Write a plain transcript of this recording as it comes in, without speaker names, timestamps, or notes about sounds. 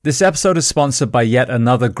This episode is sponsored by yet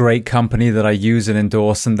another great company that I use and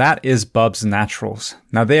endorse, and that is Bubs Naturals.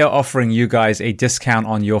 Now, they are offering you guys a discount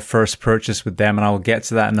on your first purchase with them, and I will get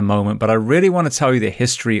to that in a moment, but I really want to tell you the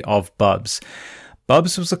history of Bubs.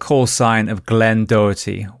 Bubs was the call sign of Glenn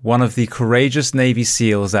Doherty, one of the courageous Navy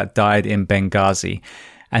SEALs that died in Benghazi,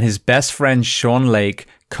 and his best friend Sean Lake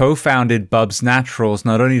co-founded Bubs Naturals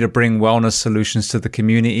not only to bring wellness solutions to the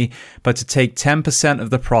community, but to take 10% of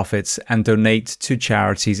the profits and donate to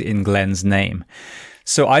charities in Glenn's name.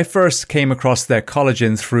 So I first came across their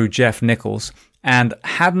collagen through Jeff Nichols and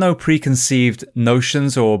had no preconceived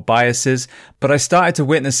notions or biases, but I started to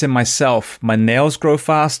witness in myself. My nails grow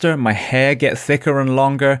faster, my hair get thicker and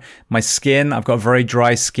longer, my skin, I've got very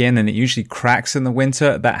dry skin and it usually cracks in the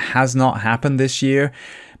winter. That has not happened this year.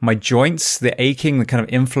 My joints, the aching, the kind of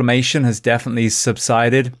inflammation has definitely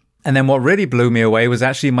subsided. And then what really blew me away was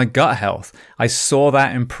actually my gut health. I saw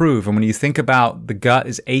that improve. And when you think about the gut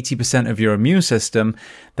is 80% of your immune system,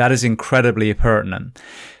 that is incredibly pertinent.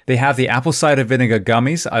 They have the apple cider vinegar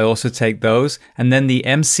gummies. I also take those. And then the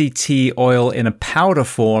MCT oil in a powder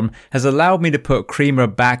form has allowed me to put creamer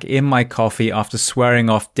back in my coffee after swearing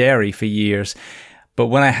off dairy for years. But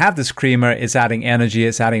when I have this creamer, it's adding energy,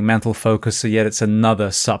 it's adding mental focus, so yet it's another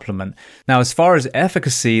supplement. Now, as far as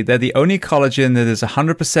efficacy, they're the only collagen that is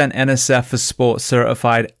 100% NSF for Sport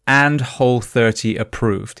certified and Whole30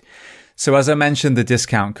 approved. So as I mentioned, the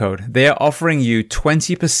discount code, they are offering you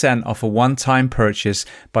 20% off a one-time purchase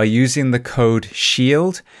by using the code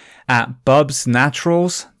SHIELD at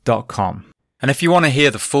bubsnaturals.com. And if you want to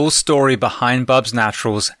hear the full story behind Bubs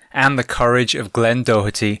Naturals and the courage of Glenn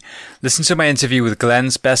Doherty, listen to my interview with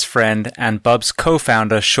Glenn's best friend and Bubs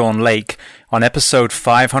co-founder Sean Lake on episode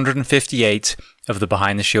 558 of the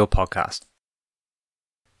Behind the Shield podcast.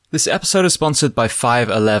 This episode is sponsored by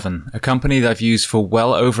 511, a company that I've used for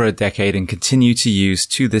well over a decade and continue to use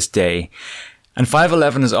to this day. And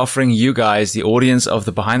 511 is offering you guys, the audience of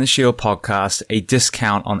the Behind the Shield podcast, a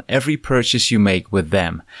discount on every purchase you make with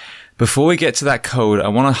them. Before we get to that code, I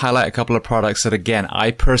want to highlight a couple of products that, again, I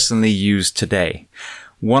personally use today.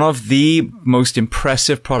 One of the most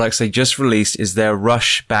impressive products they just released is their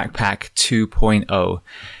Rush Backpack 2.0.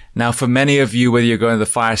 Now, for many of you, whether you're going to the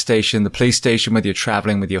fire station, the police station, whether you're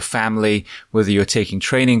traveling with your family, whether you're taking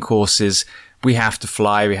training courses, we have to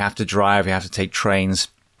fly, we have to drive, we have to take trains.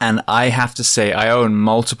 And I have to say, I own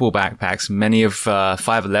multiple backpacks, many of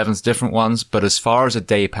 511's different ones, but as far as a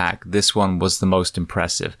day pack, this one was the most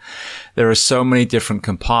impressive. There are so many different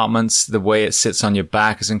compartments. The way it sits on your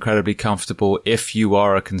back is incredibly comfortable. If you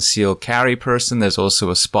are a concealed carry person, there's also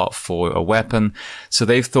a spot for a weapon. So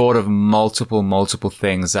they've thought of multiple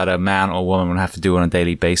things that a man or woman would have to do on a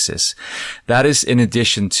daily basis. That is in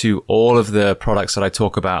addition to all of the products that I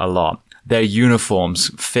talk about a lot. Their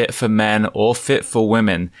uniforms, fit for men or fit for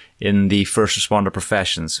women in the first responder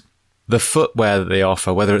professions. The footwear that they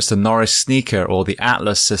offer, whether it's the Norris sneaker or the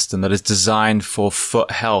Atlas system that is designed for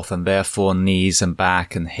foot health and therefore knees and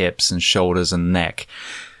back and hips and shoulders and neck.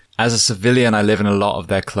 As a civilian, I live in a lot of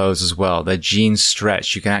their clothes as well. Their jeans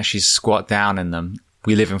stretch. You can actually squat down in them.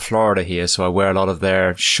 We live in Florida here, so I wear a lot of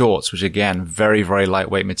their shorts, which again, very, very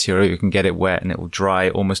lightweight material. You can get it wet and it will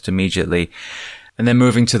dry almost immediately. And then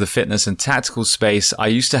moving to the fitness and tactical space, I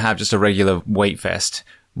used to have just a regular weight vest.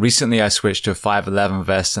 Recently, I switched to a 511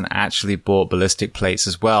 vest and actually bought ballistic plates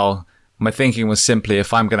as well. My thinking was simply,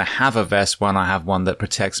 if I'm going to have a vest, why not have one that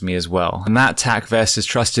protects me as well? And that TAC vest is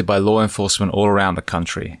trusted by law enforcement all around the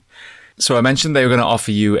country. So I mentioned they were going to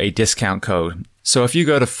offer you a discount code. So if you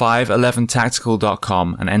go to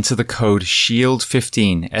 511tactical.com and enter the code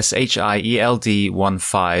SHIELD15,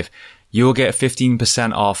 SHIELD15, you'll get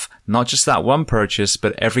 15% off, not just that one purchase,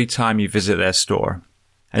 but every time you visit their store.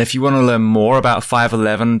 And if you want to learn more about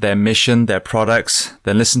 511, their mission, their products,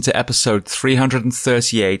 then listen to episode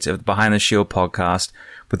 338 of the Behind the Shield podcast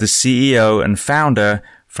with the CEO and founder,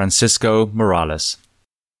 Francisco Morales.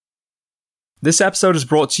 This episode is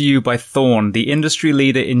brought to you by Thorne, the industry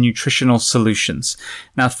leader in nutritional solutions.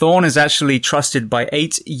 Now, Thorne is actually trusted by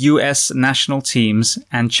 8 U.S. national teams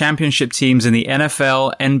and championship teams in the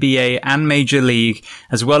NFL, NBA, and Major League,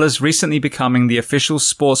 as well as recently becoming the official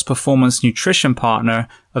sports performance nutrition partner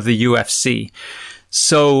of the UFC.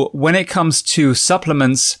 So when it comes to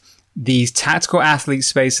supplements, the tactical athlete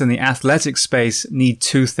space and the athletic space need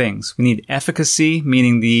two things. We need efficacy,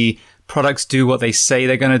 meaning the products do what they say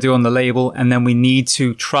they're going to do on the label, and then we need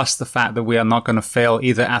to trust the fact that we are not going to fail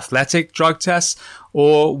either athletic drug tests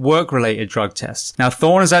or work-related drug tests. Now,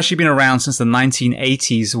 Thorne has actually been around since the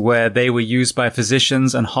 1980s, where they were used by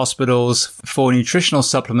physicians and hospitals for nutritional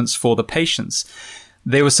supplements for the patients.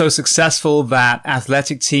 They were so successful that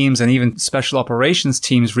athletic teams and even special operations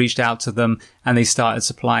teams reached out to them and they started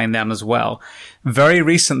supplying them as well. Very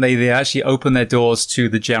recently, they actually opened their doors to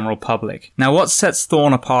the general public. Now, what sets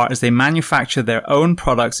Thorne apart is they manufacture their own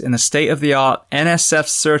products in a state-of-the-art NSF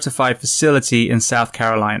certified facility in South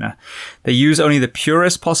Carolina. They use only the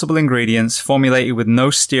purest possible ingredients formulated with no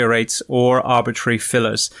stearates or arbitrary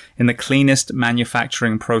fillers in the cleanest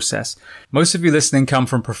manufacturing process. Most of you listening come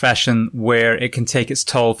from a profession where it can take its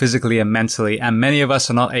toll physically and mentally, and many of us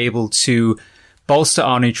are not able to bolster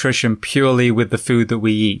our nutrition purely with the food that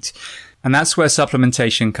we eat. And that's where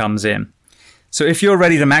supplementation comes in. So if you're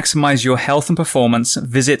ready to maximize your health and performance,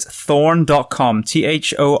 visit thorne.com,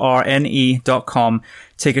 thorne.com.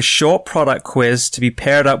 Take a short product quiz to be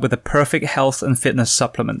paired up with the perfect health and fitness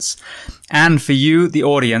supplements. And for you, the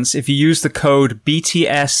audience, if you use the code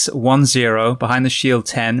BTS10, Behind the Shield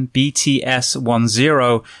 10,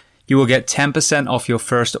 BTS10, you will get 10% off your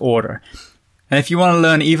first order. And if you want to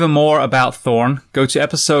learn even more about Thorne, go to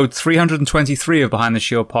episode 323 of Behind the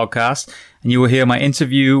Shield podcast, and you will hear my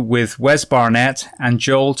interview with Wes Barnett and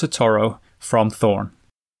Joel Totoro from Thorne.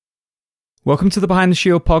 Welcome to the Behind the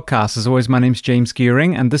Shield podcast. As always, my name's James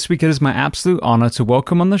Gearing, and this week it is my absolute honor to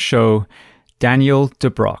welcome on the show Daniel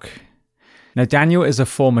DeBrock. Now, Daniel is a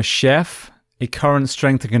former chef, a current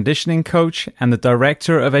strength and conditioning coach, and the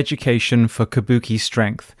director of education for Kabuki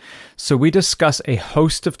Strength. So we discuss a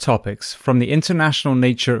host of topics from the international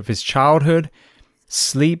nature of his childhood,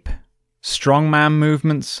 sleep, strongman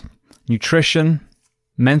movements, nutrition,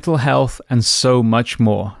 mental health, and so much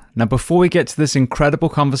more. Now, before we get to this incredible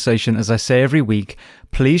conversation, as I say every week,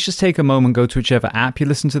 please just take a moment, go to whichever app you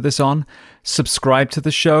listen to this on, subscribe to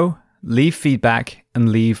the show, leave feedback, and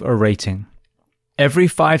leave a rating. Every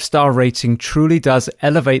 5-star rating truly does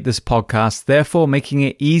elevate this podcast, therefore making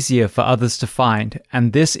it easier for others to find.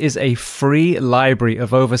 And this is a free library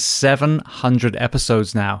of over 700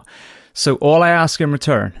 episodes now. So all I ask in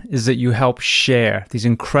return is that you help share these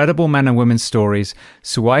incredible men and women's stories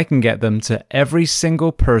so I can get them to every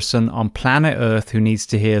single person on planet Earth who needs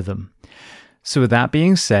to hear them. So with that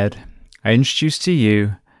being said, I introduce to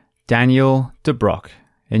you Daniel DeBrock.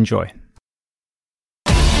 Enjoy.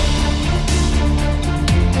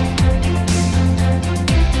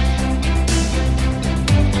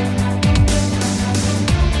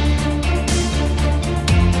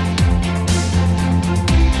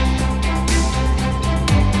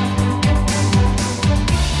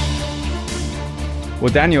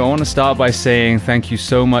 Well, Daniel, I want to start by saying thank you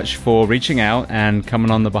so much for reaching out and coming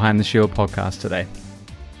on the Behind the Shield podcast today.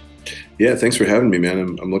 Yeah, thanks for having me,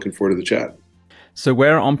 man. I'm looking forward to the chat. So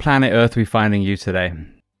where on planet Earth are we finding you today?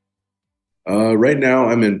 Right now,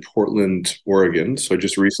 I'm in Portland, Oregon. So I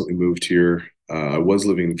just recently moved here. I was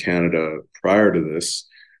living in Canada prior to this.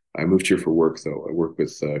 I moved here for work, though. I work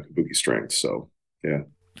with Kabuki Strength. So, yeah.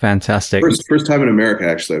 Fantastic. First time in America,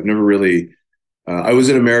 actually. I've never really... I was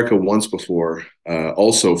in America once before,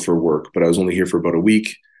 also for work, but I was only here for about a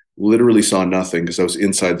week. Literally saw nothing because I was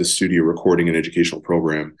inside the studio recording an educational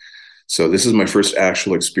program. So this is my first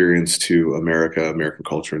actual experience to American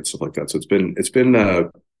culture and stuff like that. So it's been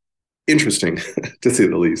interesting to say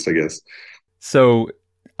the least, I guess. So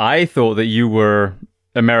I thought that you were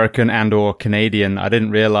American and or Canadian. I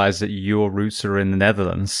didn't realize that your roots are in the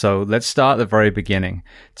Netherlands. So let's start at the very beginning.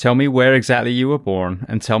 Tell me where exactly you were born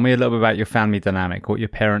and tell me a little bit about your family dynamic, what your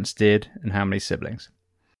parents did and how many siblings.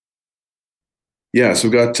 Yeah, so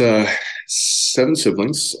we've got 7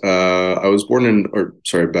 siblings. I was born in,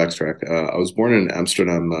 backtrack. I was born in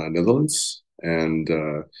Amsterdam, Netherlands. And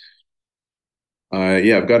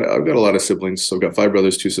I've got a lot of siblings. So I've got 5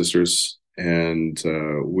 brothers, 2 sisters, and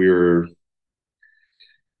we're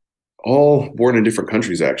all born in different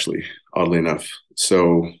countries, actually, oddly enough.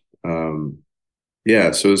 So, so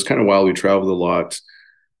it was kind of wild. We traveled a lot.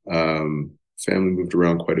 Family moved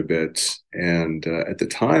around quite a bit. And at the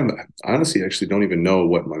time, I honestly actually don't even know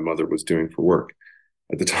what my mother was doing for work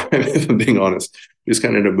at the time, if I'm being honest. We just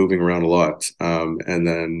kind of ended up moving around a lot, and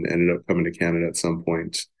then ended up coming to Canada at some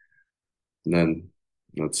point. And then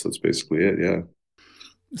that's basically it, yeah.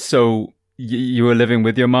 So you were living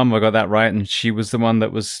with your mom, I got that right? And she was the one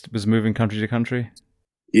that was moving country to country?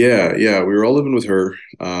 Yeah. We were all living with her.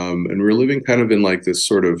 And we were living kind of in like this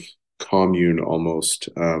sort of commune almost.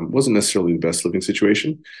 Wasn't necessarily the best living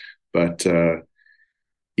situation, but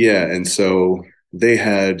and so they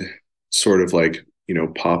had sort of like,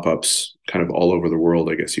 pop-ups kind of all over the world,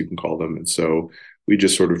 I guess you can call them. And so we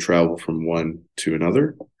just sort of travel from one to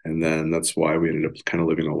another. And then that's why we ended up kind of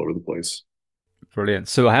living all over the place. Brilliant.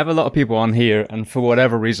 So I have a lot of people on here, and for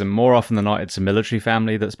whatever reason, more often than not, it's a military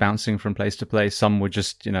family that's bouncing from place to place. Some were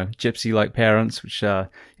just, gypsy-like parents, which,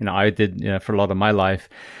 I did, for a lot of my life.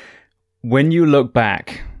 When you look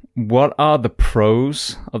back, what are the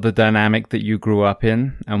pros of the dynamic that you grew up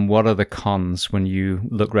in, and what are the cons when you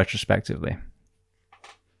look retrospectively?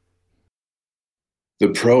 The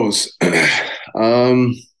pros.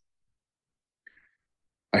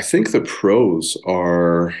 I think the pros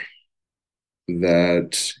are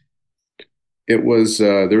that there was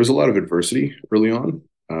a lot of adversity early on.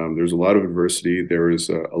 There was a lot of adversity. There was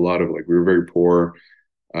a lot of like we were very poor.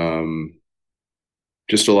 Um,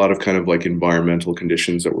 just a lot of kind of like environmental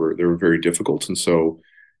conditions that were very difficult. And so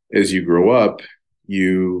as you grow up,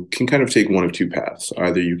 you can kind of take one of two paths.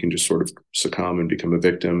 Either you can just sort of succumb and become a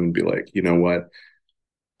victim and be like, you know what,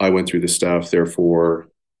 I went through this stuff, therefore,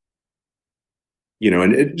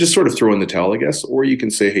 and it just sort of throw in the towel, I guess. Or you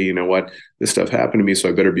can say, hey, you know what, this stuff happened to me, so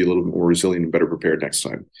I better be a little bit more resilient and better prepared next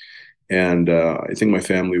time. And I think my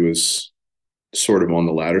family was sort of on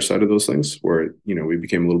the latter side of those things, where we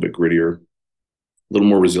became a little bit grittier, a little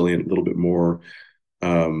more resilient, a little bit more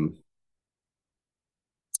um,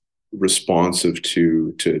 responsive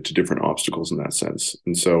to different obstacles in that sense.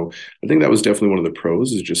 And so I think that was definitely one of the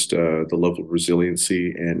pros, is just the level of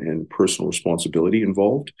resiliency and personal responsibility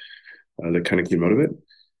involved that kind of came out of it.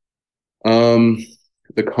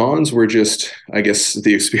 The cons were just, I guess,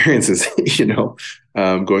 the experiences,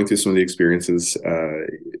 going through some of the experiences.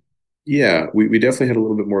 Yeah, we definitely had a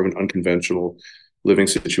little bit more of an unconventional living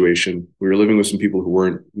situation. We were living with some people who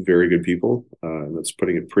weren't very good people. That's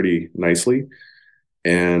putting it pretty nicely.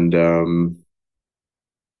 And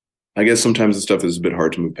I guess sometimes the stuff is a bit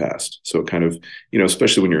hard to move past. So kind of,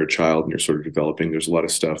 especially when you're a child and you're sort of developing, there's a lot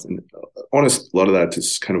of stuff. And honestly, a lot of that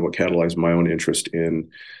is kind of what catalyzed my own interest in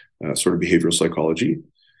sort of behavioral psychology.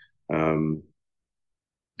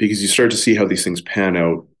 Because you start to see how these things pan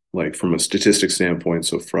out, like from a statistic standpoint,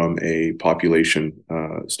 so from a population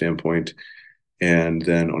standpoint, and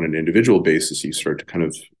then on an individual basis, you start to kind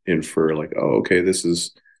of infer like, oh, okay, this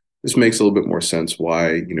makes a little bit more sense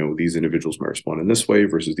why, these individuals might respond in this way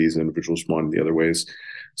versus these individuals respond in the other ways.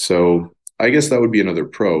 So I guess that would be another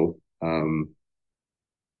pro.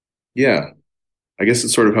 Yeah, I guess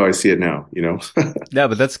it's sort of how I see it now, Yeah,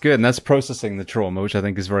 but that's good. And that's processing the trauma, which I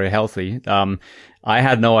think is very healthy. I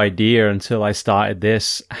had no idea until I started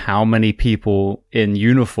this how many people in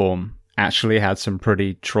uniform actually had some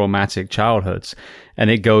pretty traumatic childhoods.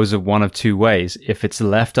 And it goes of one of two ways. If it's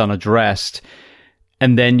left unaddressed,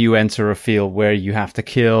 and then you enter a field where you have to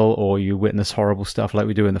kill or you witness horrible stuff like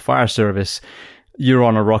we do in the fire service, you're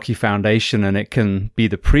on a rocky foundation and it can be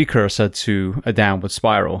the precursor to a downward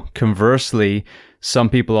spiral. Conversely, some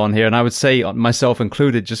people on here, and I would say myself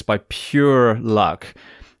included, just by pure luck,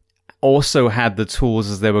 also had the tools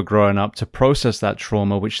as they were growing up to process that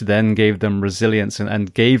trauma, which then gave them resilience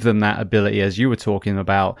and gave them that ability, as you were talking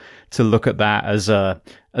about, to look at that as a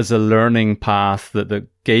learning path that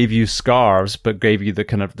gave you scars, but gave you the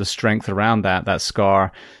kind of the strength around that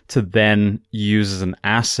scar to then use as an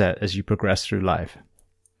asset as you progress through life.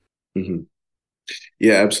 Mm-hmm.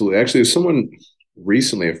 Yeah, absolutely. Actually, there's someone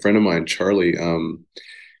recently, a friend of mine, Charlie,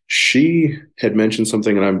 she had mentioned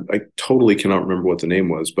something, and I totally cannot remember what the name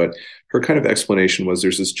was, but her kind of explanation was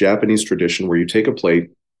there's this Japanese tradition where you take a plate,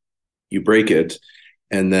 you break it,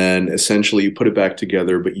 and then essentially you put it back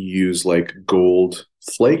together, but you use like gold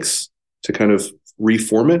flakes to kind of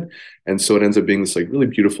reform it. And so it ends up being this like really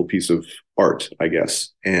beautiful piece of art, I guess.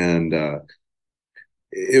 And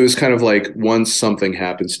it was kind of like, once something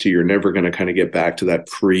happens to you, you're never going to kind of get back to that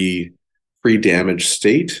pre-damaged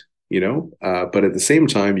state. But at the same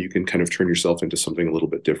time, you can kind of turn yourself into something a little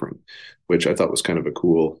bit different, which I thought was kind of a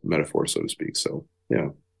cool metaphor, so to speak. So, yeah.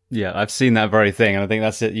 Yeah, I've seen that very thing. And I think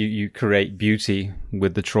that's it. You create beauty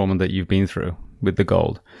with the trauma that you've been through with the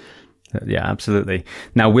gold. Yeah, absolutely.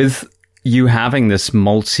 Now, with you having this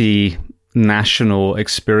multinational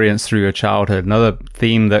experience through your childhood, another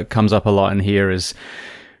theme that comes up a lot in here is,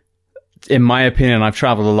 in my opinion, I've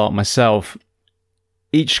traveled a lot myself,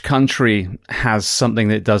 each country has something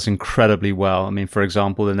that it does incredibly well. I mean, for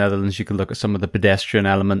example, the Netherlands, you could look at some of the pedestrian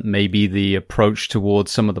element, maybe the approach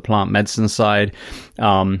towards some of the plant medicine side.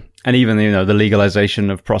 And even, the legalization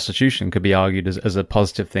of prostitution could be argued as a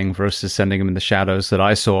positive thing versus sending them in the shadows that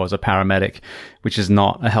I saw as a paramedic, which is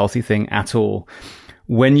not a healthy thing at all.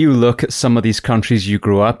 When you look at some of these countries you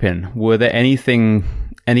grew up in, were there any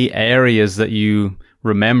areas that you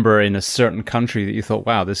remember in a certain country that you thought,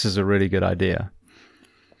 wow, this is a really good idea?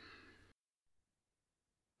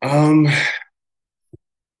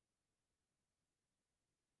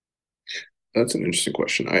 That's an interesting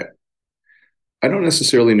question. I don't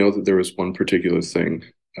necessarily know that there was one particular thing,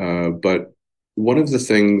 but one of the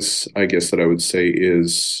things I guess that I would say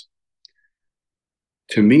is,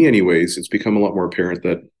 to me, anyways, it's become a lot more apparent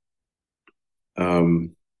that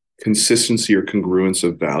um, consistency or congruence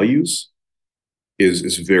of values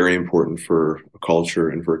is very important for a culture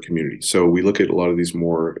and for a community. So we look at a lot of these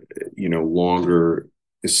more, longer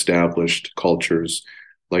established cultures,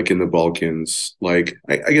 like in the Balkans, like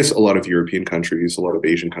I guess a lot of European countries, a lot of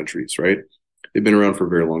Asian countries, right? They've been around for a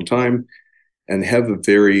very long time and they have a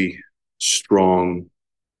very strong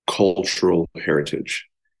cultural heritage.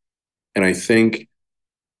 And I think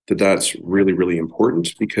that that's really, really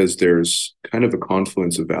important because there's kind of a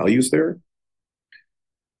confluence of values there.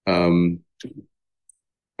 Um,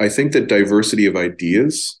 I think that diversity of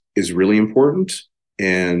ideas is really important,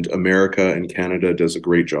 and America and Canada does a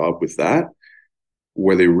great job with that.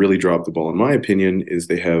 Where they really drop the ball, in my opinion, is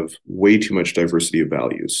they have way too much diversity of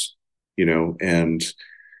values, and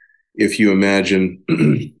if you imagine,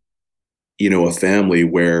 a family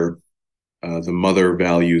where the mother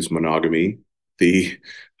values monogamy, the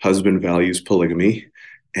husband values polygamy,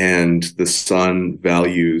 and the son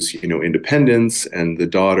values, independence, and the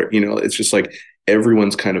daughter, it's just like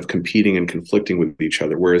everyone's kind of competing and conflicting with each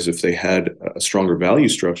other. Whereas if they had a stronger value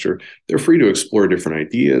structure, they're free to explore different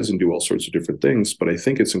ideas and do all sorts of different things. But I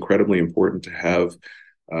think it's incredibly important to have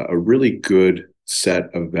a really good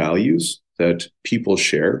set of values that people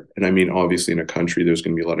share. And I mean, obviously, in a country, there's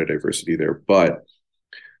going to be a lot of diversity there. But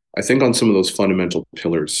I think on some of those fundamental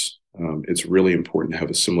pillars, it's really important to have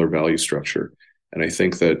a similar value structure. And I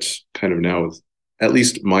think that kind of now, with at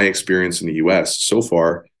least my experience in the US so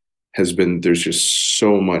far, has been there's just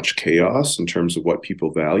so much chaos in terms of what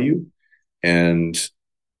people value. And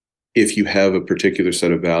if you have a particular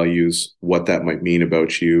set of values, what that might mean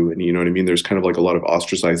about you. And you know what I mean? There's kind of like a lot of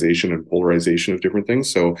ostracization and polarization of different things.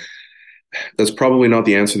 So that's probably not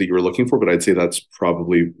the answer that you were looking for, but I'd say that's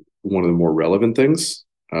probably one of the more relevant things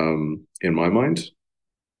in my mind.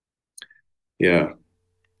 Yeah.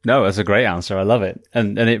 No, that's a great answer. I love it.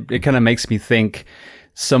 And it kind of makes me think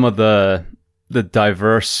some of the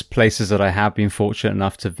diverse places that I have been fortunate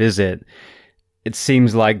enough to visit, it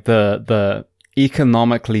seems like the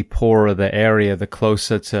economically poorer the area, the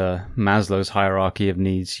closer to Maslow's hierarchy of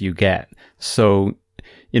needs you get. So,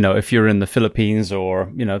 if you're in the Philippines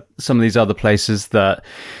or, some of these other places that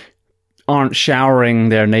aren't showering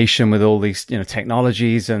their nation with all these,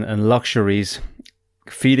 technologies and luxuries,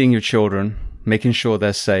 feeding your children, making sure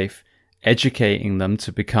they're safe, educating them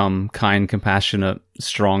to become kind, compassionate,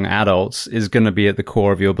 strong adults is going to be at the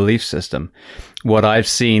core of your belief system. What I've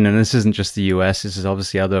seen, and this isn't just the US, this is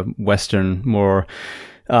obviously other Western, more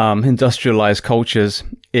industrialized cultures,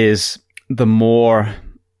 is the more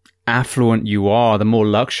affluent you are, the more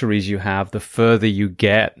luxuries you have, the further you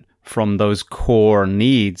get from those core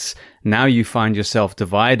needs. Now you find yourself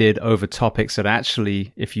divided over topics that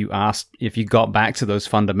actually, if you got back to those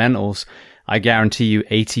fundamentals, I guarantee you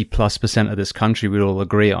 80+% of this country would all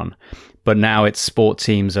agree on. But now it's sport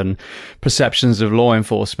teams and perceptions of law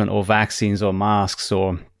enforcement or vaccines or masks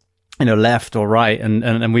or, left or right.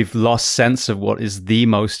 And we've lost sense of what is the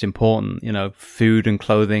most important, food and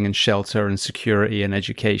clothing and shelter and security and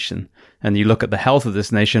education. And you look at the health of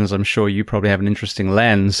this nation, as I'm sure you probably have an interesting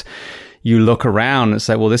lens. You look around and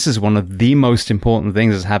say, well, this is one of the most important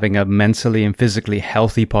things, is having a mentally and physically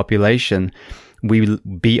healthy population. We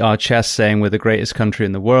beat our chest saying we're the greatest country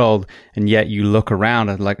in the world, and yet you look around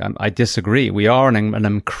and I disagree. We are an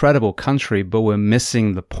incredible country, but we're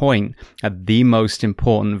missing the point at the most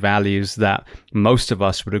important values that most of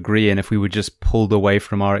us would agree in if we were just pulled away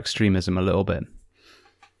from our extremism a little bit.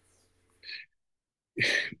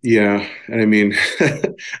 Yeah. And I mean,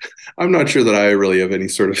 I'm not sure that I really have any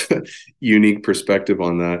sort of unique perspective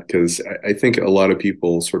on that, because I think a lot of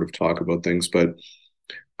people sort of talk about things, but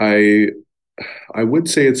I would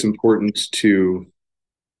say it's important to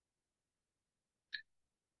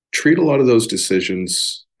treat a lot of those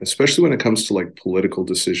decisions, especially when it comes to like political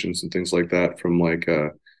decisions and things like that, from like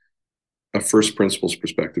a first principles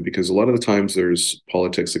perspective, because a lot of the times there's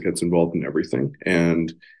politics that gets involved in everything.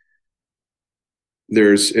 And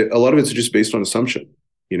there's a lot of it's just based on assumption,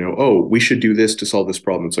 oh, we should do this to solve this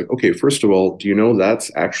problem. It's like, okay, first of all, do you know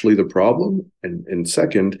that's actually the problem? And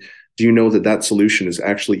second, do you know that that solution is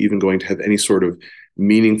actually even going to have any sort of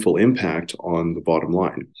meaningful impact on the bottom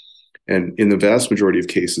line? And in the vast majority of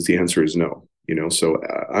cases, the answer is no. So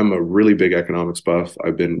I'm a really big economics buff.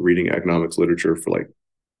 I've been reading economics literature for like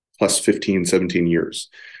plus 15, 17 years.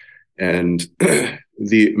 And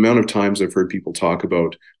the amount of times I've heard people talk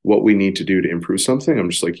about what we need to do to improve something, I'm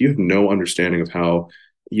just like, you have no understanding of how,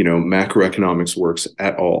 macroeconomics works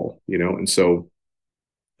at all, and so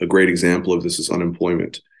A great example of this is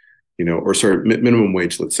unemployment, or sorry, minimum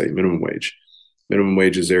wage, let's say minimum wage. Minimum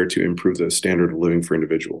wage is there to improve the standard of living for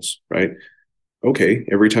individuals, right? Okay,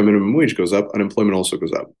 every time minimum wage goes up, unemployment also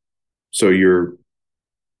goes up. So you're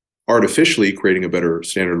artificially creating a better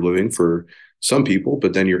standard of living for some people,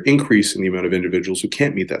 but then you're increasing the amount of individuals who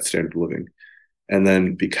can't meet that standard of living. And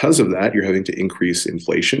then because of that, you're having to increase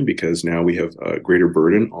inflation because now we have a greater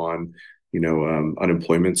burden on,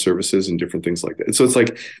 unemployment services and different things like that. So it's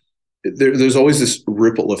like there's always this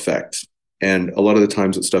ripple effect. And a lot of the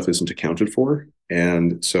times that stuff isn't accounted for.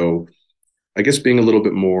 And so I guess being a little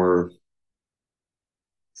bit more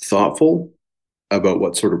thoughtful about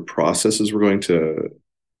what sort of processes we're going to,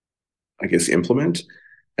 I guess, implement,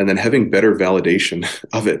 and then having better validation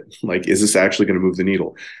of it. Like, is this actually going to move the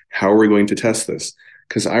needle? How are we going to test this?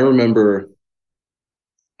 Because I remember,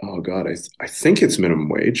 oh God, I think it's minimum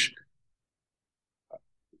wage.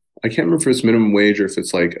 I can't remember if it's minimum wage or if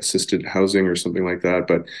it's like assisted housing or something like that.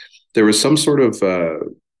 But there was some sort of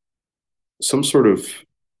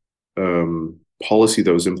policy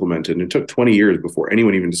that was implemented, and it took 20 years before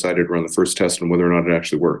anyone even decided to run the first test on whether or not it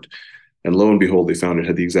actually worked. And lo and behold, they found it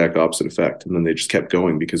had the exact opposite effect. And then they just kept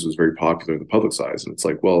going because it was very popular in the public size. And it's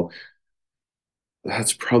like, well,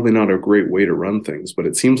 that's probably not a great way to run things, but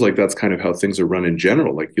it seems like that's kind of how things are run in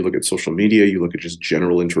general. Like you look at social media, you look at just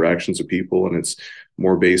general interactions of people, and it's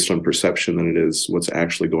more based on perception than it is what's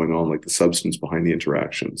actually going on, like the substance behind the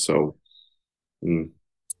interaction. So,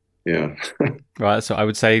 yeah. Right. So I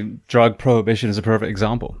would say drug prohibition is a perfect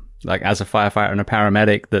example. Like as a firefighter and a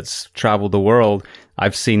paramedic that's traveled the world,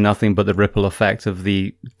 I've seen nothing but the ripple effect of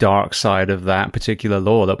the dark side of that particular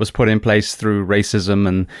law that was put in place through racism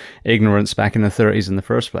and ignorance back in the 30s in the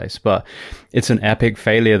first place. But it's an epic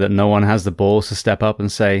failure that no one has the balls to step up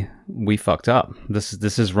and say, we fucked up. This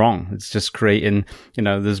is wrong. It's just creating,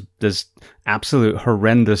 there's absolute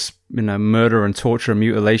horrendous, murder and torture and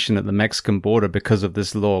mutilation at the Mexican border because of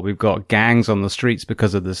this law. We've got gangs on the streets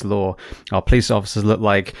because of this law. Our police officers look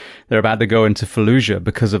like they're about to go into Fallujah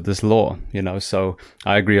because of this law, so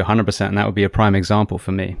I agree 100%. And that would be a prime example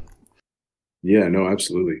for me. Yeah, no,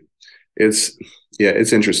 absolutely. It's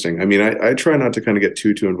interesting. I mean, I try not to kind of get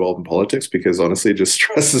too involved in politics because honestly, it just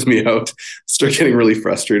stresses me out. Start getting really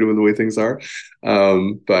frustrated with the way things are.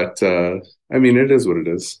 But I mean, it is what it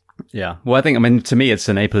is. Yeah. Well, to me, it's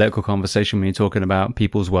an apolitical conversation when you're talking about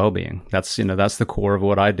people's well-being. That's the core of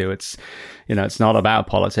what I do. It's, it's not about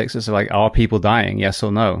politics. It's like, are people dying? Yes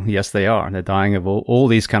or no? Yes, they are. They're dying of all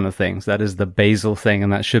these kind of things. That is the basal thing.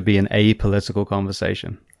 And that should be an apolitical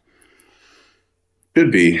conversation.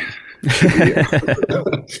 Should be.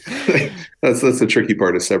 That's the tricky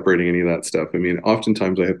part of separating any of that stuff. I mean,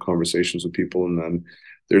 oftentimes I have conversations with people and then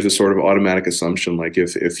there's a sort of automatic assumption, like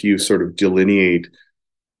if you sort of delineate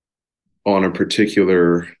on a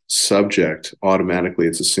particular subject, automatically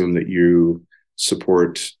it's assumed that you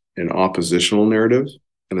support an oppositional narrative.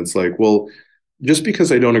 And it's like, well, just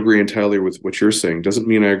because I don't agree entirely with what you're saying doesn't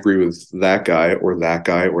mean I agree with that guy or that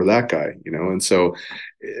guy or that guy, And so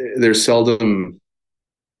there's seldom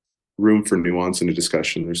room for nuance in a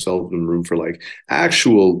discussion. There's seldom room for like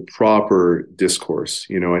actual proper discourse.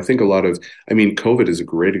 I think COVID is a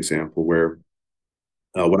great example where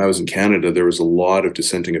when I was in Canada, there was a lot of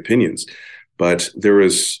dissenting opinions, but there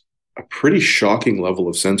was a pretty shocking level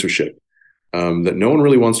of censorship that no one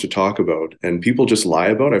really wants to talk about, and people just lie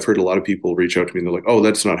about. I've heard a lot of people reach out to me and they're like, "Oh,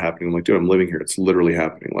 that's not happening." I'm like, "Dude, I'm living here. It's literally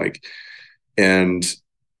happening." And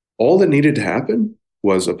all that needed to happen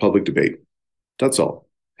was a public debate. That's all.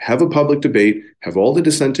 Have a public debate. Have all the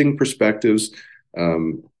dissenting perspectives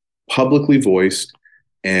publicly voiced,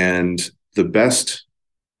 and the best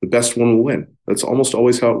one will win. That's almost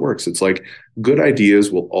always how it works. It's like good ideas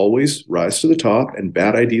will always rise to the top and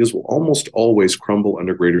bad ideas will almost always crumble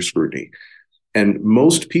under greater scrutiny. And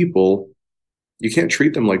most people, you can't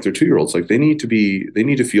treat them like they're 2-year-olds. Like they need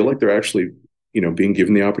to feel like they're actually, being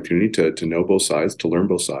given the opportunity to know both sides, to learn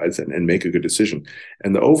both sides and make a good decision.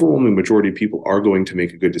 And the overwhelming majority of people are going to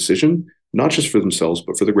make a good decision, not just for themselves,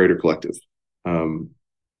 but for the greater collective. And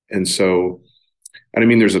I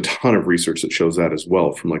mean, there's a ton of research that shows that as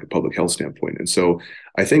well from like a public health standpoint. And so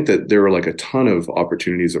I think that there were like a ton of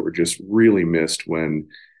opportunities that were just really missed when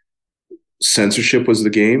censorship was the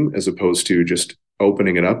game, as opposed to just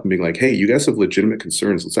opening it up and being like, hey, you guys have legitimate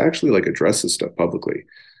concerns. Let's actually like address this stuff publicly,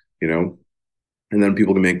 and then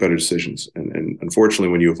people can make better decisions. And unfortunately,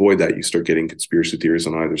 when you avoid that, you start getting conspiracy theories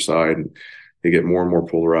on either side and they get more and more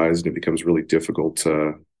polarized and it becomes really difficult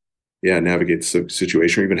to, navigate the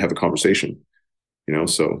situation or even have a conversation.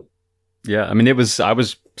 So yeah, I mean, I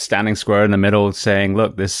was standing square in the middle saying,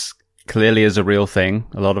 look, this clearly is a real thing.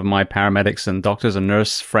 A lot of my paramedics and doctors and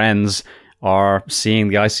nurse friends are seeing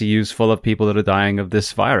the ICUs full of people that are dying of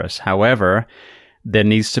this virus. However, there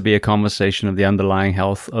needs to be a conversation of the underlying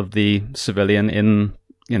health of the civilian in,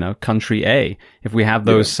 country A. If we have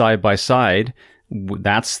those side by side,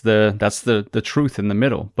 that's the truth in the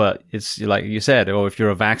middle. But it's like you said, or if you're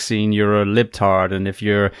a vaccine, you're a libtard, and if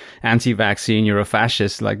you're anti-vaccine, you're a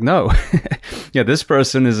fascist. Like, no, this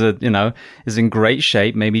person is is in great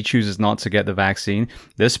shape. Maybe chooses not to get the vaccine.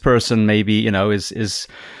 This person maybe is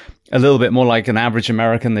a little bit more like an average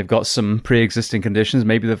American. They've got some pre-existing conditions.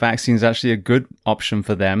 Maybe the vaccine is actually a good option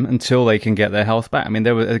for them until they can get their health back. I mean,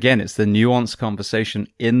 it's the nuanced conversation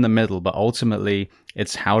in the middle, but ultimately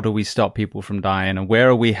it's how do we stop people from dying and where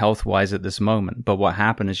are we health-wise at this moment? But what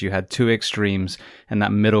happened is you had two extremes and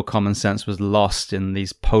that middle common sense was lost in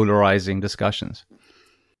these polarizing discussions.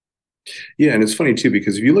 Yeah, and it's funny too,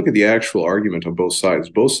 because if you look at the actual argument on both sides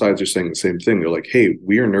are saying the same thing. They're like, hey,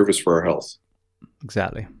 we are nervous for our health.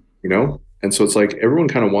 Exactly. And so it's like everyone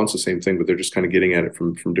kind of wants the same thing, but they're just kind of getting at it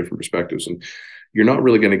from different perspectives. And you're not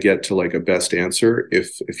really going to get to like a best answer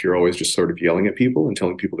if you're always just sort of yelling at people and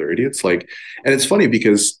telling people they're idiots. Like, and it's funny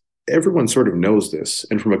because everyone sort of knows this.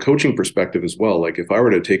 And from a coaching perspective as well, like if I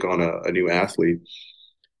were to take on a new athlete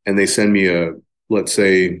and they send me let's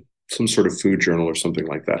say some sort of food journal or something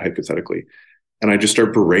like that, hypothetically, and I just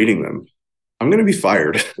start berating them, I'm going to be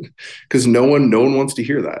fired because no one wants to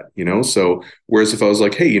hear that, So whereas if I was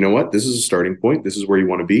like, hey, you know what, this is a starting point. This is where you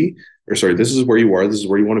want to be, this is where you are. This is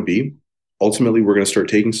where you want to be. Ultimately, we're going to start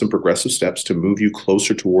taking some progressive steps to move you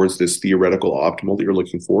closer towards this theoretical optimal that you're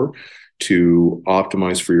looking for to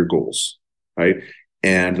optimize for your goals, right?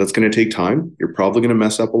 And that's going to take time. You're probably going to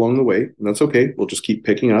mess up along the way, and that's okay. We'll just keep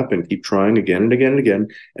picking up and keep trying again and again and again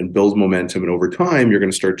and build momentum. And over time, you're going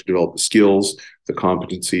to start to develop the skills, the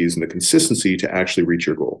competencies, and the consistency to actually reach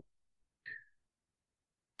your goal.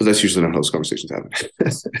 But that's usually not how those conversations happen.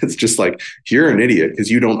 It's just like, you're an idiot because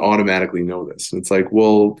you don't automatically know this. And it's like,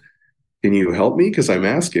 well, can you help me? Because I'm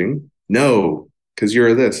asking. No, because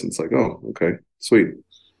you're this. And it's like, oh, okay, sweet.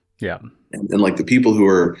 Yeah. And like the people who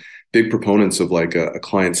are big proponents of like a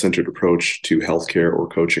client-centered approach to healthcare or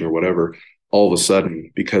coaching or whatever, all of a sudden,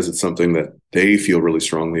 because it's something that they feel really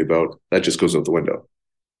strongly about, that just goes out the window.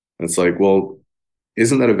 And it's like, well,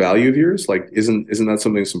 isn't that a value of yours? Like, isn't that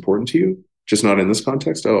something that's important to you? Just not in this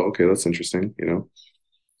context? Oh, okay, that's interesting,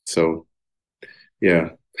 So,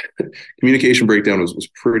 yeah. Communication breakdown was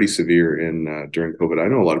pretty severe during COVID. I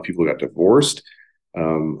know a lot of people who got divorced. I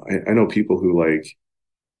know people who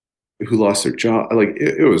lost their job. Like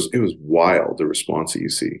it was wild, the response that you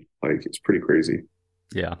see. Like it's pretty crazy.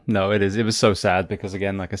 Yeah, no, it is. It was so sad because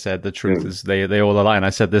again, like I said, the truth is they all align. I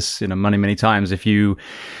said this, many times. If you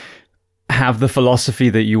have the philosophy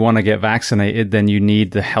that you want to get vaccinated, then you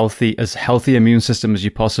need the healthy immune system as you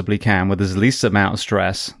possibly can with as least amount of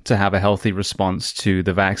stress to have a healthy response to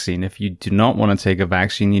the vaccine. If you do not want to take a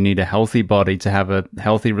vaccine, you need a healthy body to have a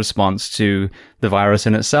healthy response to the virus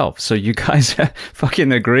in itself. So you guys are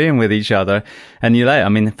fucking agreeing with each other. And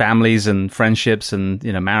families and friendships and,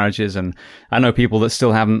 marriages. And I know people that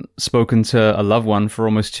still haven't spoken to a loved one for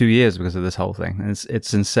almost 2 years because of this whole thing. And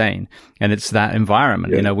it's insane. And it's that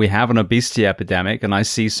environment. Yeah. We have an obesity epidemic, and I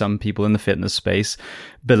see some people in the fitness space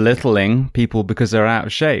belittling people because they're out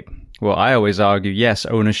of shape. Well, I always argue, yes,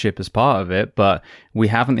 ownership is part of it, but we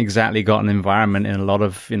haven't exactly got an environment in a lot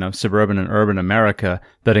of, suburban and urban America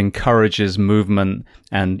that encourages movement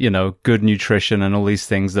and, good nutrition and all these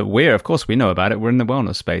things that of course, we know about it. We're in the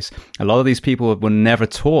wellness space. A lot of these people were never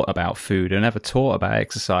taught about food and never taught about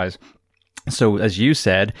exercise. So as you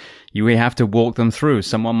said, we have to walk them through.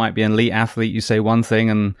 Someone might be an elite athlete. You say one thing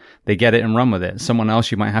and they get it and run with it. Someone else,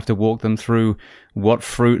 you might have to walk them through what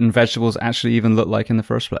fruit and vegetables actually even look like in the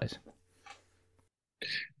first place.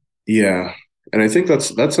 Yeah. And I think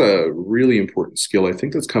that's a really important skill. I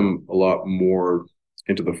think that's come a lot more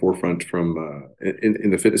into the forefront from in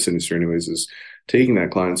the fitness industry anyways, is taking that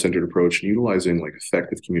client-centered approach and utilizing like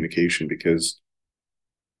effective communication, because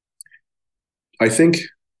I think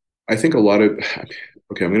a lot of,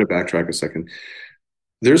 okay, I'm going to backtrack a second.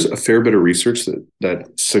 There's a fair bit of research that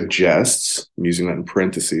suggests, I'm using that in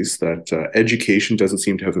parentheses, that education doesn't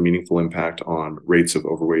seem to have a meaningful impact on rates of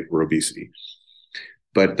overweight or obesity.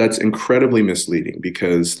 But that's incredibly misleading,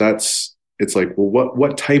 because it's like, well,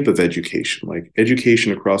 what type of education? Like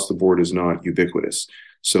education across the board is not ubiquitous.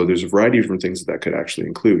 So there's a variety of different things that could actually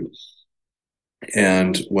include.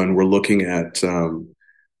 And when we're looking at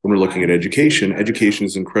education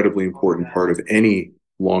is an incredibly important part of any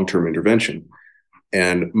long-term intervention.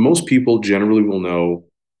 And most people generally will know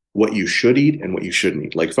what you should eat and what you shouldn't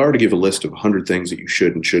eat. Like if I were to give a list of 100 things that you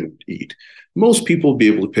should and shouldn't eat, most people would be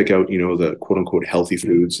able to pick out, the quote unquote healthy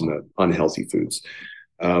foods and the unhealthy foods.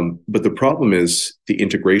 But the problem is the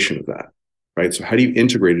integration of that, right? So how do you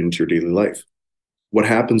integrate it into your daily life? What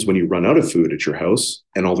happens when you run out of food at your house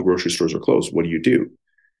and all the grocery stores are closed? What do you do?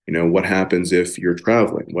 What happens if you're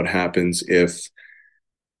traveling? What happens if,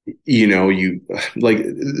 you like,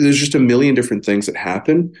 there's just a million different things that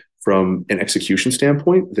happen from an execution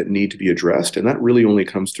standpoint that need to be addressed. And that really only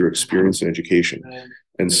comes through experience and education.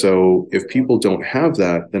 And so if people don't have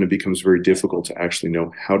that, then it becomes very difficult to actually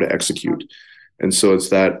know how to execute. And so it's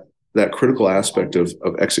that critical aspect of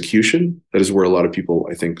execution that is where a lot of people,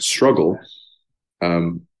 I think, struggle.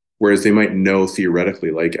 Whereas they might know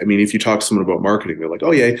theoretically, like, I mean, if you talk to someone about marketing, they're like,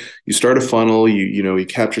 oh yeah, you start a funnel, you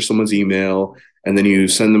capture someone's email, and then you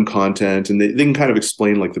send them content, and they can kind of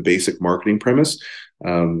explain like the basic marketing premise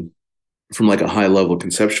from like a high level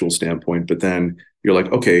conceptual standpoint. But then you're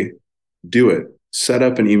like, okay, do it. Set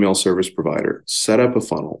up an email service provider, set up a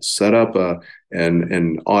funnel, set up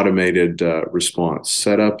an automated response,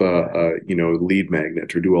 set up a lead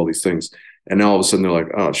magnet, or do all these things. And now all of a sudden they're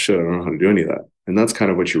like, oh shit, I don't know how to do any of that. And that's kind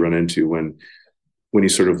of what you run into when you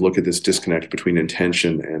sort of look at this disconnect between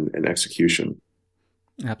intention and execution.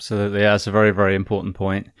 Absolutely. Yeah, that's a very, very important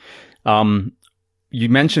point. You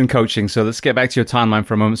mentioned coaching, so let's get back to your timeline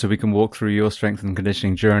for a moment so we can walk through your strength and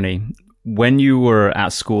conditioning journey. When you were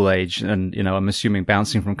at school age and, I'm assuming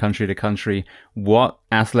bouncing from country to country, what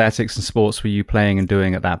athletics and sports were you playing and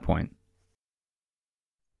doing at that point?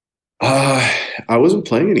 I wasn't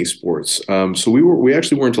playing any sports. So we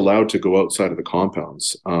actually weren't allowed to go outside of the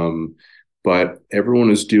compounds. But everyone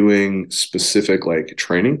was doing specific like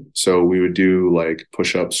training. So we would do like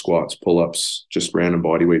push-ups, squats, pull-ups, just random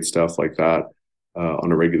body weight stuff like that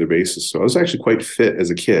on a regular basis. So I was actually quite fit as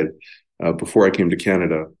a kid before I came to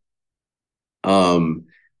Canada. And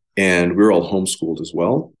we were all homeschooled as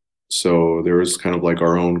well. So there was kind of like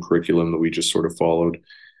our own curriculum that we just sort of followed.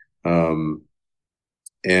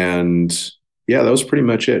 And yeah, that was pretty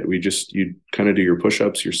much it. You kind of do your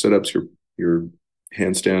push-ups, your sit-ups, your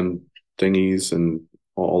handstand thingies and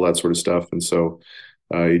all that sort of stuff. And so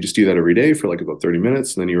you just do that every day for like about 30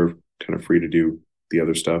 minutes, and then you're kind of free to do the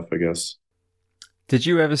other stuff, I guess. Did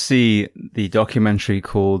you ever see the documentary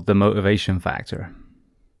called The Motivation Factor?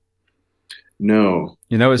 No.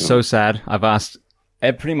 It's so sad. I've asked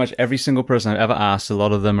pretty much every single person I've ever asked. A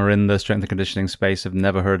lot of them are in the strength and conditioning space, have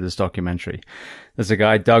never heard of this documentary. There's a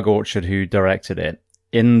guy, Doug Orchard, who directed it.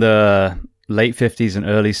 In the late 50s and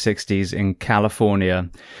early 60s in California,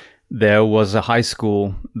 there was a high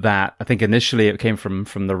school that I think initially it came from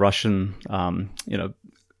the Russian,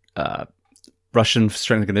 Russian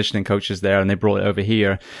strength and conditioning coaches there, and they brought it over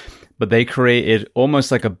here. But they created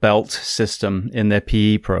almost like a belt system in their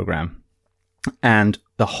PE program. And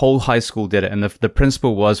the whole high school did it. And the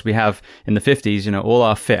principle was, we have in the 50s, all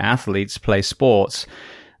our fit athletes play sports.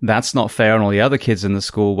 That's not fair on all the other kids in the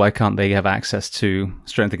school. Why can't they have access to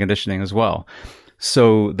strength and conditioning as well?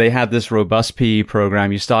 So they had this robust PE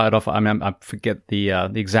program. You started off, I forget the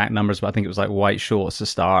exact numbers, but I think it was like white shorts to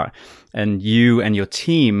start. And you and your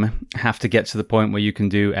team have to get to the point where you can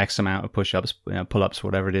do X amount of push-ups, pull-ups,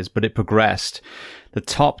 whatever it is. But it progressed. The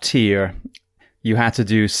top tier, you had to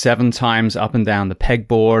do 7 times up and down the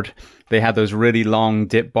pegboard. They had those really long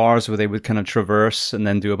dip bars where they would kind of traverse and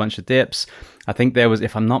then do a bunch of dips. I think there was,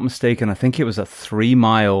 if I'm not mistaken, I think it was a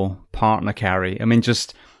 3-mile partner carry. I mean,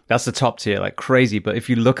 that's the top tier, like crazy. But if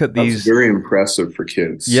you look at these, that's very impressive for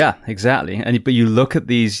kids. Yeah, exactly. But you look at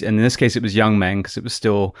these, and in this case, it was young men because it was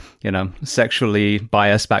still, sexually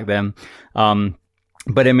biased back then.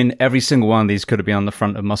 But I mean, every single one of these could have been on the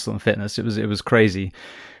front of Muscle and Fitness. It was crazy.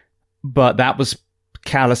 But that was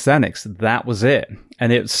calisthenics. That was it.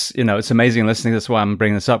 And it's amazing listening. That's why I'm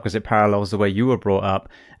bringing this up, because it parallels the way you were brought up.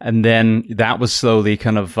 And then that was slowly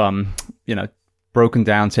kind of, broken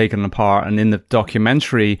down, taken apart. And in the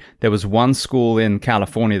documentary, there was one school in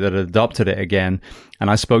California that had adopted it again. And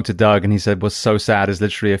I spoke to Doug, and he said, what's so sad is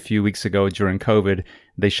literally a few weeks ago during COVID,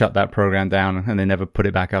 they shut that program down and they never put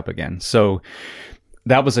it back up again. So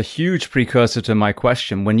that was a huge precursor to my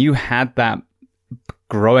question. When you had that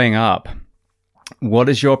growing up, what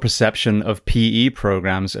is your perception of PE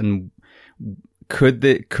programs, and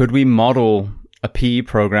could we model a PE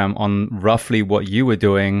program on roughly what you were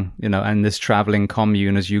doing, and this traveling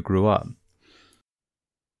commune as you grew up?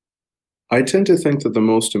 I tend to think that the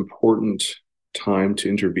most important time to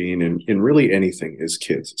intervene in really anything is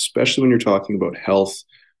kids, especially when you're talking about health,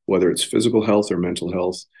 whether it's physical health or mental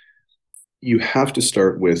health. You have to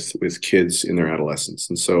start with kids in their adolescence.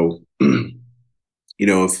 And so,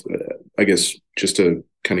 if I guess just to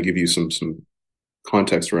kind of give you some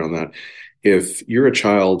context around that. If you're a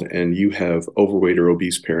child and you have overweight or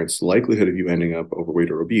obese parents, the likelihood of you ending up overweight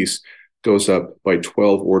or obese goes up by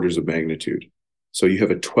 12 orders of magnitude. So you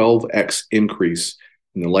have a 12x increase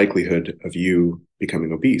in the likelihood of you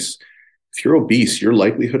becoming obese. If you're obese, your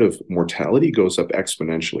likelihood of mortality goes up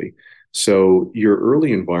exponentially. So your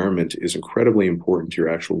early environment is incredibly important to your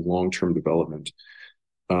actual long-term development.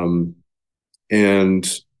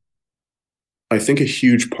 And I think a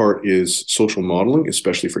huge part is social modeling,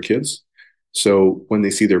 especially for kids. So when they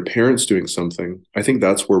see their parents doing something, I think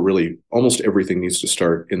that's where really almost everything needs to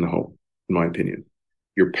start in the home, in my opinion.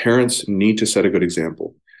 Your parents need to set a good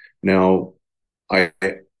example. Now, I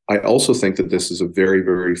also think that this is a very,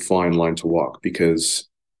 very fine line to walk, because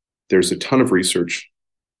there's a ton of research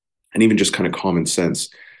and even just kind of common sense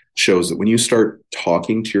shows that when you start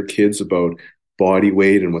talking to your kids about body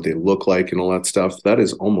weight and what they look like and all that stuff, that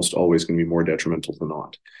is almost always going to be more detrimental than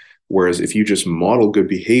not. Whereas if you just model good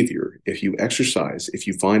behavior, if you exercise, if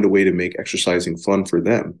you find a way to make exercising fun for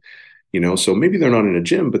them, so maybe they're not in a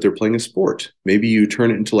gym, but they're playing a sport. Maybe you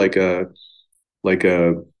turn it into like a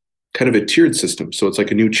kind of a tiered system. So it's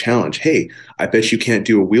like a new challenge. Hey, I bet you can't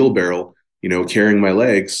do a wheelbarrow, carrying my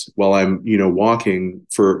legs while I'm, walking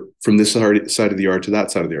from this side of the yard to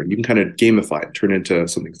that side of the yard. You can kind of gamify it, turn it into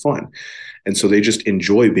something fun. And so they just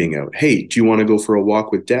enjoy being out. Hey, do you want to go for a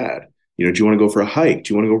walk with dad? Do you want to go for a hike?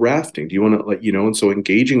 Do you want to go rafting? Do you want to and so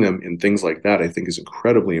engaging them in things like that, I think, is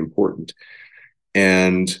incredibly important.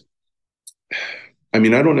 And I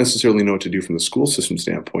mean, I don't necessarily know what to do from the school system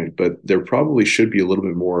standpoint, but there probably should be a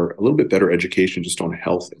little bit better education just on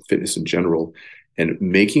health and fitness in general, and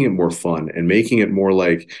making it more fun and making it more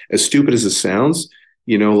like, as stupid as it sounds,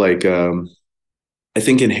 I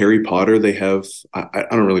think in Harry Potter, they have, I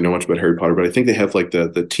don't really know much about Harry Potter, but I think they have like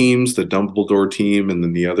the teams, the Dumbledore team, and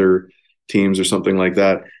then the other teams or something like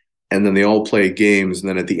that. And then they all play games. And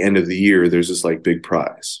then at the end of the year, there's this like big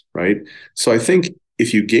prize, right? So I think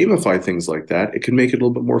if you gamify things like that, it can make it a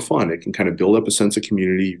little bit more fun. It can kind of build up a sense of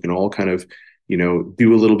community. You can all kind of,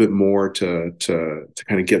 do a little bit more to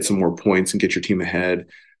kind of get some more points and get your team ahead.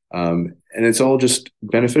 And it's all just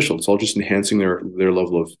beneficial. It's all just enhancing their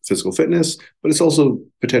level of physical fitness, but it's also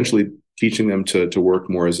potentially teaching them to work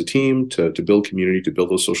more as a team, to build community, to build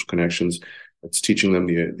those social connections. It's teaching them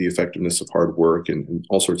the effectiveness of hard work and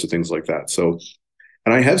all sorts of things like that. So,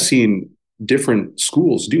 and I have seen different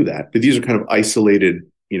schools do that, but these are kind of isolated,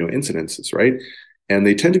 incidences, right? And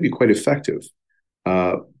they tend to be quite effective.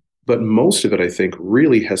 But most of it, I think,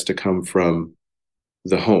 really has to come from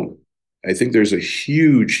the home. I think there's a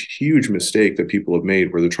huge, huge mistake that people have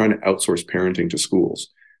made where they're trying to outsource parenting to schools.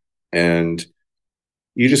 And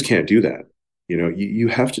you just can't do that. You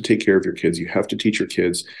have to take care of your kids. You have to teach your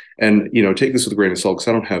kids. And, take this with a grain of salt, because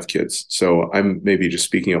I don't have kids. So I'm maybe just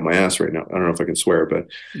speaking out my ass right now. I don't know if I can swear, but.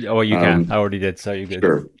 Oh, you can. I already did. So you're good.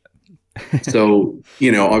 Sure. So,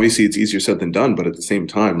 obviously it's easier said than done. But at the same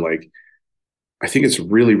time, I think it's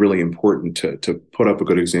really, really important to put up a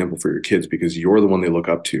good example for your kids, because you're the one they look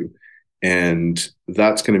up to. And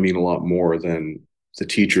that's going to mean a lot more than the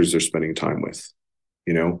teachers they're spending time with,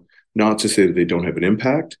 not to say that they don't have an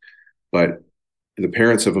impact, but the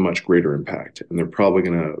parents have a much greater impact, and they're probably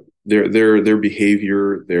going to, their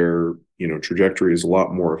behavior, their, trajectory is a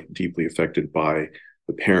lot more deeply affected by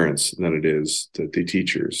the parents than it is the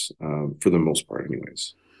teachers, for the most part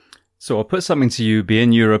anyways. So I'll put something to you,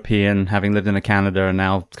 being European, having lived in Canada and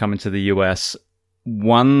now coming to the US.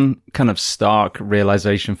 One kind of stark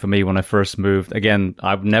realization for me when I first moved, again,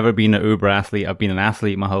 I've never been an uber athlete. I've been an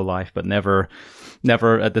athlete my whole life, but never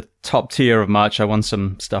at the top tier of much. I won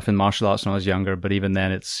some stuff in martial arts when I was younger, but even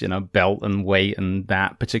then it's, belt and weight and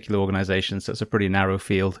that particular organization. So it's a pretty narrow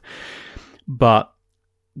field. But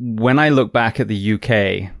when I look back at the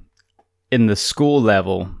UK, in the school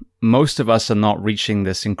level, most of us are not reaching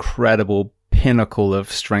this incredible pinnacle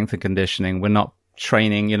of strength and conditioning. We're not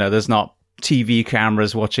training, there's not TV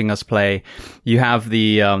cameras watching us play. You have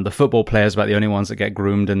the football players, about the only ones that get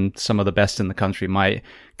groomed, and some of the best in the country might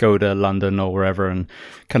go to London or wherever and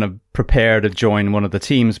kind of prepare to join one of the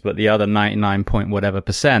teams. But the other 99 point whatever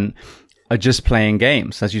 % are just playing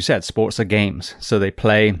games. As you said, sports are games. So they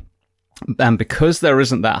play. And because there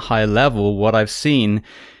isn't that high level, what I've seen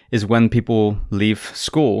is when people leave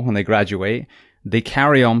school and they graduate, they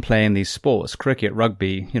carry on playing these sports, cricket,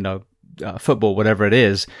 rugby, football, whatever it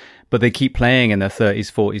is, but they keep playing in their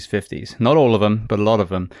 30s, 40s, 50s. Not all of them, but a lot of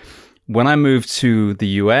them. When I moved to the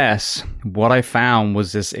US, what I found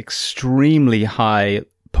was this extremely high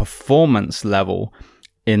performance level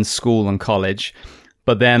in school and college.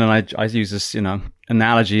 But then, and I use this,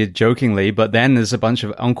 analogy jokingly, but then there's a bunch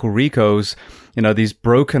of Uncle Ricos, these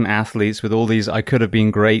broken athletes with all these I could have been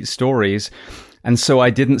great stories. And so I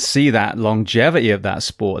didn't see that longevity of that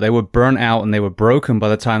sport. They were burnt out and they were broken by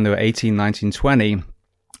the time they were 18, 19, 20.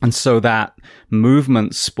 And so that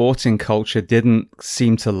movement sporting culture didn't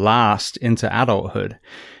seem to last into adulthood.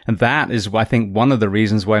 And that is, I think, one of the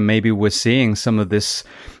reasons why maybe we're seeing some of this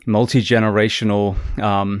multi-generational,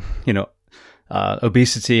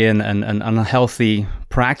 obesity and unhealthy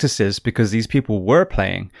practices, because these people were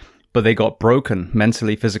playing, but they got broken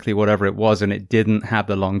mentally, physically, whatever it was, and it didn't have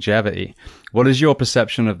the longevity. What is your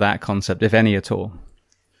perception of that concept, if any at all?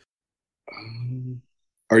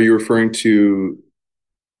 Are you referring to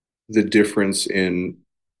the difference in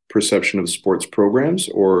perception of sports programs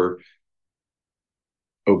or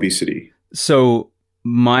obesity? So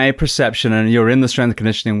my perception, and you're in the strength and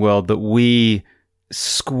conditioning world, that we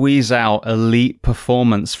squeeze out elite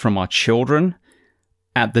performance from our children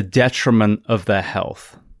at the detriment of their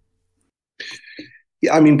health.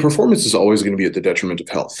 Yeah, I mean, performance is always going to be at the detriment of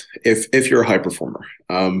health. If you're a high performer,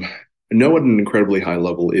 no one at an incredibly high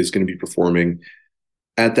level is going to be performing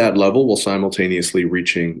at that level while simultaneously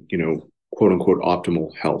reaching, quote unquote,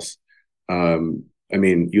 optimal health. I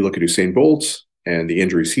mean, you look at Usain Bolt and the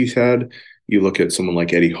injuries he's had. You look at someone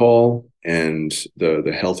like Eddie Hall and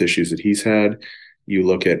the health issues that he's had. You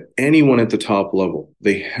look at anyone at the top level,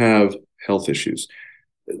 they have health issues.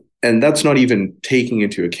 And that's not even taking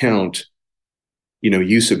into account,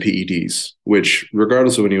 use of PEDs, which,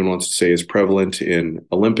 regardless of what anyone wants to say, is prevalent in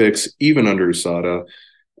Olympics, even under USADA,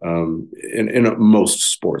 in most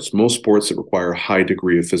sports that require a high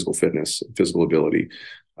degree of physical fitness, physical ability.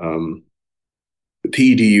 The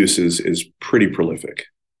PED use is pretty prolific.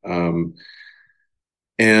 And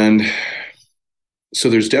so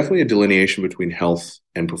there's definitely a delineation between health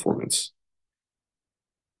and performance.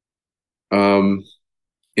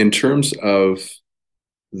 In terms of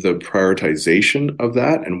the prioritization of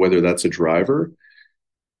that and whether that's a driver,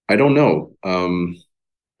 I don't know.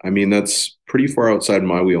 I mean, that's pretty far outside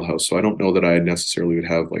my wheelhouse, so I don't know that I necessarily would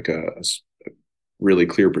have like a really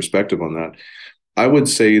clear perspective on that. I would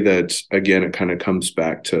say that, again, it kind of comes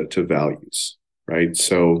back to values, right?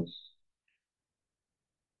 So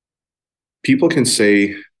people can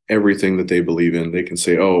say everything that they believe in. They can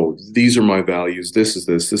say, oh, these are my values. This is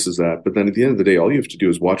this is that. But then at the end of the day, all you have to do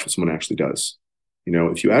is watch what someone actually does.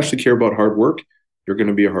 If you actually care about hard work, you're going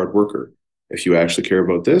to be a hard worker. If you actually care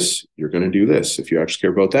about this, you're going to do this. If you actually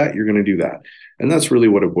care about that, you're going to do that. And that's really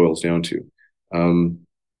what it boils down to.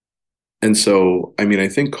 And so, I mean, I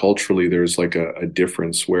think culturally there's like a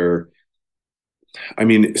difference where, I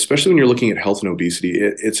mean, especially when you're looking at health and obesity,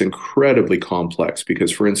 it's incredibly complex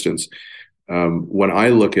because, for instance, when I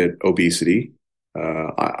look at obesity,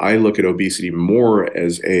 I look at obesity more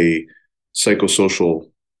as a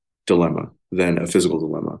psychosocial dilemma than a physical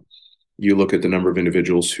dilemma. You look at the number of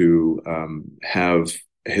individuals who have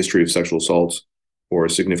a history of sexual assault or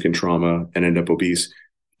significant trauma and end up obese.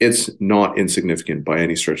 It's not insignificant by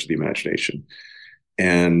any stretch of the imagination.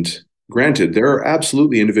 And granted, there are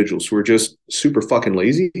absolutely individuals who are just super fucking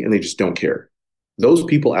lazy and they just don't care. Those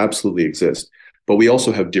people absolutely exist. But we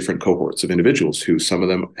also have different cohorts of individuals who, some of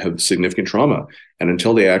them have significant trauma. And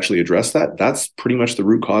until they actually address that, that's pretty much the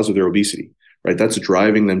root cause of their obesity, right? That's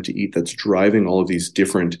driving them to eat. That's driving all of these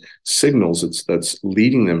different signals. That's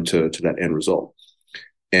leading them to that end result.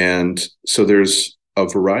 And so there's a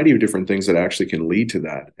variety of different things that actually can lead to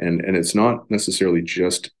that. And it's not necessarily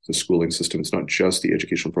just the schooling system. It's not just the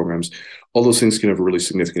educational programs. All those things can have a really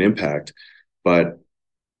significant impact. But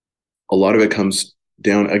a lot of it comes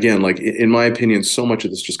down, again, like in my opinion, so much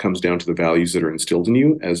of this just comes down to the values that are instilled in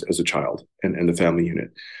you as a child and the family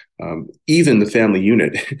unit. Even the family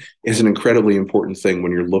unit is an incredibly important thing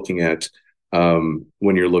when you're looking at,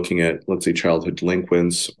 let's say, childhood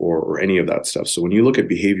delinquents or any of that stuff. So when you look at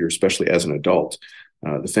behavior, especially as an adult,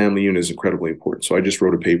 the family unit is incredibly important. So I just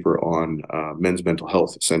wrote a paper on men's mental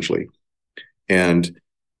health, essentially. And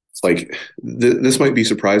it's like, this might be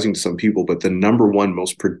surprising to some people, but the number one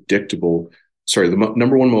most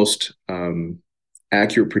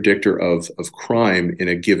accurate predictor of crime in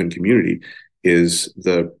a given community is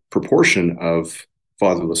the proportion of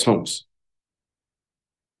fatherless homes,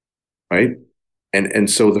 right? And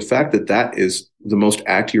so the fact that that is the most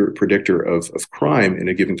accurate predictor of crime in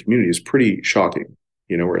a given community is pretty shocking,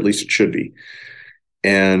 or at least it should be.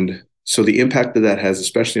 And so the impact that has,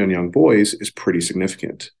 especially on young boys, is pretty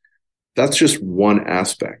significant. That's just one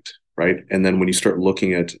aspect, right? And then when you start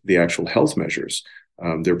looking at the actual health measures,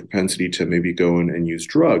 their propensity to maybe go in and use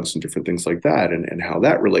drugs and different things like that, and how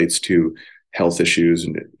that relates to health issues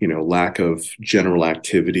and, lack of general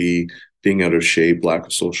activity, being out of shape, lack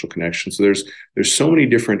of social connection. So there's so many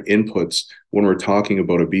different inputs when we're talking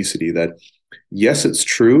about obesity that yes, it's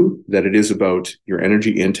true that it is about your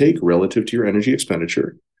energy intake relative to your energy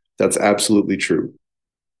expenditure. That's absolutely true.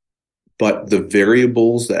 But the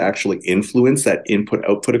variables that actually influence that input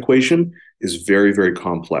output equation is very, very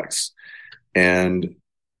complex. And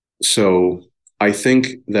so I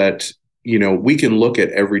think that, we can look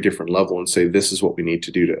at every different level and say, this is what we need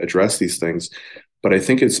to do to address these things. But I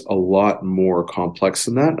think it's a lot more complex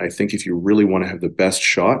than that. I think if you really want to have the best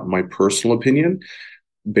shot, my personal opinion,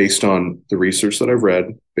 based on the research that I've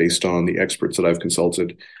read, based on the experts that I've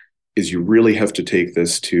consulted, is you really have to take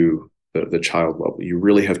this to the child level. You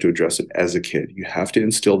really have to address it as a kid. You have to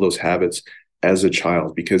instill those habits as a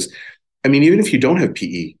child because, even if you don't have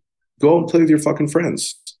PE, go out and play with your fucking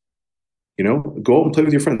friends. Go out and play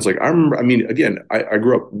with your friends. Like I remember, again, I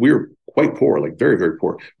grew up, we were quite poor, like very, very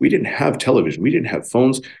poor. We didn't have television. We didn't have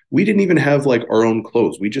phones. We didn't even have like our own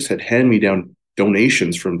clothes. We just had hand-me-down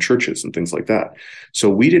donations from churches and things like that. So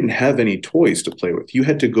we didn't have any toys to play with. You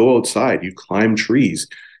had to go outside, you climb trees,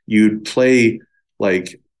 you'd play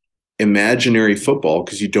like imaginary football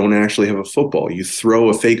because you don't actually have a football. You throw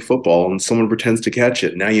a fake football and someone pretends to catch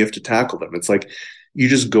it. Now you have to tackle them. It's like you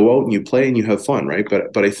just go out and you play and you have fun, right?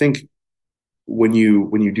 But I think when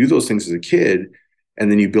you do those things as a kid and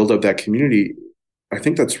then you build up that community, I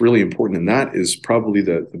think that's really important. And that is probably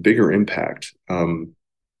the bigger impact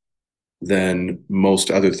than most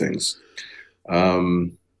other things.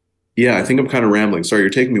 Yeah, I think I'm kind of rambling. Sorry, you're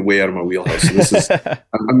taking me way out of my wheelhouse. So this is,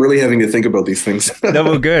 I'm really having to think about these things. No,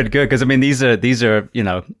 well, good. Because these are,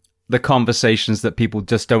 the conversations that people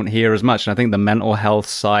just don't hear as much. And I think the mental health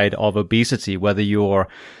side of obesity, whether you're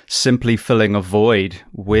simply filling a void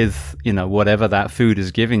with, whatever that food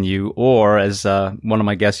is giving you, or as one of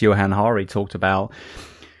my guests, Johan Hari, talked about,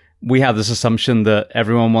 we have this assumption that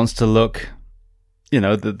everyone wants to look,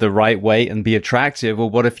 the right way and be attractive. Well,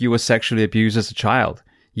 what if you were sexually abused as a child?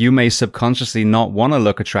 You may subconsciously not want to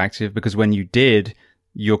look attractive because when you did,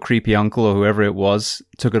 your creepy uncle or whoever it was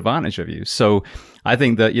took advantage of you. So I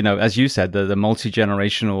think that, as you said, the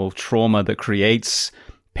multi-generational trauma that creates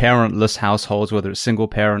parentless households, whether it's single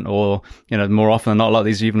parent or, more often than not, a lot of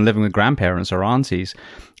these are even living with grandparents or aunties.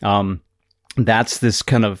 That's this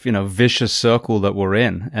kind of, vicious circle that we're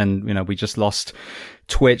in. And, we just lost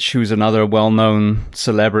Twitch, who's another well-known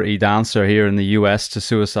celebrity dancer here in the US, to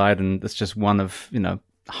suicide. And it's just one of,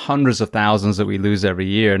 hundreds of thousands that we lose every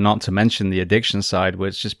year, not to mention the addiction side,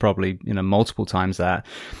 which is probably, multiple times that.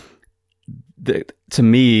 To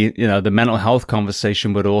me, the mental health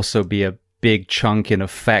conversation would also be a big chunk in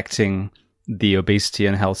affecting the obesity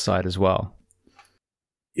and health side as well.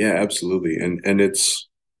 Yeah, absolutely. And it's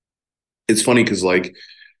funny because like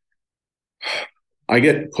I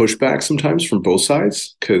get pushback sometimes from both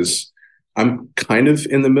sides because I'm kind of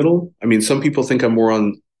in the middle. Some people think I'm more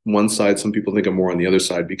on one side, some people think I'm more on the other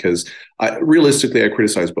side because realistically I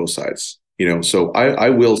criticize both sides, so I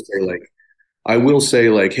will say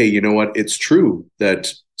like, hey, you know what? It's true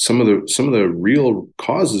that some of the real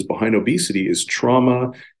causes behind obesity is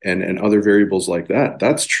trauma and other variables like that.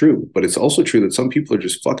 That's true. But it's also true that some people are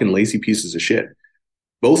just fucking lazy pieces of shit.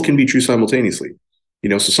 Both can be true simultaneously.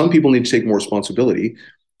 So some people need to take more responsibility.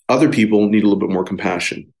 Other people need a little bit more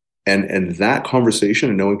compassion. And that conversation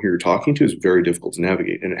and knowing who you're talking to is very difficult to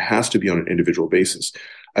navigate. And it has to be on an individual basis.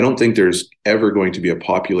 I don't think there's ever going to be a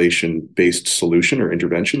population-based solution or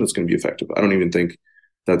intervention that's going to be effective. I don't even think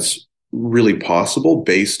that's really possible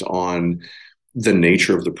based on the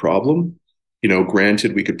nature of the problem.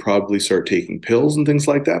 Granted, we could probably start taking pills and things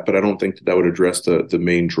like that, but I don't think that would address the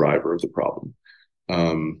main driver of the problem.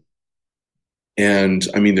 And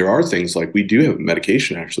there are things like we do have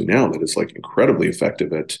medication actually now that is like incredibly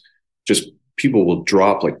effective at just people will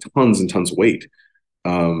drop like tons and tons of weight.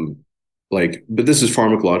 But this is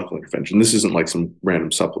pharmacological intervention. This isn't like some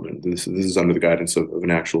random supplement. This is under the guidance of an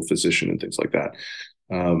actual physician and things like that.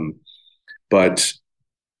 But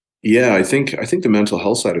yeah, I think the mental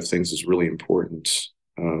health side of things is really important,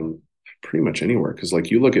 pretty much anywhere. Because like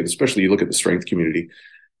you look at the strength community,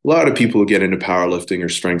 a lot of people who get into powerlifting or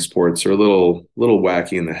strength sports are a little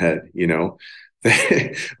wacky in the head,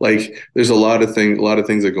 like there's a lot of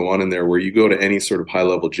things that go on in there where you go to any sort of high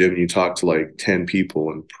level gym and you talk to like 10 people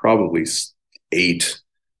and probably 8,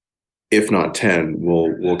 if not 10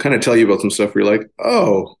 will kind of tell you about some stuff where you're like,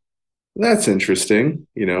 oh, that's interesting,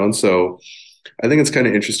 and so I think it's kind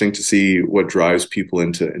of interesting to see what drives people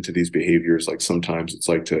into these behaviors. Like sometimes it's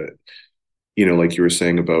like to, like you were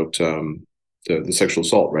saying about the sexual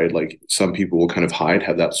assault, right? Like some people will kind of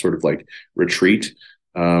have that sort of like retreat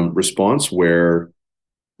response where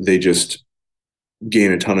they just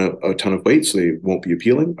gain a ton of weight, so they won't be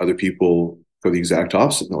appealing. Other people go the exact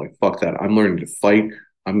opposite. And they're like, fuck that. I'm learning to fight.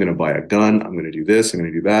 I'm going to buy a gun. I'm going to do this. I'm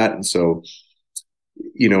going to do that. And so,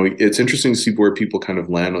 it's interesting to see where people kind of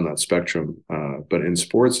land on that spectrum. But in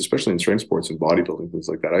sports, especially in strength sports and bodybuilding, things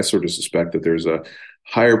like that, I sort of suspect that there's a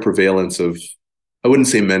higher prevalence of, I wouldn't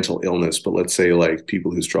say mental illness, but let's say like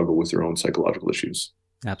people who struggle with their own psychological issues.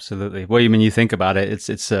 Absolutely. Well, when you think about it,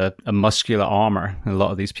 it's a muscular armor. A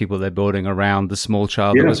lot of these people, they're building around the small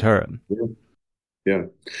child that Yeah. was hurt. Yeah. Yeah.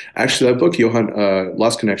 Actually, that book, Johan,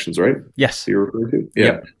 Lost Connections, right? Yes. That you're referring to? Yeah.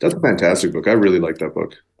 Yep. That's a fantastic book. I really like that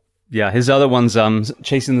book. Yeah, his other ones,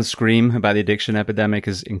 Chasing the Scream about the addiction epidemic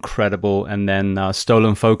is incredible. And then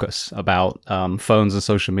Stolen Focus about phones and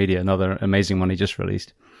social media, another amazing one he just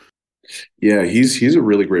released. Yeah, he's a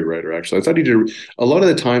really great writer, actually. I thought he did a lot of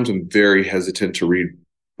the times I'm very hesitant to read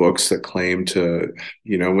books that claim to,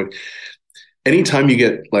 anytime you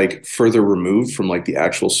get like further removed from like the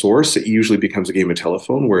actual source, it usually becomes a game of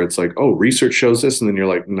telephone where it's like, oh, research shows this. And then you're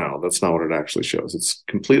like, no, that's not what it actually shows. It's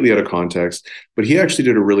completely out of context. But he actually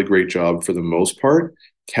did a really great job for the most part,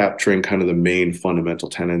 capturing kind of the main fundamental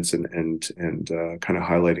tenets and kind of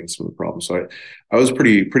highlighting some of the problems. So I was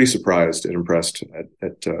pretty surprised and impressed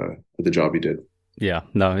at the job he did. Yeah,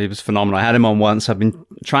 no, he was phenomenal. I had him on once. I've been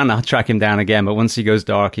trying to track him down again, but once he goes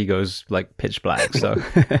dark, he goes like pitch black. So,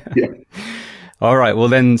 yeah. All right. Well,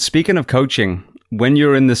 then, speaking of coaching, when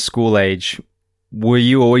you're in the school age, were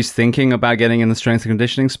you always thinking about getting in the strength and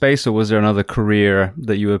conditioning space, or was there another career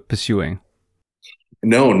that you were pursuing?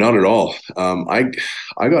 No, not at all. I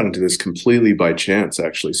got into this completely by chance,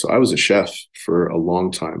 actually. So I was a chef for a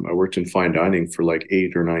long time. I worked in fine dining for like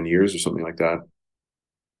 8 or 9 years or something like that.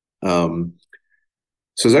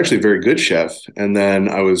 So I was actually a very good chef. And then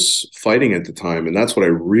I was fighting at the time, and that's what I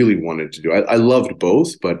really wanted to do. I loved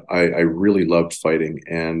both, but I really loved fighting.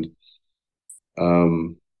 And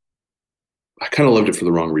I kind of loved it for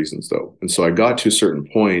the wrong reasons, though. And so I got to a certain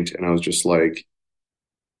point, and I was just like,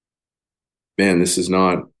 man, this is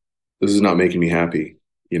not making me happy,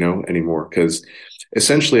 anymore. Because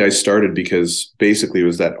essentially I started because basically it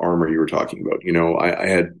was that armor you were talking about. I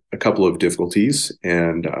had a couple of difficulties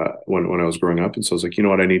and when I was growing up. And so I was like, you know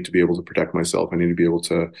what, I need to be able to protect myself. I need to be able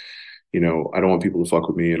to, I don't want people to fuck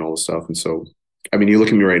with me and all this stuff. And so, I mean, you look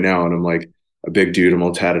at me right now and I'm like a big dude. I'm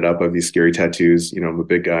all tatted up. I have these scary tattoos. I'm a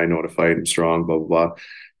big guy. I know how to fight. I'm strong, blah, blah, blah.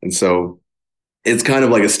 And so it's kind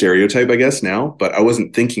of like a stereotype, I guess, now, but I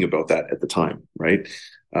wasn't thinking about that at the time, right?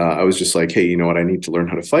 I was just like, hey, you know what? I need to learn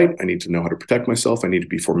how to fight. I need to know how to protect myself. I need to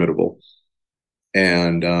be formidable.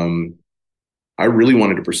 And I really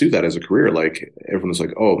wanted to pursue that as a career. Like everyone was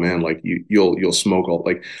like, oh man, like you'll smoke all,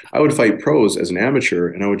 like I would fight pros as an amateur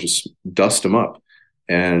and I would just dust them up.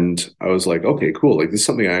 And I was like, okay, cool. Like this is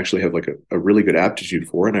something I actually have like a really good aptitude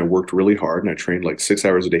for. And I worked really hard and I trained like 6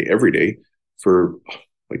 hours a day every day for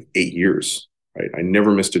like 8 years, right? I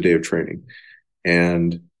never missed a day of training.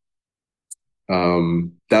 And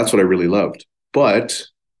that's what I really loved. But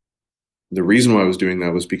the reason why I was doing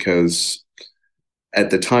that was because at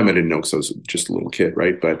the time I didn't know because I was just a little kid,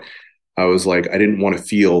 right? But I was like, I didn't want to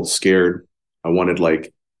feel scared. I wanted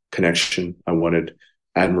like connection. I wanted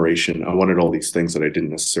admiration. I wanted all these things that I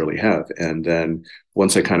didn't necessarily have. And then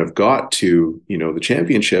once I kind of got to, the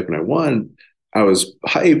championship and I won, I was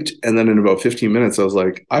hyped. And then in about 15 minutes, I was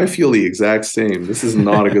like, I feel the exact same. This is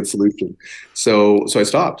not a good solution. So I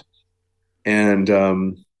stopped. And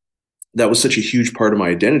that was such a huge part of my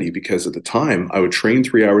identity because at the time I would train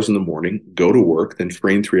 3 hours in the morning, go to work, then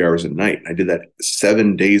train 3 hours at night. I did that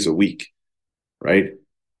 7 days a week, right?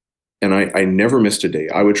 And I never missed a day.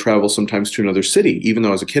 I would travel sometimes to another city, even though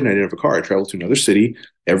I was a kid and I didn't have a car. I traveled to another city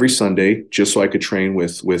every Sunday just so I could train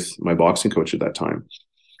with my boxing coach at that time.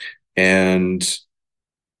 And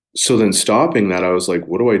so then stopping that, I was like,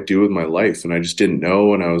 what do I do with my life? And I just didn't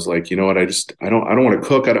know. And I was like, you know what? I don't want to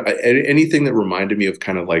cook. Anything that reminded me of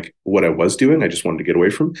kind of like what I was doing, I just wanted to get away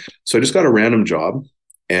from. So I just got a random job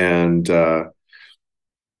and at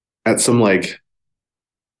some like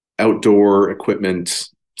outdoor equipment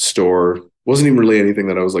store. Wasn't even really anything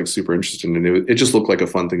that I was like super interested in. It just looked like a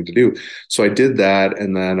fun thing to do. So I did that.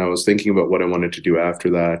 And then I was thinking about what I wanted to do after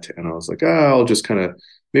that. And I was like, I'll just kind of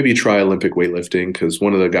maybe try Olympic weightlifting, because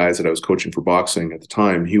one of the guys that I was coaching for boxing at the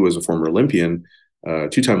time, he was a former Olympian,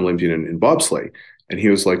 2-time Olympian in bobsleigh. And he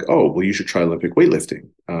was like, oh, well, you should try Olympic weightlifting,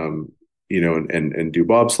 and do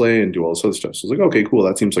bobsleigh and do all this other stuff. So I was like, okay, cool.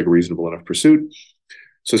 That seems like a reasonable enough pursuit.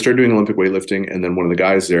 So I started doing Olympic weightlifting. And then one of the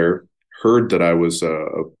guys there heard that I was a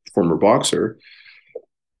former boxer.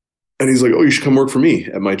 And he's like, oh, you should come work for me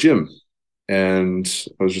at my gym. And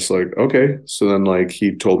I was just like, okay. So then like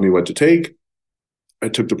he told me what to take. I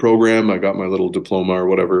took the program, I got my little diploma or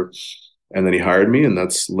whatever, and then he hired me. And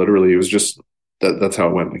that's literally, it was just that's how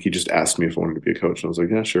it went. Like he just asked me if I wanted to be a coach. And I was like,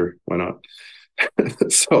 yeah, sure. Why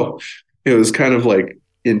not? So it was kind of like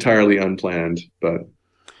entirely unplanned, but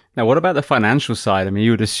Now, what about the financial side? I mean,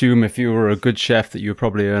 you would assume if you were a good chef that you were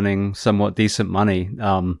probably earning somewhat decent money.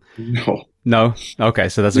 no, No? Okay,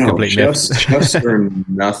 so that's a no, complete myth. chefs earn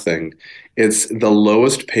nothing. It's the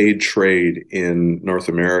lowest paid trade in North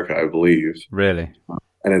America, I believe. Really?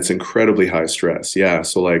 And it's incredibly high stress. Yeah.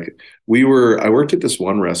 So like I worked at this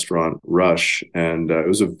one restaurant, Rush, and it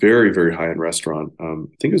was a very, very high end restaurant. I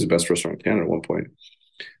think it was the best restaurant in Canada at one point.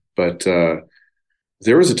 But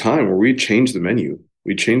there was a time where we'd change the menu.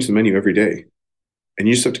 We'd change the menu every day, and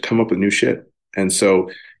you just have to come up with new shit. And so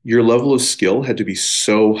your level of skill had to be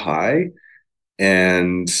so high.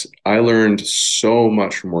 And I learned so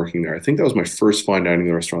much from working there. I think that was my first fine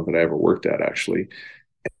dining restaurant that I ever worked at, actually.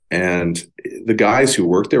 And the guys who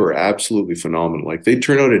worked there were absolutely phenomenal. Like they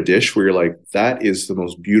turn out a dish where you're like, that is the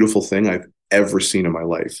most beautiful thing I've ever seen in my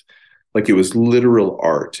life. Like it was literal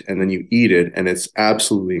art. And then you eat it and it's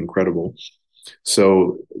absolutely incredible.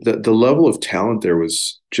 So the level of talent there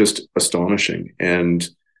was just astonishing. And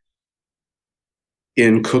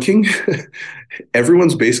in cooking,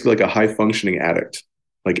 everyone's basically like a high functioning addict.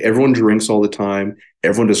 Like everyone drinks all the time.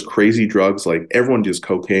 Everyone does crazy drugs. Like everyone does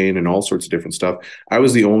cocaine and all sorts of different stuff. I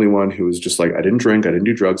was the only one who was just like, I didn't drink, I didn't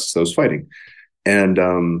do drugs, so I was fighting. And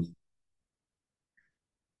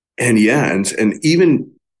and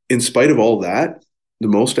even in spite of all that, the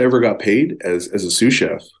most I ever got paid as a sous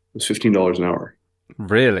chef was $15 an hour.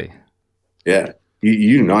 Really? Yeah,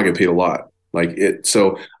 you do not get paid a lot. Like it.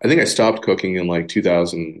 So I think I stopped cooking in like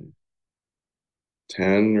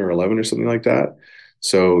 2010 or 11 or something like that.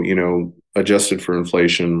 So, adjusted for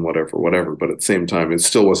inflation, whatever. But at the same time, it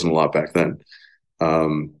still wasn't a lot back then.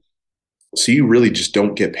 Um, so you really just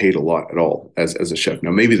don't get paid a lot at all as a chef. Now,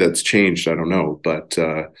 maybe that's changed. I don't know. But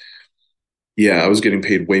yeah, I was getting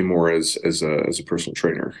paid way more as a personal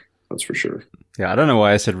trainer. That's for sure. Yeah, I don't know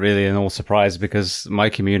why I said really in all surprise, because my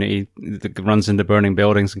community that runs into burning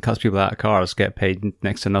buildings and cuts people out of cars get paid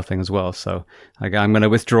next to nothing as well. So like, I'm going to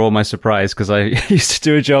withdraw my surprise because I used to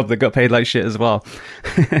do a job that got paid like shit as well.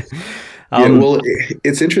 Yeah, well,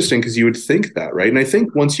 it's interesting because you would think that, right? And I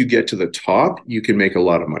think once you get to the top, you can make a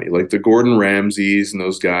lot of money, like the Gordon Ramsays and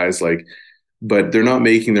those guys, like, but they're not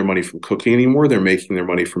making their money from cooking anymore. They're making their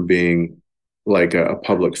money from being like a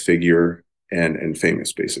public figure and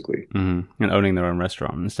famous, basically. Mm-hmm. And owning their own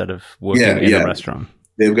restaurant instead of Yeah, working in a yeah. restaurant.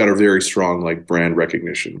 They've got a very strong like brand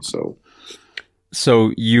recognition. So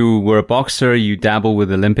you were a boxer, you dabble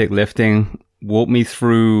with Olympic lifting. Walk me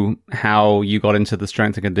through how you got into the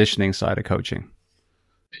strength and conditioning side of coaching.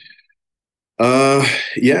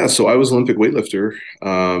 Yeah, so I was an Olympic weightlifter,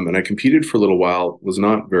 and I competed for a little while, was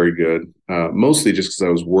not very good, mostly just because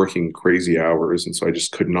I was working crazy hours, and so I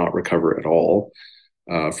just could not recover at all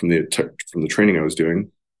from the training I was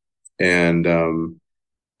doing. And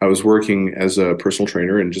I was working as a personal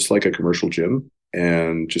trainer in just like a commercial gym,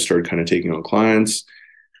 and just started kind of taking on clients.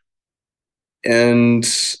 And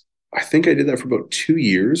I think I did that for about 2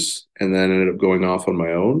 years, and then ended up going off on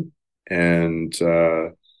my own, and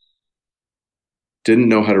didn't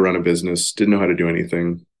know how to run a business, didn't know how to do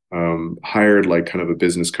anything. Hired like kind of a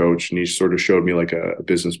business coach, and he sort of showed me like a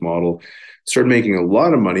business model. Started making a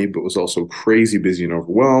lot of money, but was also crazy busy and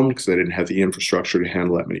overwhelmed because I didn't have the infrastructure to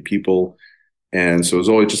handle that many people. And so it was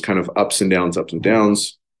always just kind of ups and downs, ups and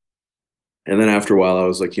downs. And then after a while, I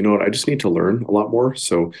was like, you know what, I just need to learn a lot more.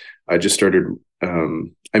 So I just started, I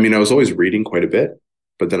was always reading quite a bit,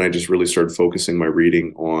 but then I just really started focusing my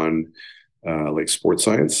reading on like sports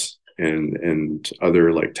science and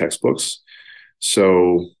other like textbooks.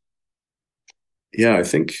 So yeah, I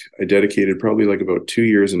think I dedicated probably like about 2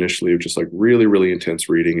 years initially of just like really, really intense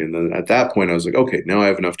reading. And then at that point, I was like, okay, now I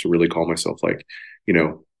have enough to really call myself like,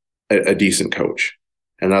 a decent coach.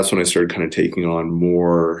 And that's when I started kind of taking on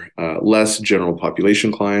more, less general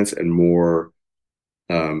population clients and more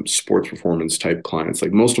sports performance type clients.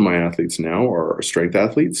 Like most of my athletes now are strength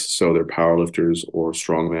athletes. So they're powerlifters or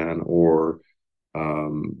strongman or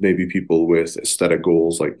maybe people with aesthetic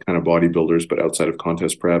goals, like kind of bodybuilders, but outside of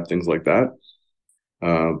contest prep, things like that.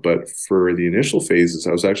 But for the initial phases,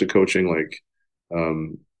 I was actually coaching like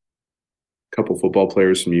a couple football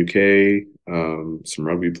players from UK, some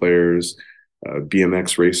rugby players,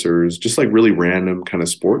 BMX racers, just like really random kind of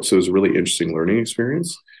sports. So it was a really interesting learning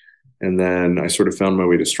experience. And then I sort of found my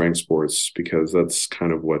way to strength sports because that's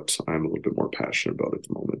kind of what I'm a little bit more passionate about at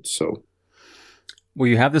the moment. So Well,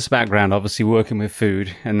 you have this background, obviously working with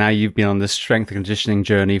food, and now you've been on this strength and conditioning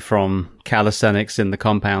journey from calisthenics in the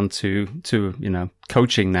compound to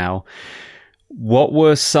coaching now. What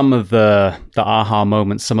were some of the aha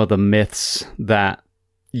moments, some of the myths that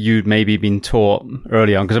you'd maybe been taught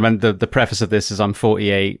early on? Because I mean, the preface of this is I'm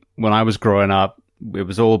 48. When I was growing up, it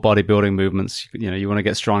was all bodybuilding movements. You want to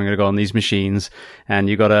get strong, you got to go on these machines, and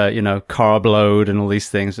you got to, carb load and all these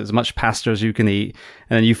things, as much pasta as you can eat.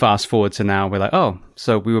 And then you fast forward to now, we're like, oh,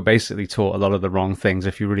 so we were basically taught a lot of the wrong things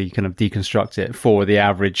if you really kind of deconstruct it for the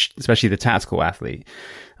average, especially the tactical athlete.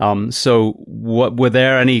 So what were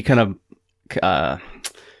there any kind of,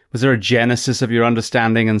 was there a genesis of your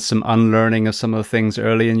understanding and some unlearning of some of the things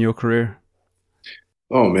early in your career?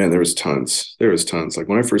 Oh man, there was tons. There was tons. Like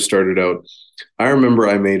when I first started out, I remember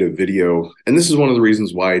I made a video, and this is one of the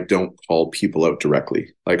reasons why I don't call people out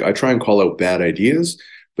directly. Like I try and call out bad ideas,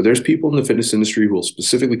 but there's people in the fitness industry who will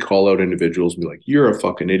specifically call out individuals and be like, you're a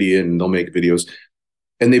fucking idiot, and they'll make videos.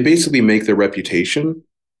 And they basically make their reputation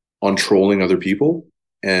on trolling other people.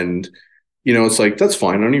 And, it's like, that's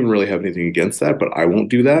fine. I don't even really have anything against that, but I won't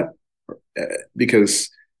do that because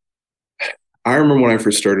I remember when I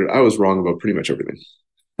first started, I was wrong about pretty much everything.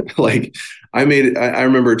 Like I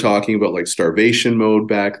remember talking about like starvation mode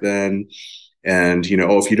back then. And,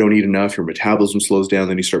 if you don't eat enough, your metabolism slows down,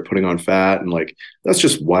 then you start putting on fat. And like, that's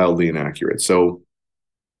just wildly inaccurate. So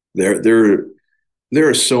there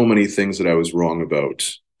are so many things that I was wrong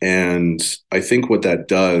about. And I think what that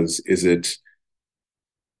does is it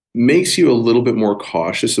makes you a little bit more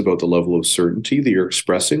cautious about the level of certainty that you're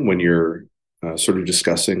expressing when you're sort of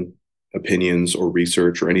discussing opinions or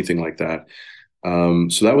research or anything like that.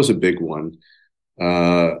 So that was a big one.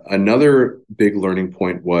 Another big learning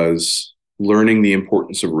point was learning the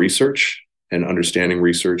importance of research and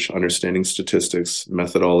research, understanding statistics,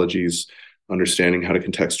 methodologies, understanding how to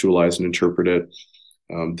contextualize and interpret it.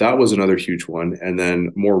 That was another huge one. And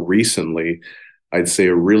then more recently, I'd say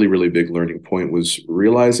a really, really big learning point was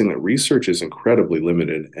realizing that research is incredibly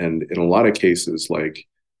limited. And in a lot of cases, like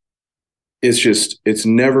it's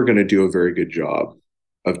never going to do a very good job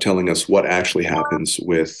of telling us what actually happens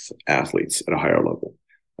with athletes at a higher level.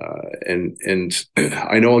 And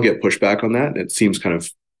I know I'll get pushback on that. And it seems kind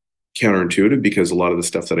of counterintuitive because a lot of the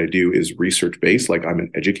stuff that I do is research based. Like I'm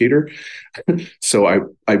an educator. So I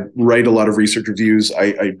write a lot of research reviews.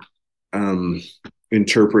 I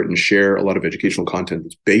interpret and share a lot of educational content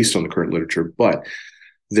that's based on the current literature, but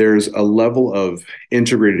there's a level of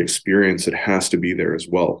integrated experience that has to be there as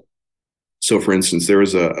well. So for instance, there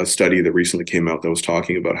was a study that recently came out that was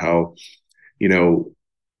talking about how,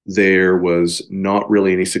 there was not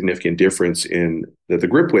really any significant difference in that the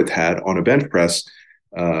grip width had on a bench press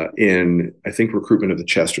in, I think, recruitment of the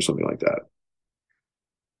chest or something like that.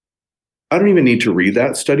 I don't even need to read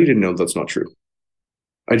that study to know that's not true.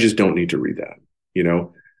 I just don't need to read that,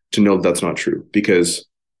 to know that's not true, because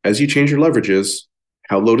as you change your leverages,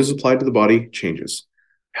 how load is applied to the body changes.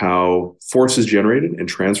 How force is generated and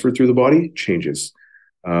transferred through the body changes.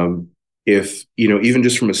 If, even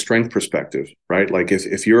just from a strength perspective, right? Like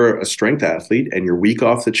if you're a strength athlete and you're weak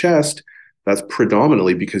off the chest, that's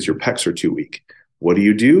predominantly because your pecs are too weak. What do?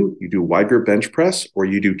 You do wide grip bench press, or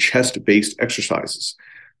you do chest-based exercises,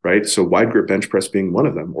 right? So wide grip bench press being one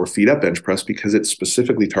of them, or feet up bench press because it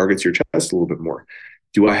specifically targets your chest a little bit more.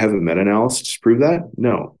 Do I have a meta-analysis to prove that?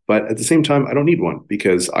 No. But at the same time, I don't need one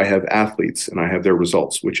because I have athletes and I have their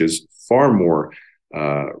results, which is far more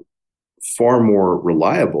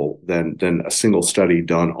reliable than a single study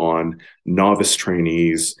done on novice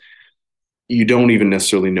trainees. You don't even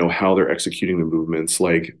necessarily know how they're executing the movements.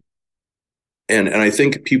 And I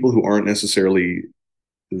think people who aren't necessarily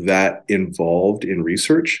that involved in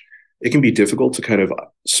research, it can be difficult to kind of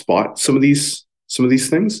spot some of these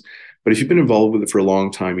things. But if you've been involved with it for a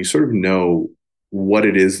long time, you sort of know what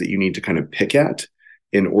it is that you need to kind of pick at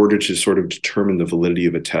in order to sort of determine the validity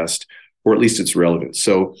of a test, or at least its relevance.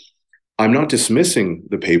 So I'm not dismissing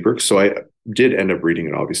the paper. So I did end up reading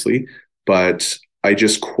it, obviously, but I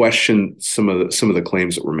just question some of the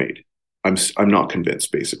claims that were made. I'm not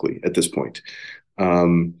convinced, basically, at this point.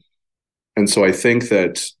 And so I think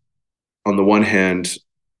that on the one hand,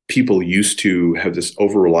 people used to have this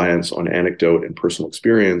over-reliance on anecdote and personal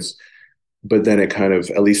experience, but then it kind of,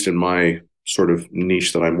 at least in my sort of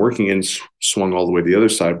niche that I'm working in, swung all the way to the other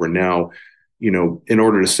side, where now, in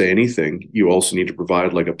order to say anything, you also need to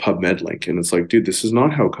provide like a PubMed link. And it's like, dude, this is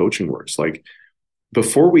not how coaching works. Like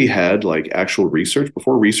before we had like actual research,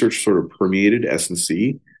 before research sort of permeated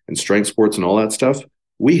S&C and strength sports and all that stuff,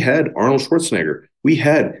 we had Arnold Schwarzenegger. We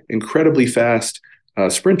had incredibly fast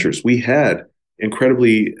sprinters. We had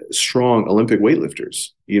incredibly strong Olympic weightlifters.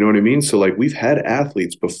 You know what I mean? So like we've had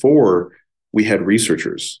athletes before we had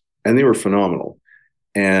researchers, and they were phenomenal.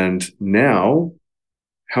 And now,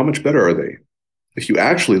 how much better are they? If you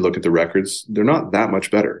actually look at the records, they're not that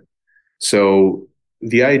much better. So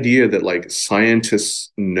the idea that like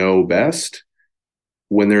scientists know best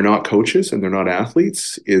when they're not coaches and they're not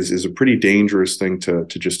athletes is a pretty dangerous thing to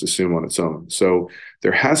just assume on its own. So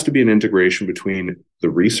there has to be an integration between the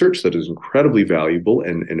research that is incredibly valuable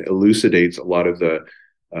and elucidates a lot of the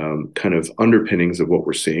kind of underpinnings of what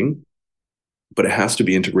we're seeing, but it has to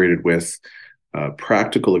be integrated with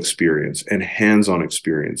practical experience and hands-on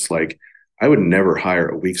experience. Like I would never hire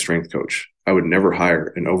a weak strength coach. I would never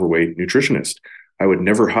hire an overweight nutritionist. I would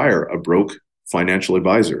never hire a broke financial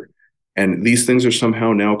advisor. And these things are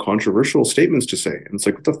somehow now controversial statements to say. And it's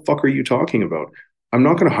like, what the fuck are you talking about? I'm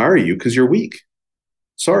not going to hire you because you're weak.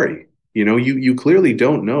 Sorry. You know, you clearly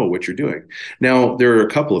don't know what you're doing. Now, there are a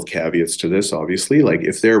couple of caveats to this, obviously. Like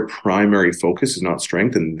if their primary focus is not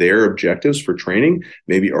strength and their objectives for training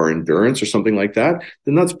maybe are endurance or something like that,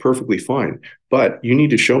 then that's perfectly fine. But you need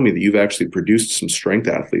to show me that you've actually produced some strength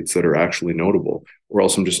athletes that are actually notable, or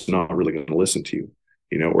else I'm just not really going to listen to you.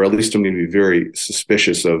 You know, or at least I'm going to be very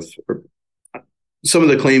suspicious of some of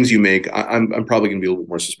the claims you make. I'm probably going to be a little bit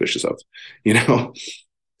more suspicious of, you know.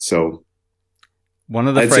 So one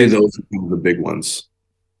of the I'd say those are the big ones.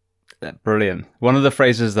 Brilliant. One of the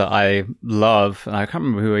phrases that I love, and I can't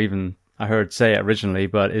remember who even I heard say it originally,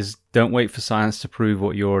 but is don't wait for science to prove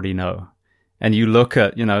what you already know. And you look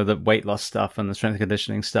at, you know, the weight loss stuff and the strength and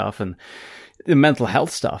conditioning stuff and the mental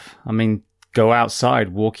health stuff. I mean, go outside,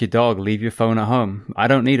 walk your dog, leave your phone at home. I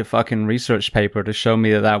don't need a fucking research paper to show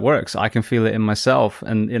me that that works. I can feel it in myself.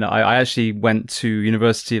 And, you know, I actually went to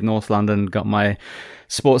University of North London, got my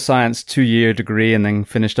sports science 2-year degree, and then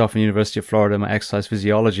finished off in University of Florida, my exercise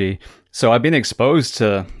physiology. So I've been exposed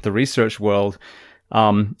to the research world.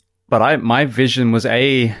 But my vision was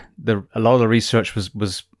a lot of the research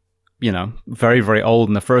was, you know, very, very old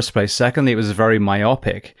in the first place. Secondly, it was very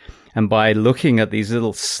myopic. And by looking at these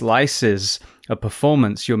little slices of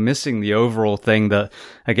performance, you're missing the overall thing that,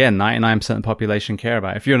 again, 99% of the population care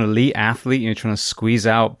about. If you're an elite athlete and you're trying to squeeze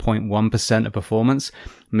out 0.1% of performance,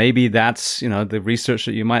 maybe that's, you know, the research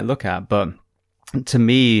that you might look at. But to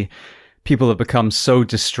me, people have become so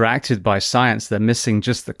distracted by science, they're missing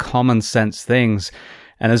just the common sense things.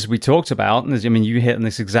 And as we talked about, and you hit on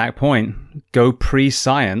this exact point, go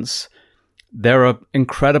pre-science. There are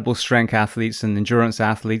incredible strength athletes and endurance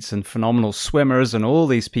athletes and phenomenal swimmers and all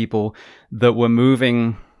these people that were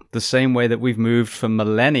moving the same way that we've moved for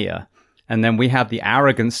millennia. And then we have the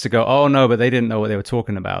arrogance to go, oh, no, but they didn't know what they were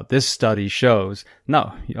talking about. This study shows.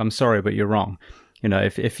 No, I'm sorry, but you're wrong. You know,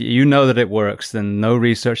 if you know that it works, then no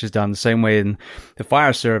research is done. The same way in the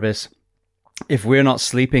fire service. If we're not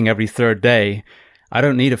sleeping every third day, I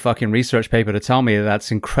don't need a fucking research paper to tell me that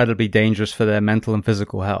that's incredibly dangerous for their mental and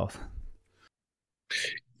physical health.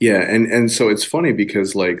 Yeah, and so it's funny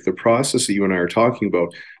because like the process that you and I are talking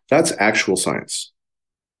about, that's actual science,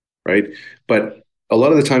 right? But a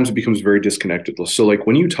lot of the times it becomes very disconnected. So like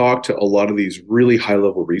when you talk to a lot of these really high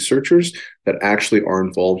level researchers that actually are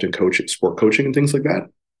involved in coaching, sport coaching and things like that,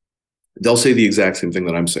 they'll say the exact same thing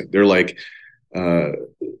that I'm saying. They're like,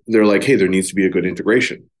 hey, there needs to be a good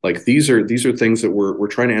integration. Like these are things that we're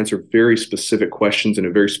trying to answer very specific questions in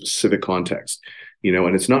a very specific context. You know,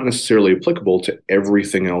 and it's not necessarily applicable to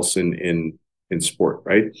everything else in sport,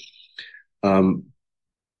 right? And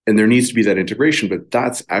there needs to be that integration, but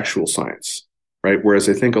that's actual science, right? Whereas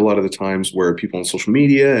I think a lot of the times where people on social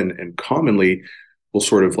media and commonly will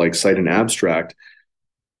sort of like cite an abstract,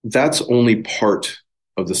 that's only part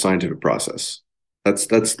of the scientific process. That's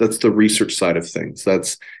the research side of things.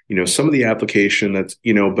 That's, you know, some of the application that's,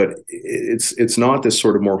 you know, but it's not this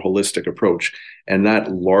sort of more holistic approach. And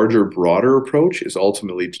that larger, broader approach is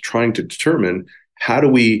ultimately trying to determine how do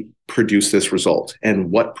we produce this result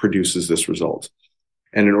and what produces this result.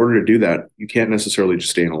 And in order to do that, you can't necessarily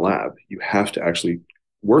just stay in a lab. You have to actually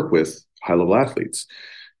work with high-level athletes.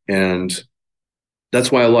 And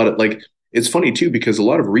that's why a lot of like, it's funny too, because a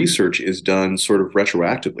lot of research is done sort of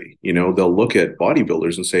retroactively. You know, they'll look at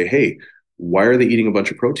bodybuilders and say, hey, why are they eating a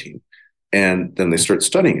bunch of protein? And then they start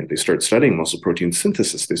studying it. They start studying muscle protein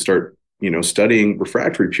synthesis. They start, you know, studying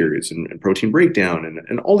refractory periods and protein breakdown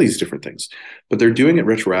and all these different things. But they're doing it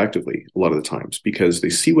retroactively a lot of the times because they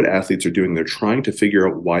see what athletes are doing. They're trying to figure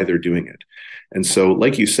out why they're doing it. And so,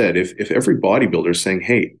 like you said, if every bodybuilder is saying,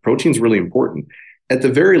 hey, protein's really important, at the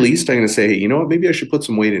very least, I'm going to say, hey, you know what, maybe I should put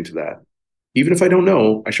some weight into that. Even if I don't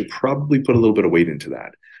know, I should probably put a little bit of weight into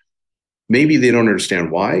that. maybe they don't understand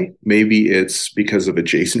why. Maybe it's because of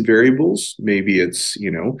adjacent variables. Maybe it's,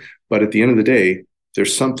 but at the end of the day,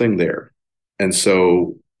 there's something there. And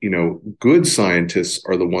so, good scientists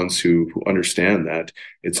are the ones who understand that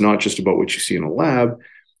it's not just about what you see in a lab.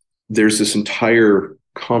 There's this entire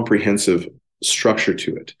comprehensive structure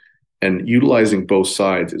to it. And utilizing both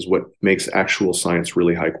sides is what makes actual science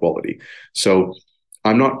really high quality. So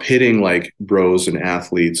I'm not pitting like bros and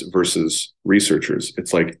athletes versus researchers.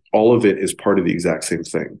 It's like all of it is part of the exact same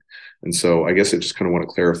thing. And so I guess I just kind of want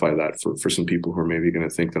to clarify that for some people who are maybe going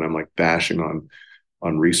to think that I'm like bashing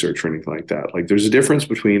on research or anything like that. Like there's a difference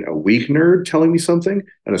between a weak nerd telling me something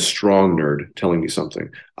and a strong nerd telling me something.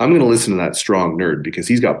 I'm going to listen to that strong nerd because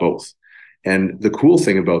he's got both. And the cool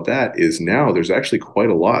thing about that is now there's actually quite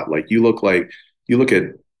a lot. Like we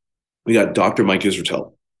got Dr. Mike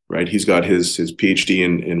Israetel, right? He's got his PhD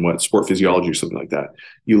in what, sport physiology or something like that.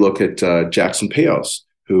 You look at Jackson Payos,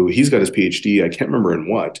 who he's got his PhD, I can't remember in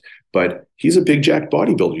what, but he's a big jacked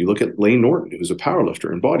bodybuilder. You look at Lane Norton, who's a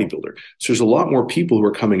powerlifter and bodybuilder. So there's a lot more people who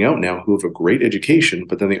are coming out now who have a great education,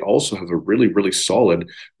 but then they also have a really, really solid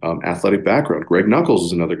athletic background. Greg Nuckols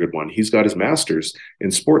is another good one. He's got his master's in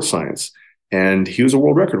sports science, and he was a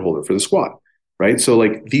world record holder for the squat, right? So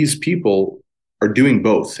like these people are doing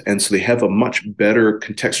both. And so they have a much better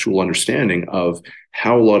contextual understanding of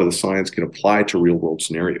how a lot of the science can apply to real world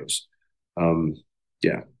scenarios.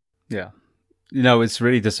 Yeah. It's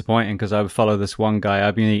really disappointing because I would follow this one guy.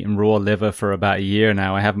 I've been eating raw liver for about a year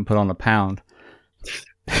now. I haven't put on a pound.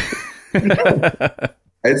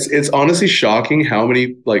 It's honestly shocking how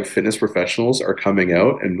many like fitness professionals are coming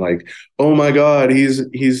out and like, oh my God,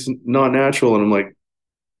 he's not natural. And I'm like,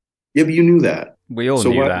 yeah, but you knew that. We all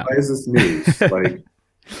knew that. Why is this news? Like,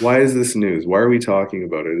 why is this news? Why are we talking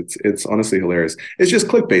about it? It's honestly hilarious. It's just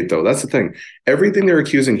clickbait though. That's the thing. Everything they're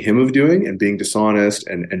accusing him of doing and being dishonest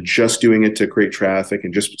and just doing it to create traffic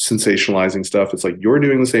and just sensationalizing stuff. It's like, you're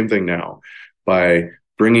doing the same thing now by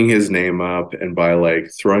bringing his name up and by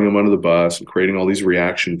like throwing him under the bus and creating all these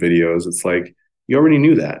reaction videos. It's like, you already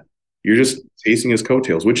knew that. You're just chasing his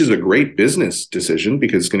coattails, which is a great business decision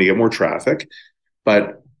because it's going to get more traffic.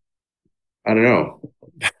 But I don't know.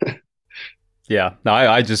 Yeah, no,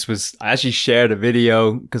 I actually shared a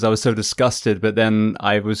video because I was so disgusted, but then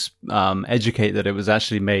I was educated that it was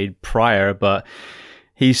actually made prior, but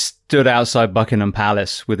he stood outside Buckingham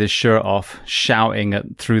Palace with his shirt off,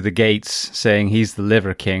 shouting through the gates, saying he's the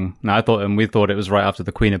liver king. Now we thought it was right after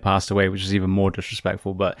the Queen had passed away, which is even more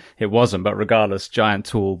disrespectful, but it wasn't. But regardless, giant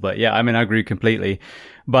tool. But yeah, I mean, I agree completely.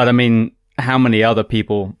 But I mean, how many other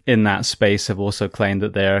people in that space have also claimed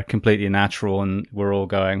that they're completely natural, and we're all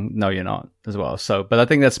going, no, you're not as well. So, but I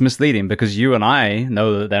think that's misleading because you and I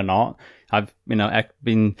know that they're not. I've,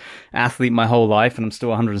 been athlete my whole life and I'm still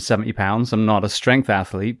 170 pounds. I'm not a strength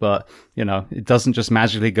athlete, but, it doesn't just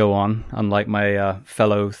magically go on, unlike my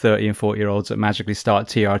fellow 30 and 40-year-olds that magically start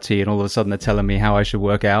TRT and all of a sudden they're telling me how I should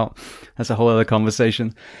work out. That's a whole other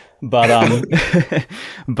conversation. But,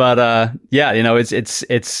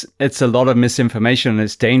 it's a lot of misinformation, and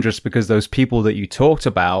it's dangerous because those people that you talked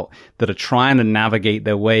about that are trying to navigate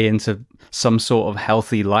their way into some sort of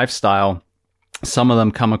healthy lifestyle, some of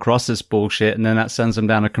them come across this bullshit, and then that sends them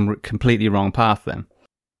down a completely wrong path then.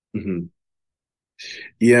 Mm-hmm.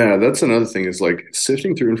 Yeah, that's another thing is like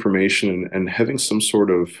sifting through information and having some sort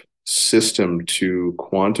of system to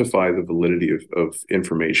quantify the validity of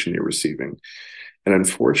information you're receiving. And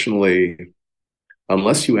unfortunately,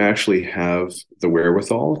 unless you actually have the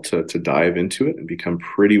wherewithal to dive into it and become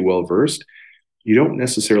pretty well versed, you don't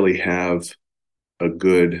necessarily have a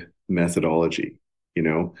good methodology.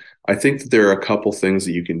 I think that there are a couple things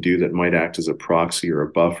that you can do that might act as a proxy or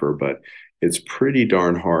a buffer, but it's pretty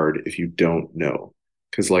darn hard if you don't know.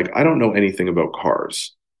 Because like, I don't know anything about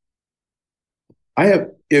cars.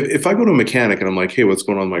 If I go to a mechanic and I'm like, hey, what's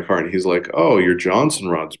going on with my car? And he's like, oh, your Johnson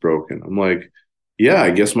rod's broken. I'm like, yeah,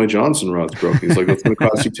 I guess my Johnson rod's broken. He's like, it's going to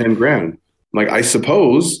cost you 10 grand. I'm like, I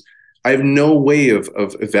suppose. I have no way of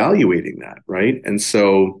evaluating that, right?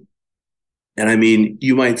 And I mean,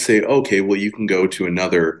 you might say, okay, well, you can go to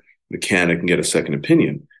another mechanic and get a second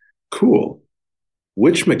opinion. Cool.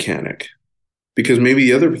 Which mechanic? Because maybe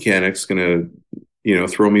the other mechanic's going to,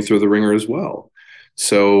 throw me through the ringer as well.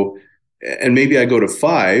 So, and maybe I go to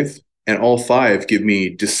 5 and all 5 give me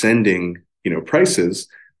descending, prices.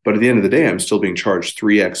 But at the end of the day, I'm still being charged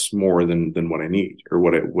 3x more than what I need or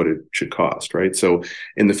what it should cost, right? So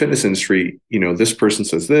in the fitness industry, this person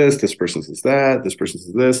says this person says that, this person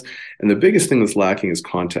says this. And the biggest thing that's lacking is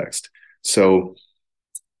context. So,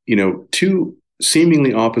 2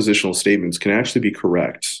 seemingly oppositional statements can actually be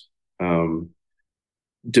correct.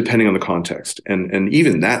 depending on the context. And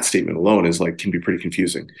even that statement alone is like, can be pretty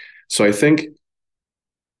confusing. So I think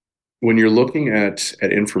when you're looking at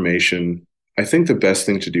information, I think the best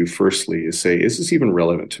thing to do firstly is say, is this even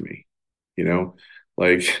relevant to me? You know,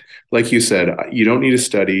 like you said, you don't need to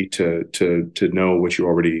study to know what you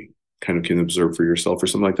already kind of can observe for yourself or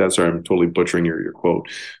something like that. Sorry, I'm totally butchering your quote,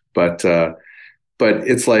 but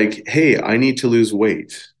it's like, hey, I need to lose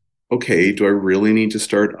weight. Okay, do I really need to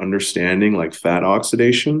start understanding like fat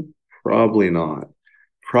oxidation? Probably not. I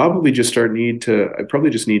probably just need to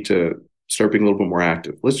start being a little bit more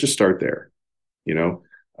active. Let's just start there. You know,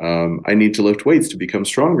 I need to lift weights to become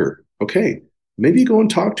stronger. Okay, maybe go and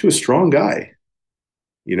talk to a strong guy.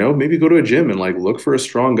 You know, maybe go to a gym and like look for a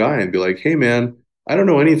strong guy and be like, hey man, I don't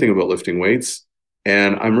know anything about lifting weights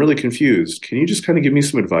and I'm really confused. Can you just kind of give me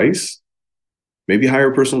some advice? Maybe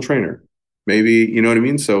hire a personal trainer. Maybe, you know what I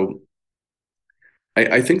mean? So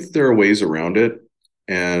I think that there are ways around it.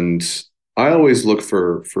 And I always look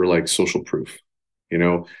for like social proof. You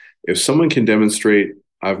know, if someone can demonstrate,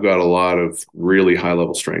 I've got a lot of really high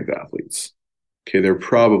level strength athletes. Okay, they're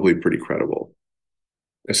probably pretty credible.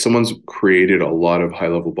 If someone's created a lot of high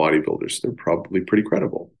level bodybuilders, they're probably pretty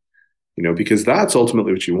credible, you know, because that's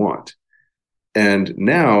ultimately what you want. And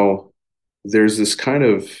now there's this kind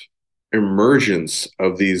of emergence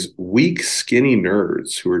of these weak, skinny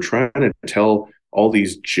nerds who are trying to tell all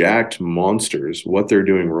these jacked monsters what they're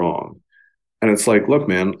doing wrong. And it's like, look,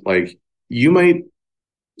 man, like you might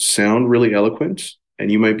sound really eloquent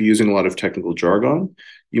and you might be using a lot of technical jargon.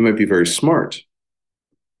 You might be very smart,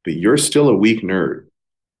 but you're still a weak nerd.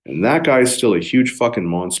 And that guy's still a huge fucking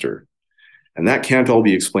monster. And that can't all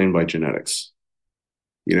be explained by genetics,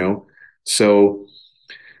 you know? So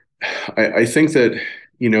I think that,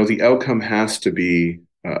 you know, the outcome has to be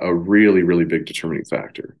a really, really big determining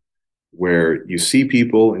factor where you see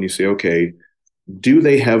people and you say, okay, do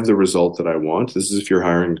they have the result that I want? This is if you're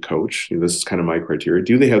hiring a coach. You know, this is kind of my criteria.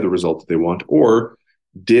 Do they have the result that they want? Or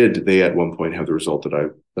did they at one point have the result that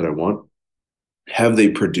I want? Have they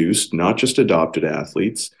produced not just adopted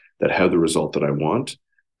athletes that have the result that I want?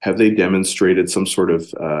 Have they demonstrated some sort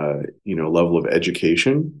of level of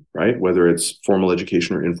education, right? Whether it's formal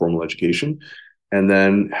education or informal education. And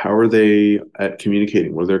then how are they at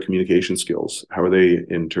communicating? What are their communication skills? How are they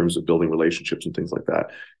in terms of building relationships and things like that?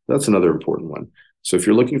 That's another important one. So if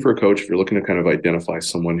you're looking for a coach, if you're looking to kind of identify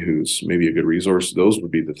someone who's maybe a good resource, those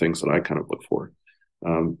would be the things that I kind of look for,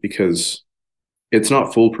 because it's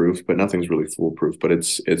not foolproof, but nothing's really foolproof. But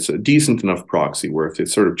it's a decent enough proxy where if they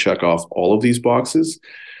sort of check off all of these boxes,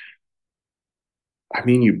 I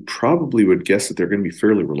mean, you probably would guess that they're going to be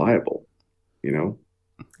fairly reliable, you know?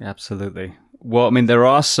 Absolutely. Well, I mean, there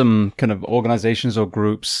are some kind of organizations or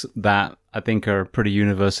groups that I think are pretty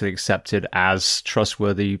universally accepted as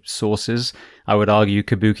trustworthy sources. I would argue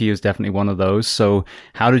Kabuki is definitely one of those. So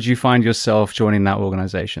how did you find yourself joining that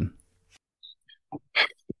organization?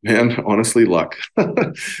 Man, honestly, luck.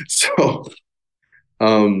 So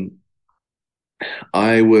I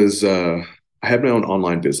had my own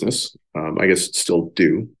online business. I guess still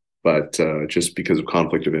do, but just because of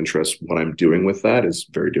conflict of interest, what I'm doing with that is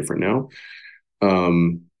very different now.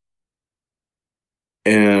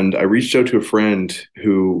 And I reached out to a friend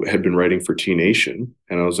who had been writing for T Nation,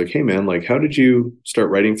 and I was like, "Hey, man, like, how did you start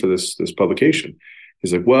writing for this publication?"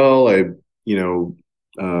 He's like, "Well, I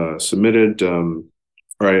submitted."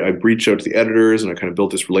 I reached out to the editors and I kind of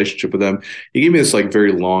built this relationship with them. He gave me this like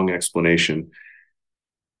very long explanation.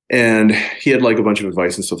 And he had like a bunch of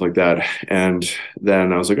advice and stuff like that. And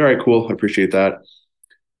then I was like, all right, cool. I appreciate that.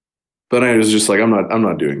 But I was just like, I'm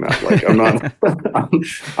not doing that. Like,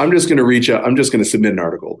 I'm just going to reach out. I'm just going to submit an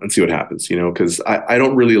article and see what happens, you know, because I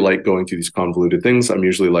don't really like going through these convoluted things. I'm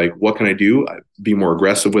usually like, what can I do? Be more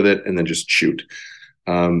aggressive with it and then just shoot.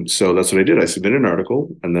 So that's what I did. I submitted an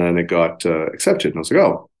article and then it got accepted. And I was like,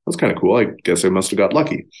 oh, that's kind of cool. I guess I must have got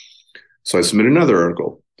lucky. So I submitted another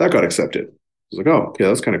article that got accepted. I was like, oh, okay,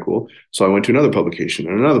 that's kind of cool. So I went to another publication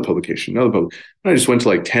and another publication, and I just went to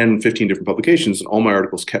like 10, 15 different publications and all my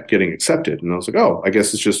articles kept getting accepted. And I was like, oh, I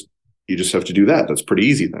guess you just have to do that. That's pretty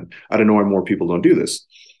easy then. I don't know why more people don't do this.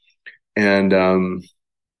 And then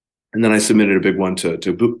I submitted a big one to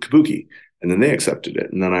Kabuki and then they accepted it.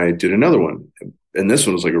 And then I did another one. And this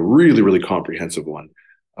one was like a really, really comprehensive one.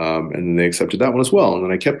 And then they accepted that one as well. And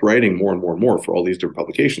then I kept writing more and more and more for all these different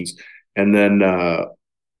publications. And then at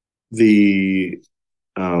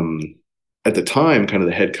the time, kind of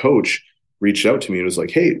the head coach reached out to me and was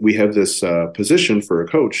like, hey, we have this position for a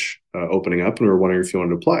coach opening up and we were wondering if you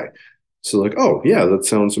wanted to apply. So like, oh yeah, that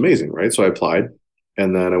sounds amazing. Right. So I applied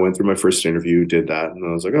And then I went through my first interview, did that, and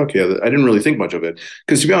I was like, okay, I didn't really think much of it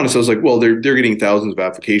because, to be honest, I was like, well, they're getting thousands of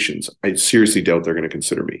applications. I seriously doubt they're going to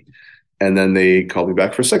consider me. And then they called me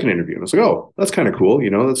back for a second interview, and I was like, oh, that's kind of cool.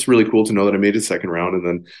 That's really cool to know that I made it second round, and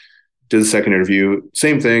then did the second interview.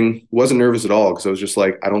 Same thing. Wasn't nervous at all because I was just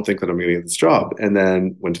like, I don't think that I'm going to get this job. And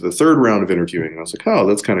then went to the third round of interviewing, and I was like, oh,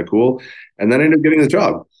 that's kind of cool. And then I ended up getting the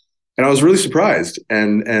job. And I was really surprised.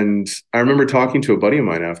 And I remember talking to a buddy of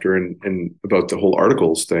mine after and about the whole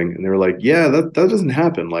articles thing. And they were like, yeah, that doesn't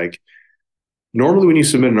happen. Like normally when you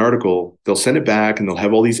submit an article, they'll send it back and they'll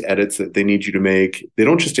have all these edits that they need you to make. They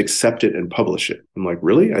don't just accept it and publish it. I'm like,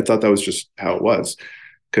 really? I thought that was just how it was.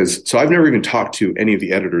 So I've never even talked to any of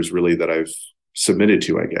the editors really that I've submitted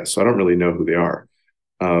to, I guess. So I don't really know who they are.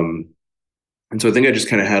 And so I think I just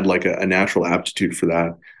kind of had like a natural aptitude for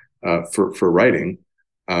that, for writing.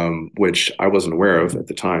 Which I wasn't aware of at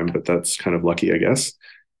the time, but that's kind of lucky, I guess.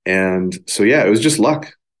 And so, yeah, it was just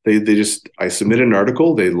luck. I submitted an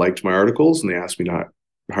article. They liked my articles and they asked me to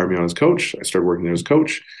hire me on as coach. I started working there as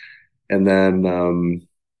coach. And then,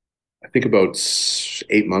 I think about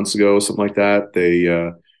 8 months ago, something like that,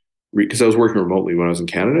 because I was working remotely when I was in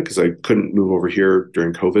Canada because I couldn't move over here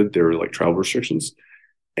during COVID. There were like travel restrictions.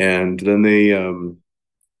 And then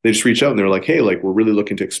they just reached out and they were like, hey, like, we're really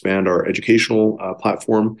looking to expand our educational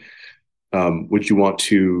platform. Would you want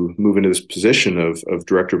to move into this position of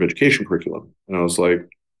director of education curriculum? And I was like,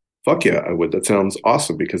 fuck yeah, I would. That sounds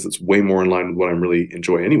awesome because it's way more in line with what I really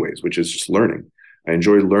enjoy anyways, which is just learning. I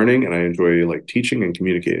enjoy learning and I enjoy like teaching and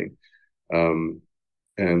communicating. And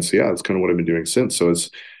so, yeah, that's kind of what I've been doing since. So it's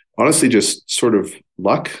honestly just sort of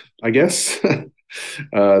luck, I guess, that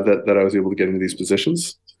I was able to get into these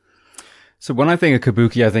positions. So when I think of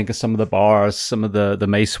Kabuki, I think of some of the bars, some of the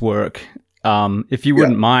mace work. If you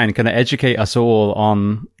wouldn't mind, can I educate us all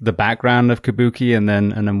on the background of Kabuki and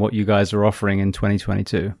then what you guys are offering in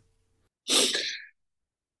 2022?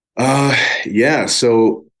 Yeah.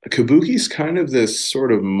 So Kabuki's kind of this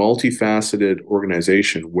sort of multifaceted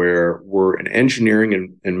organization where we're an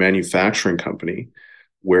engineering and manufacturing company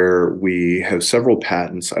where we have several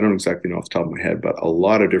patents. I don't exactly know off the top of my head, but a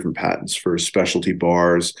lot of different patents for specialty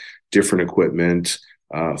bars, different equipment,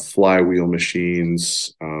 flywheel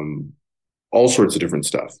machines, all sorts of different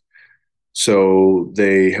stuff. So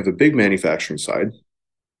they have a big manufacturing side.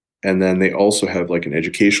 And then they also have like an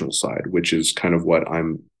educational side, which is kind of what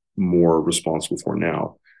I'm more responsible for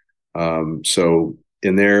now. So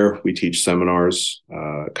in there, we teach seminars.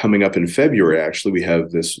 Coming up in February, actually, we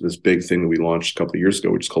have this big thing that we launched a couple of years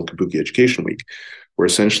ago, which is called Kabuki Education Week, where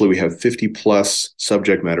essentially we have 50 plus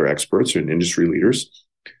subject matter experts and industry leaders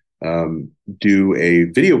do a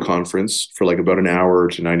video conference for like about an hour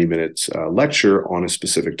to 90 minutes lecture on a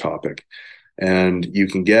specific topic. And you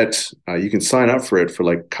can sign up for it for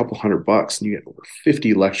like a couple $100 and you get over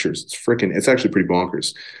 50 lectures. It's actually pretty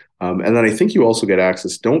bonkers. And then I think you also get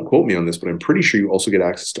access, don't quote me on this, but I'm pretty sure you also get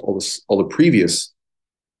access to all the previous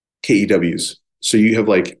KEWs. So you have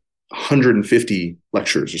like 150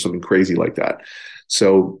 lectures or something crazy like that.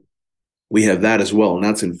 So we have that as well. And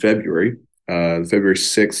that's in February, February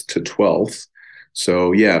 6th to 12th.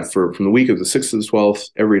 So yeah, from the week of the 6th to the 12th,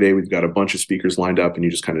 every day we've got a bunch of speakers lined up and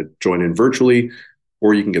you just kind of join in virtually,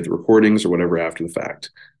 or you can get the recordings or whatever after the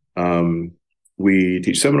fact. We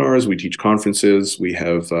teach seminars, we teach conferences, we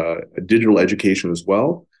have a digital education as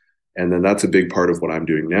well. And then that's a big part of what I'm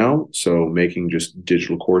doing now. So making just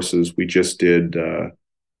digital courses. We just did,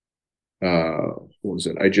 what was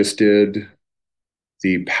it? I just did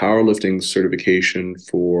the powerlifting certification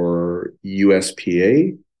for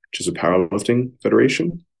USPA, which is a powerlifting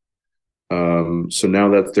federation. So now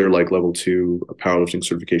that they're like level 2, a powerlifting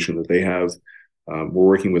certification that they have, we're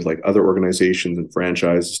working with like other organizations and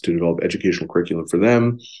franchises to develop educational curriculum for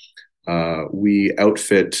them. We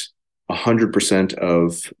outfit 100%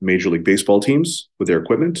 of Major League Baseball teams with their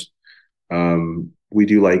equipment. We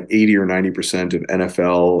do like 80 or 90% of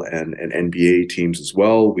NFL and NBA teams as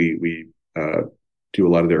well. We do a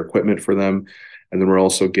lot of their equipment for them. And then we're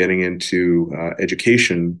also getting into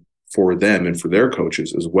education for them and for their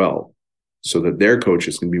coaches as well, so that their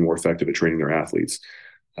coaches can be more effective at training their athletes.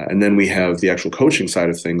 And then we have the actual coaching side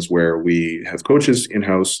of things where we have coaches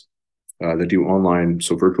in-house that do online,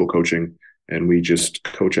 so virtual coaching, and we just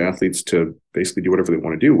coach athletes to basically do whatever they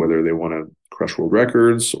want to do, whether they want to crush world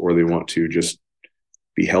records or they want to just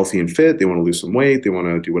be healthy and fit, they want to lose some weight, they want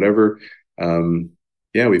to do whatever.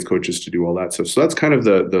 Yeah, we have coaches to do all that stuff. So that's kind of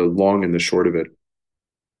the long and the short of it.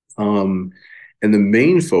 And the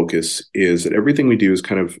main focus is that everything we do is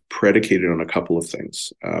kind of predicated on a couple of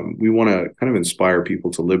things. We want to kind of inspire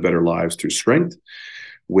people to live better lives through strength,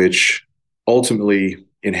 which ultimately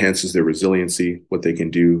enhances their resiliency, what they can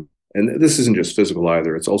do. And this isn't just physical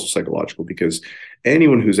either. It's also psychological, because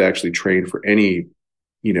anyone who's actually trained for any,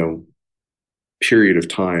 period of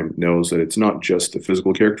time knows that it's not just the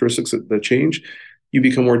physical characteristics that change. You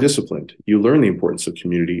become more disciplined. You learn the importance of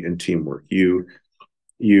community and teamwork. You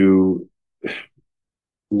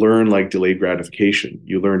learn like delayed gratification.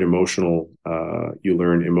 You learn emotional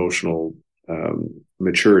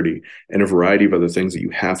maturity, and a variety of other things that you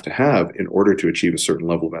have to have in order to achieve a certain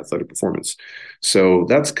level of athletic performance. So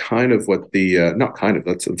that's kind of what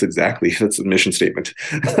that's the mission statement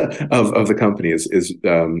of the company is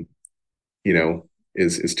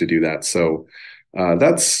to do that. So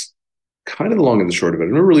that's kind of the long and the short of it. I've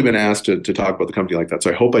never really been asked to talk about the company like that, so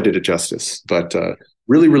I hope I did it justice. But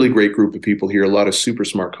really, really great group of people here, a lot of super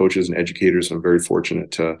smart coaches and educators. I'm very fortunate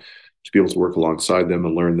to be able to work alongside them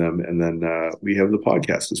and learn them. And then we have the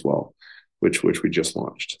podcast as well, which we just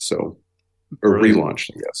launched. So, or relaunched,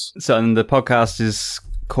 yes. So, and the podcast is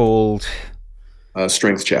called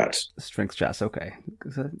Strength Chat. Strength Chat. Okay.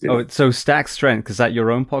 Yeah. Oh, so Stack Strength, is that your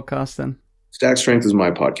own podcast then? Stack Strength is my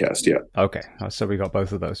podcast. Yeah. Okay. So we got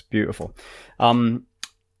both of those. Beautiful.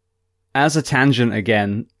 As a tangent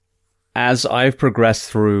again, as I've progressed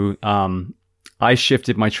through, I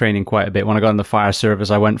shifted my training quite a bit. When I got in the fire service,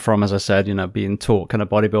 I went from, as I said, being taught kind of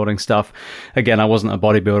bodybuilding stuff. Again, I wasn't a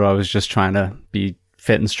bodybuilder. I was just trying to be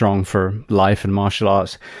fit and strong for life and martial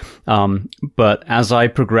arts. But as I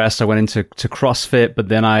progressed, I went into CrossFit, but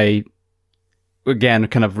then I, again,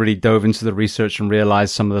 kind of really dove into the research and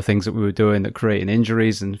realized some of the things that we were doing that creating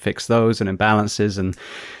injuries, and fix those and imbalances, and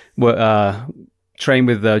trained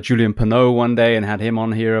with Julian Pineau one day and had him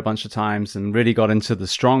on here a bunch of times, and really got into the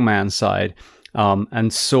strongman side.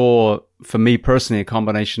 And saw, for me personally, a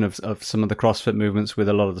combination of some of the CrossFit movements with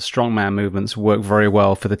a lot of the strongman movements work very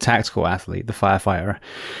well for the tactical athlete, the firefighter.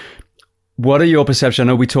 What are your perceptions? I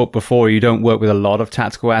know we talked before, you don't work with a lot of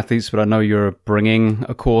tactical athletes, but I know you're bringing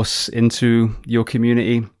a course into your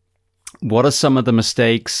community. What are some of the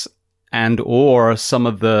mistakes or some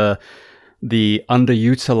of the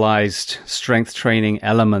underutilized strength training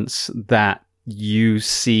elements that you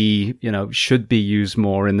see, should be used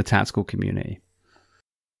more in the tactical community?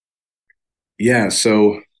 Yeah.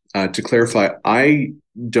 So to clarify, I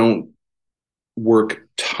don't work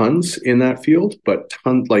tons in that field, but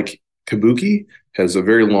like Kabuki has a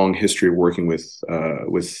very long history of working with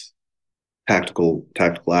tactical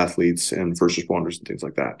athletes and first responders and things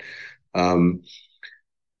like that.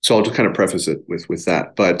 So I'll just kind of preface it with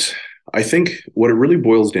that. But I think what it really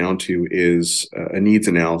boils down to is a needs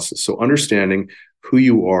analysis. So understanding who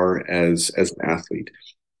you are as an athlete.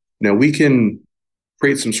 Now, we can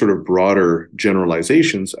create some sort of broader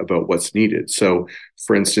generalizations about what's needed. So,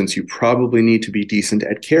 for instance, you probably need to be decent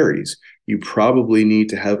at carries. You probably need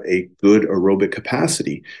to have a good aerobic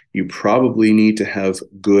capacity. You probably need to have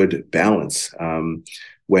good balance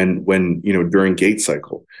when during gait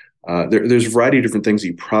cycle. There's a variety of different things that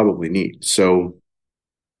you probably need. So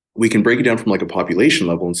we can break it down from like a population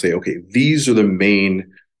level and say, okay, these are the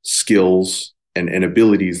main skills and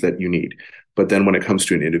abilities that you need. But then when it comes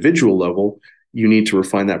to an individual level, you need to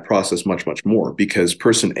refine that process much, much more, because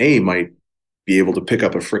person A might be able to pick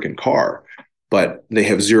up a freaking car, but they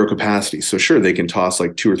have zero capacity. So sure, they can toss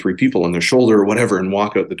like 2 or 3 people on their shoulder or whatever and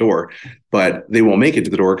walk out the door, but they won't make it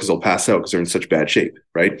to the door because they'll pass out because they're in such bad shape,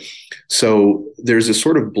 right? So there's this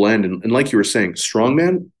sort of blend. And like you were saying,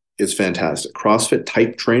 strongman is fantastic. CrossFit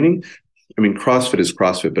type training. I mean, CrossFit is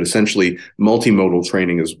CrossFit, but essentially multimodal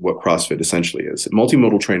training is what CrossFit essentially is.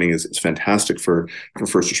 Multimodal training is fantastic for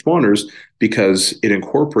first responders because it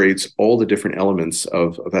incorporates all the different elements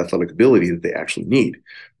of athletic ability that they actually need,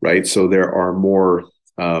 right? So there are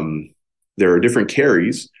different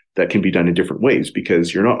carries that can be done in different ways,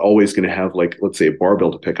 because you're not always going to have, like, let's say, a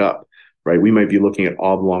barbell to pick up. Right, we might be looking at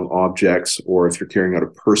oblong objects, or if you're carrying out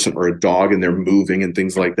a person or a dog and they're moving and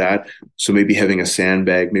things like that. So maybe having a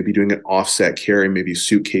sandbag, maybe doing an offset carry, maybe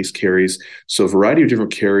suitcase carries. So a variety of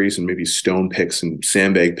different carries, and maybe stone picks and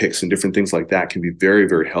sandbag picks and different things like that can be very,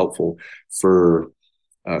 very helpful for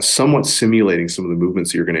somewhat simulating some of the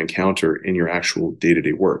movements that you're going to encounter in your actual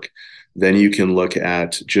day-to-day work. Then you can look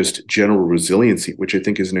at just general resiliency, which I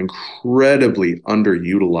think is an incredibly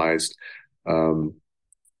underutilized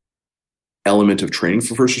element of training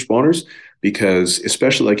for first responders, because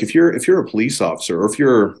especially like if you're a police officer, or if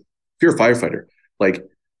you're a firefighter, like,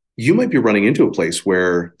 you might be running into a place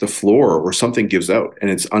where the floor or something gives out and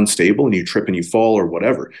it's unstable and you trip and you fall or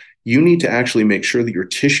whatever. You need to actually make sure that your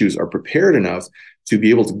tissues are prepared enough to be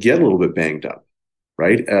able to get a little bit banged up,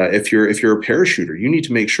 right? If you're a parachuter, you need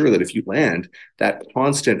to make sure that if you land, that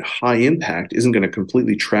constant high impact isn't going to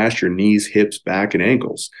completely trash your knees, hips, back, and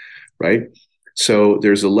ankles, right? So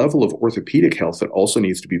there's a level of orthopedic health that also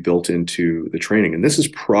needs to be built into the training. And this is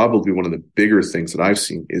probably one of the bigger things that I've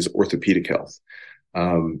seen is orthopedic health.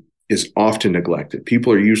 Is often neglected.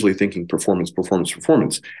 People are usually thinking performance, performance,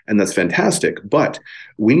 performance, and that's fantastic. But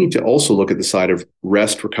we need to also look at the side of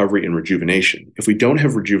rest, recovery, and rejuvenation. If we don't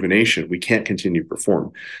have rejuvenation, we can't continue to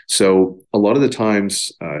perform. So a lot of the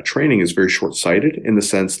times, training is very short-sighted in the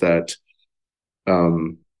sense that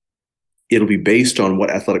it'll be based on what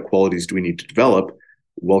athletic qualities do we need to develop,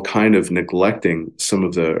 while kind of neglecting some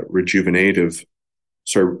of the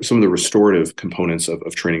some of the restorative components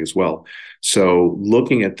of training as well. So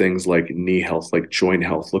looking at things like knee health, like joint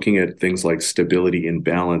health, looking at things like stability and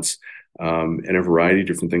balance, and a variety of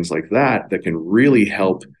different things like that can really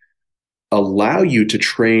help allow you to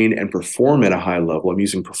train and perform at a high level. I'm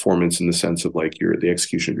using performance in the sense of like the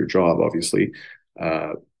execution of your job, obviously,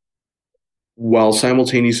 while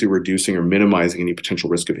simultaneously reducing or minimizing any potential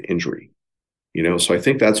risk of injury. So I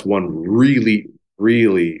think that's one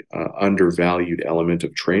really undervalued element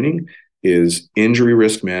of training is injury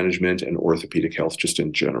risk management and orthopedic health just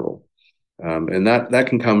in general. And that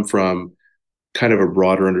can come from kind of a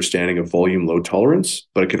broader understanding of volume load tolerance,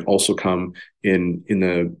 but it can also come in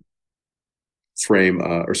the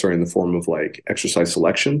form of like exercise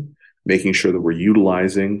selection, making sure that we're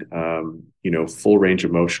utilizing, full range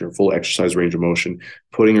of motion or full exercise range of motion,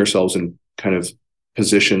 putting ourselves in kind of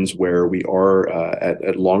positions where we are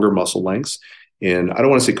at longer muscle lengths. And I don't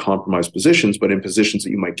want to say compromised positions, but in positions that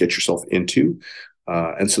you might get yourself into.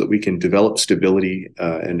 And so that we can develop stability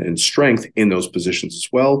and strength in those positions as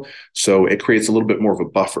well. So it creates a little bit more of a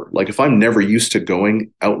buffer. Like if I'm never used to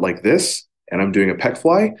going out like this and I'm doing a pec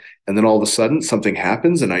fly, and then all of a sudden something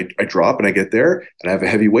happens and I drop and I get there and I have a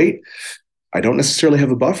heavy weight, I don't necessarily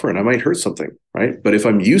have a buffer and I might hurt something, right? But if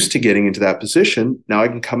I'm used to getting into that position, now I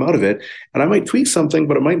can come out of it and I might tweak something,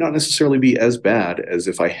 but it might not necessarily be as bad as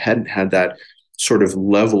if I hadn't had that sort of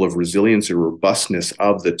level of resilience or robustness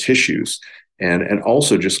of the tissues and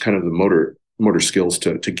also just kind of the motor skills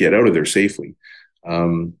to get out of there safely.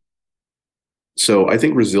 So I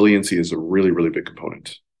think resiliency is a really, really big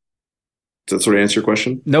component. Does that sort of answer your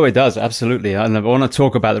question? No, it does. Absolutely. And I want to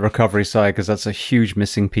talk about the recovery side because that's a huge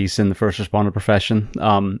missing piece in the first responder profession.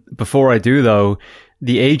 Before I do, though,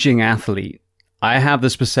 the aging athlete, I have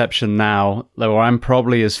this perception now where I'm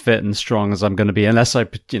probably as fit and strong as I'm going to be unless I,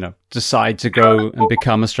 decide to go and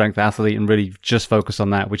become a strength athlete and really just focus on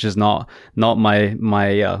that, which is not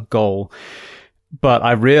my goal. But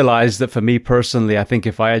I realized that for me personally, I think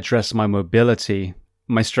if I address my mobility,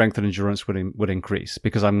 my strength and endurance would increase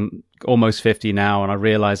because I'm almost 50 now, and I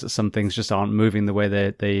realize that some things just aren't moving the way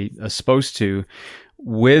they are supposed to.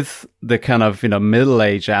 With the kind of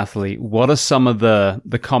middle-aged athlete, what are some of the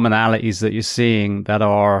commonalities that you're seeing that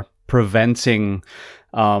are preventing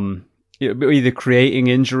either creating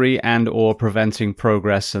injury and or preventing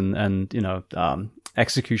progress and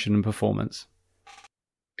execution and performance?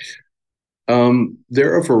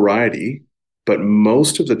 There are a variety, but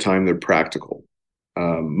most of the time they're practical.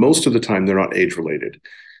 Most of the time they're not age related.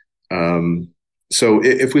 So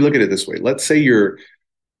if we look at it this way, let's say you're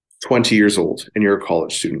 20 years old and you're a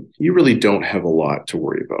college student, you really don't have a lot to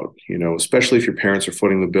worry about, especially if your parents are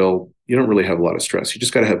footing the bill, you don't really have a lot of stress. You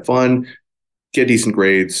just got to have fun, get decent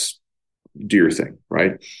grades, do your thing,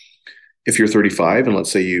 right? If you're 35 and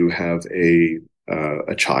let's say you have a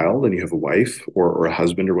child and you have a wife or a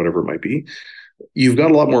husband or whatever it might be, you've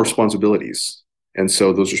got a lot more responsibilities. And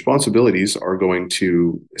so those responsibilities are going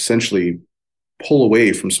to essentially pull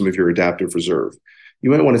away from some of your adaptive reserve. You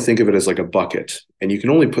might want to think of it as like a bucket, and you can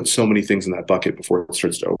only put so many things in that bucket before it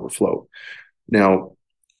starts to overflow. Now,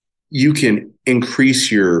 you can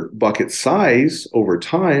increase your bucket size over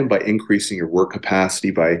time by increasing your work capacity,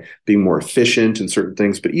 by being more efficient in certain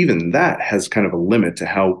things, but even that has kind of a limit to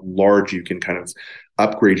how large you can kind of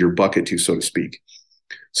upgrade your bucket to, so to speak.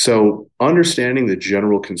 So understanding the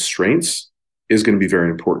general constraints is going to be very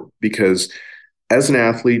important because as an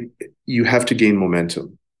athlete, you have to gain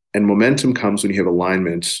momentum. And momentum comes when you have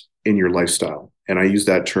alignment in your lifestyle. And I use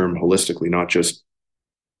that term holistically, not just,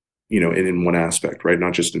 in one aspect, right?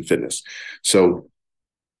 Not just in fitness. So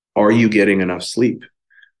are you getting enough sleep?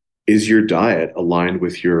 Is your diet aligned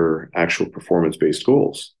with your actual performance-based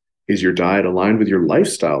goals? Is your diet aligned with your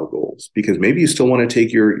lifestyle goals? Because maybe you still want to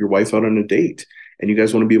take your wife out on a date and you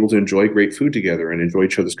guys want to be able to enjoy great food together and enjoy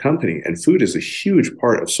each other's company. And food is a huge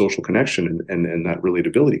part of social connection and that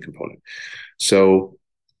relatability component. So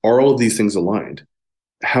are all of these things aligned?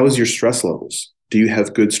 How is your stress levels? Do you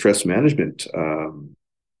have good stress management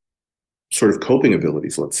sort of coping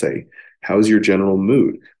abilities, let's say? How's your general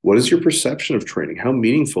mood? What is your perception of training? How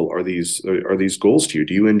meaningful are these goals to you?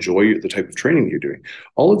 Do you enjoy the type of training that you're doing?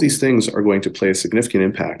 All of these things are going to play a significant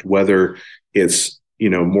impact, whether it's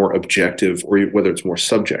more objective or whether it's more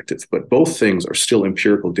subjective. But both things are still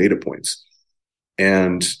empirical data points,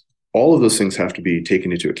 and all of those things have to be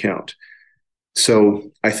taken into account.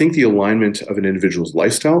 So I think the alignment of an individual's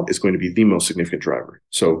lifestyle is going to be the most significant driver.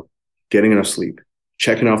 So getting enough sleep,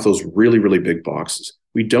 checking off those really, really big boxes.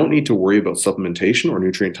 We don't need to worry about supplementation or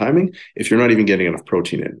nutrient timing if you're not even getting enough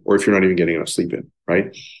protein in, or if you're not even getting enough sleep in,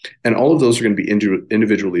 right? And all of those are going to be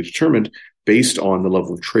individually determined based on the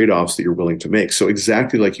level of trade-offs that you're willing to make. So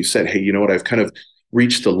exactly like you said, hey, you know what, I've kind of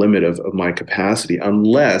reached the limit of my capacity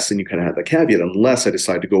unless, and you kind of have the caveat, unless I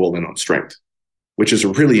decide to go all in on strength, which is a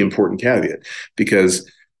really important caveat,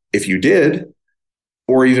 because if you did,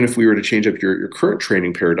 or even if we were to change up your current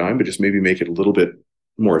training paradigm, but just maybe make it a little bit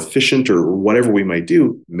more efficient or whatever we might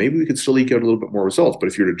do, maybe we could still eke out a little bit more results. But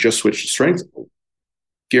if you were to just switch to strength,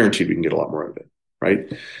 guaranteed we can get a lot more out of it,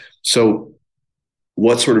 right? So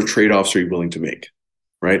what sort of trade-offs are you willing to make,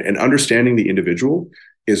 right? And understanding the individual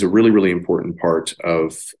is a really, really important part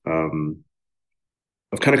of kind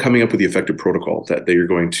of coming up with the effective protocol that you're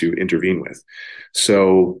going to intervene with.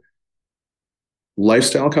 So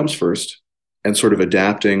lifestyle comes first, and sort of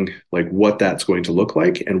adapting like what that's going to look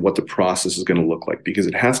like and what the process is going to look like, because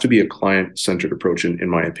it has to be a client-centered approach, in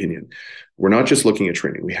my opinion. We're not just looking at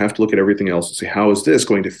training. We have to look at everything else and say, how is this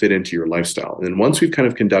going to fit into your lifestyle? And then once we've kind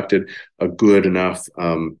of conducted a good enough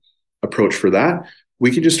approach for that,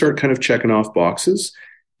 we can just start kind of checking off boxes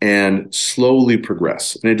and slowly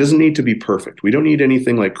progress. And it doesn't need to be perfect. We don't need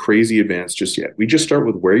anything like crazy advanced just yet. We just start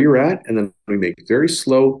with where you're at, and then we make very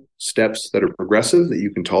slow steps that are progressive that you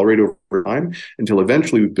can tolerate over time until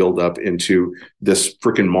eventually we build up into this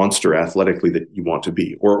freaking monster athletically that you want to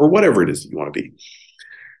be, or whatever it is that you want to be.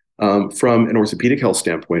 From an orthopedic health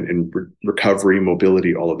standpoint and recovery,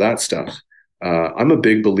 mobility, all of that stuff, I'm a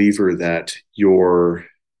big believer that your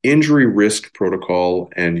injury risk protocol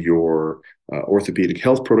and your orthopedic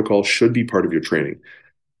health protocol should be part of your training.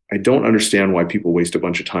 I don't understand why people waste a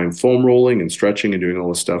bunch of time foam rolling and stretching and doing all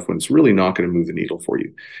this stuff when it's really not going to move the needle for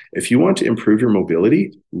you. If you want to improve your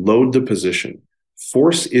mobility, load the position.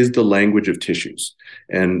 Force is the language of tissues.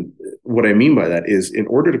 And what I mean by that is, in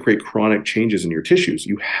order to create chronic changes in your tissues,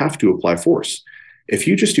 you have to apply force. If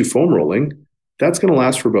you just do foam rolling, that's going to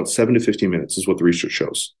last for about 7 to 15 minutes is what the research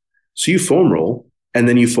shows. So you foam roll, and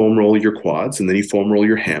then you foam roll your quads, and then you foam roll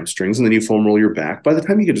your hamstrings, and then you foam roll your back. By the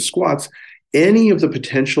time you get to squats, any of the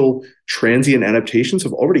potential transient adaptations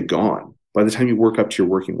have already gone by the time you work up to your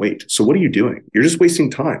working weight. So what are you doing? You're just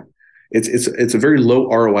wasting time. It's a very low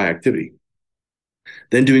ROI activity.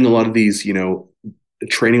 Then doing a lot of these,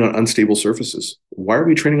 training on unstable surfaces. Why are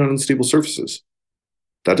we training on unstable surfaces?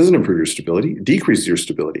 That doesn't improve your stability. It decreases your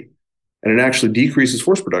stability. And it actually decreases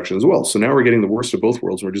force production as well. So now we're getting the worst of both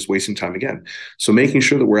worlds, and we're just wasting time again. So making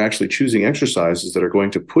sure that we're actually choosing exercises that are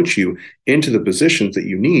going to put you into the positions that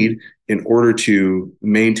you need in order to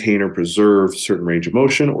maintain or preserve certain range of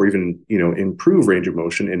motion, or even, improve range of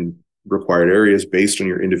motion in required areas based on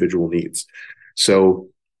your individual needs. So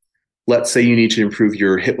let's say you need to improve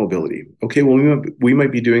your hip mobility. Okay, well, we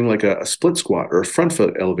might be doing like a split squat or a front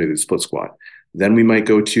foot elevated split squat. Then we might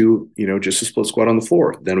go to, just a split squat on the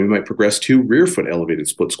floor. Then we might progress to rear foot elevated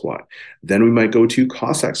split squat. Then we might go to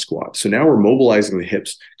Cossack squat. So now we're mobilizing the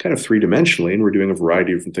hips kind of three-dimensionally, and we're doing a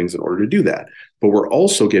variety of different things in order to do that. But we're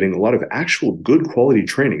also getting a lot of actual good quality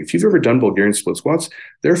training. If you've ever done Bulgarian split squats,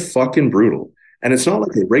 they're fucking brutal. And it's not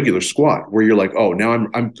like a regular squat where you're like, oh, now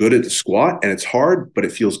I'm good at the squat and it's hard, but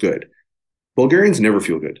it feels good. Bulgarians never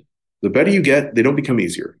feel good. The better you get, they don't become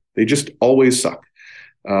easier. They just always suck.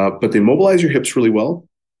 But they mobilize your hips really well.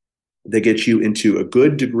 They get you into a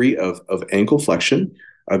good degree of ankle flexion,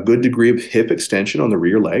 a good degree of hip extension on the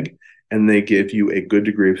rear leg, and they give you a good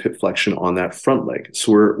degree of hip flexion on that front leg.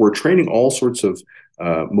 So we're training all sorts of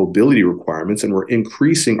mobility requirements, and we're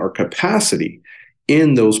increasing our capacity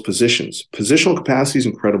in those positions. Positional capacity is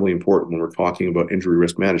incredibly important when we're talking about injury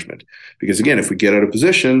risk management, because again, if we get out of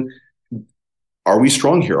position, are we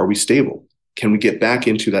strong here? Are we stable? Can we get back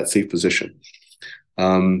into that safe position?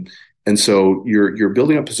 And so you're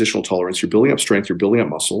building up positional tolerance, you're building up strength, you're building up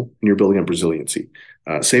muscle, and you're building up resiliency.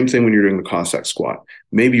 Same thing when you're doing the Cossack squat.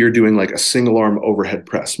 Maybe you're doing like a single arm overhead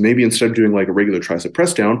press. Maybe instead of doing like a regular tricep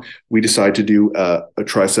press down, we decide to do a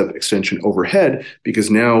tricep extension overhead, because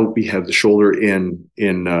now we have the shoulder in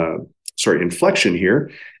flexion here.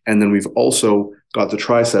 And then we've also got the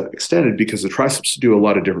tricep extended because the triceps do a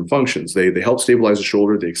lot of different functions. They help stabilize the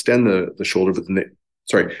shoulder, they extend the shoulder, but then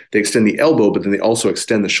they extend the elbow, but then they also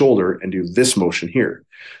extend the shoulder and do this motion here.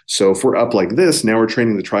 So if we're up like this, now we're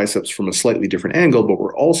training the triceps from a slightly different angle, but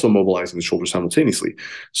we're also mobilizing the shoulder simultaneously.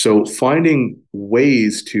 So finding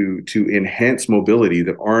ways to enhance mobility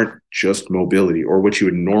that aren't just mobility or what you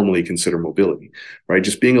would normally consider mobility, right?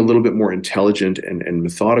 Just being a little bit more intelligent and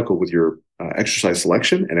methodical with your exercise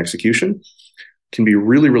selection and execution can be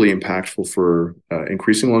really, really impactful for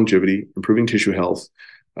increasing longevity, improving tissue health,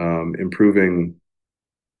 improving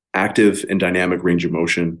active and dynamic range of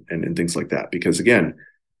motion and things like that. Because again,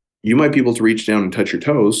 you might be able to reach down and touch your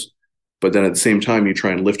toes, but then at the same time, you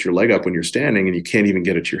try and lift your leg up when you're standing and you can't even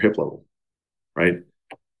get it to your hip level, right?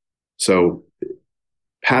 So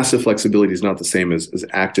passive flexibility is not the same as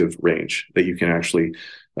active range that you can actually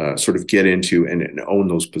sort of get into and own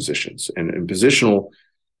those positions. And positional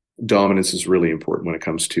dominance is really important when it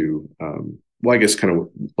comes to, well, I guess kind of a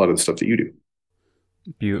lot of the stuff that you do.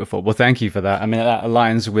 Beautiful. Well, thank you for that. I mean, that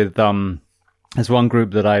aligns with there's one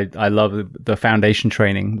group that I love, the foundation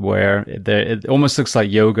training, where it almost looks like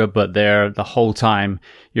yoga, but the whole time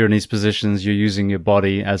you're in these positions, you're using your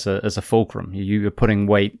body as a fulcrum. You're putting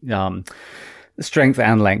weight, strength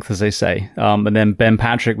and length, as they say. And then Ben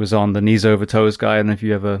Patrick was on the knees over toes guy. I don't know if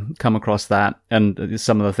you ever come across that. And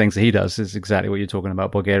some of the things that he does is exactly what you're talking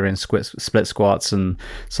about, Bulgarian split squats and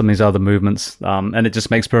some of these other movements. And it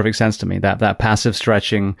just makes perfect sense to me that passive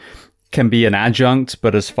stretching can be an adjunct,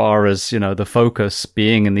 but as far as, the focus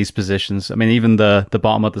being in these positions, I mean, even the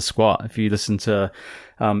bottom of the squat, if you listen to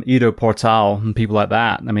Ido Portal and people like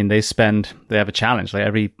that, I mean, they have a challenge, like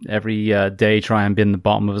every day, try and be in the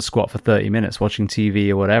bottom of a squat for 30 minutes watching TV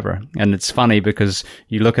or whatever. And it's funny because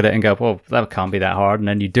you look at it and go, well, that can't be that hard. And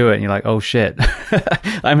then you do it and you're like, oh shit,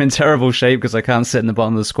 I'm in terrible shape because I can't sit in the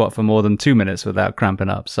bottom of the squat for more than 2 minutes without cramping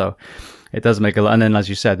up. So it does make a lot. And then, as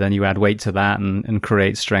you said, then you add weight to that and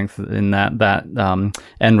create strength in that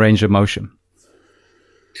end range of motion.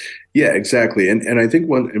 Yeah, exactly. And I think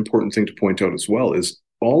one important thing to point out as well is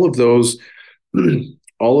all of those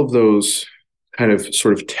kind of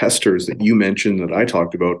sort of testers that you mentioned that I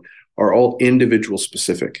talked about are all individual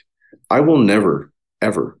specific. I will never,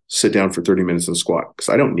 ever sit down for 30 minutes and squat because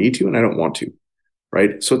I don't need to and I don't want to.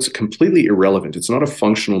 Right. So it's completely irrelevant. It's not a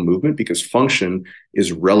functional movement because function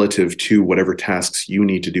is relative to whatever tasks you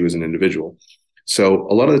need to do as an individual. So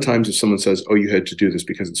a lot of the times if someone says, oh, you had to do this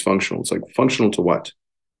because it's functional, it's like functional to what?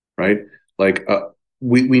 Right. Like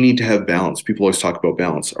we need to have balance. People always talk about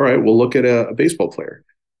balance. All right, we'll look at a baseball player.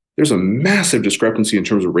 There's a massive discrepancy in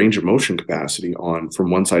terms of range of motion capacity from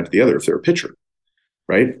one side to the other if they're a pitcher.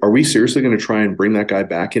 Right. Are we seriously going to try and bring that guy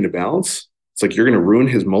back into balance? It's like you're going to ruin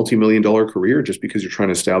his multi-million-dollar career just because you're trying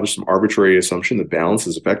to establish some arbitrary assumption that balance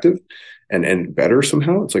is effective and better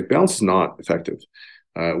somehow. It's like balance is not effective.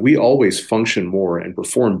 We always function more and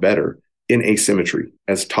perform better in asymmetry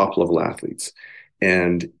as top-level athletes.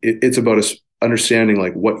 And it's about us understanding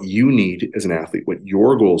like what you need as an athlete, what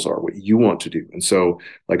your goals are, what you want to do. And so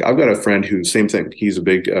like I've got a friend who's same thing. He's a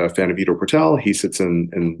big fan of Ido Portal. He sits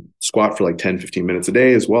and squat for like 10, 15 minutes a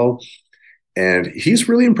day as well. And he's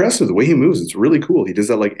really impressive the way he moves. It's really cool. He does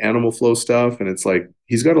that like animal flow stuff. And it's like,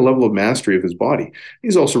 he's got a level of mastery of his body.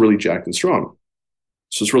 He's also really jacked and strong.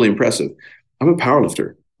 So it's really impressive. I'm a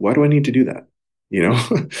powerlifter. Why do I need to do that?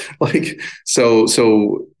 Like,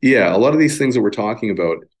 so yeah, a lot of these things that we're talking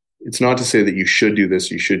about, it's not to say that you should do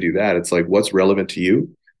this, you should do that. It's like, what's relevant to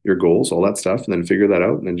you, your goals, all that stuff, and then figure that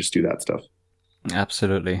out and then just do that stuff.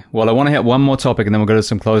 Absolutely. Well, I want to hit one more topic and then we'll go to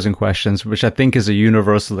some closing questions, which I think is a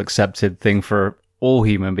universal accepted thing for all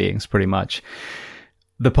human beings, pretty much.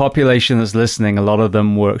 The population that's listening, a lot of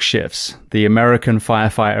them work shifts. The American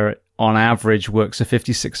firefighter on average works a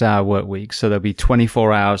 56-hour work week. So there'll be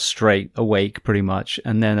 24 hours straight awake pretty much.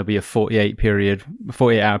 And then there'll be a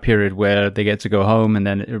 48-hour period where they get to go home and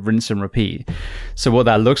then rinse and repeat. So what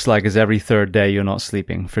that looks like is every third day you're not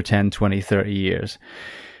sleeping for 10, 20, 30 years.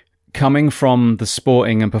 Coming from the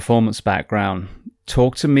sporting and performance background,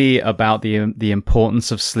 talk to me about the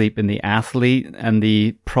importance of sleep in the athlete and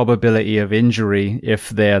the probability of injury if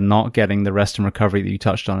they're not getting the rest and recovery that you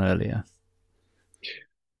touched on earlier.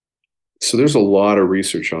 So there's a lot of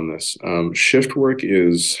research on this. Shift work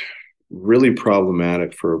is really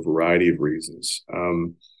problematic for a variety of reasons.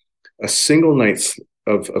 A single night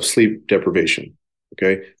of sleep deprivation,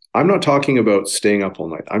 okay? I'm not talking about staying up all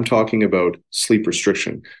night. I'm talking about sleep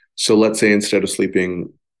restriction. So let's say instead of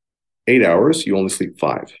sleeping 8 hours, you only sleep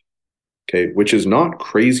 5, okay, which is not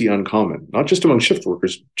crazy uncommon, not just among shift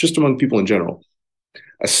workers, just among people in general.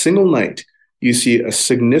 A single night you see a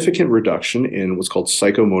significant reduction in what's called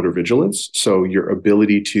psychomotor vigilance. So your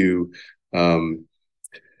ability to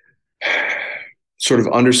sort of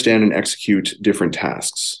understand and execute different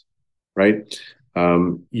tasks, right?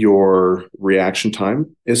 Your reaction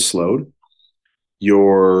time is slowed.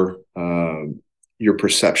 Your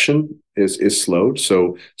perception is slowed.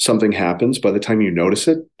 So something happens. By the time you notice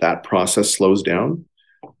it, that process slows down.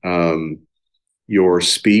 Your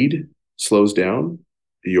speed slows down.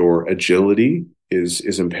 Your agility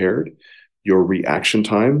is impaired. Your reaction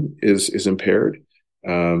time is impaired.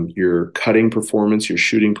 Your cutting performance, your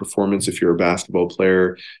shooting performance, if you're a basketball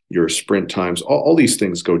player, your sprint times, all these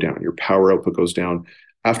things go down. Your power output goes down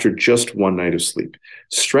after just one night of sleep.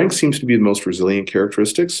 Strength seems to be the most resilient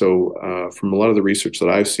characteristic. So from a lot of the research that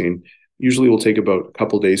I've seen, usually will take about a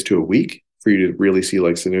couple of days to a week for you to really see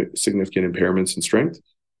like significant impairments in strength.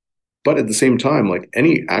 But at the same time, like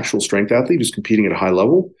any actual strength athlete who's competing at a high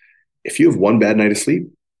level, if you have one bad night of sleep,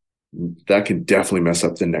 that can definitely mess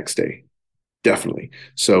up the next day. Definitely.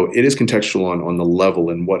 So it is contextual on the level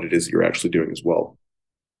and what it is you're actually doing as well.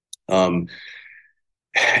 And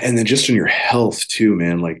then just on your health too,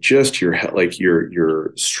 man, like just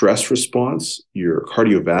your stress response, your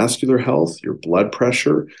cardiovascular health, your blood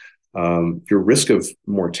pressure, your risk of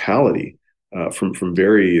mortality from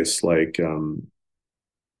various like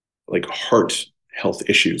heart health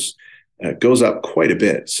issues goes up quite a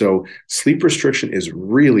bit. So sleep restriction is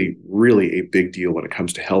really, really a big deal when it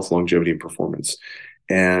comes to health, longevity, and performance.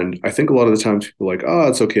 And I think a lot of the times people are like, oh,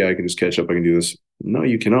 it's okay, I can just catch up, I can do this. No,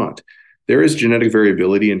 you cannot. There is genetic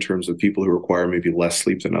variability in terms of people who require maybe less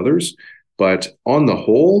sleep than others. But on the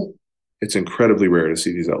whole, it's incredibly rare to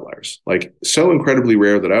see these outliers. Like so incredibly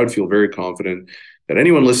rare that I would feel very confident that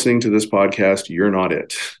anyone listening to this podcast, you're not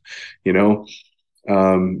it. You know,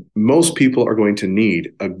 most people are going to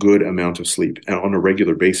need a good amount of sleep and on a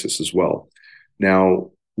regular basis as well.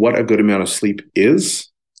 Now, what a good amount of sleep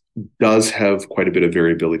does have quite a bit of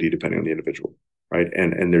variability depending on the individual, right?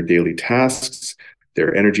 And their daily tasks,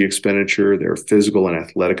 their energy expenditure, their physical and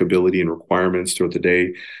athletic ability and requirements throughout the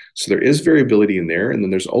day. So there is variability in there. And then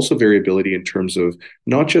there's also variability in terms of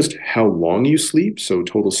not just how long you sleep, so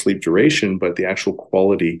total sleep duration, but the actual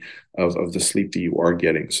quality of the sleep that you are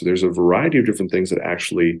getting. So there's a variety of different things that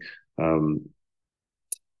actually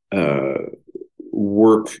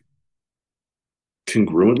work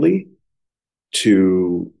congruently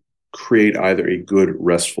to create either a good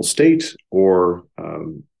restful state or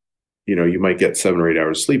you might get 7 or 8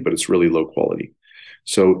 hours of sleep, but it's really low quality.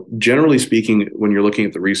 So generally speaking, when you're looking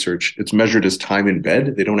at the research, it's measured as time in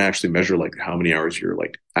bed. They don't actually measure like how many hours you're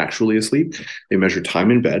like actually asleep. They measure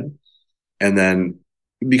time in bed. And then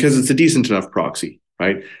because it's a decent enough proxy,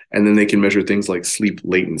 right? And then they can measure things like sleep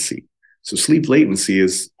latency. So sleep latency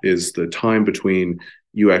is the time between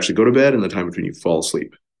you actually go to bed and the time between you fall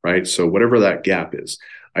asleep, right? So whatever that gap is.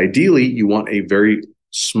 Ideally, you want a very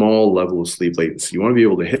small level of sleep latency. You want to be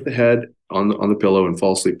able to hit the head on the pillow and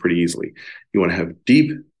fall asleep pretty easily. You want to have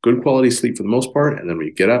deep, good quality sleep for the most part. And then when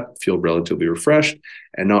you get up, feel relatively refreshed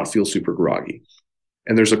and not feel super groggy.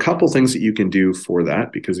 And there's a couple things that you can do for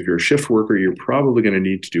that, because if you're a shift worker, you're probably going to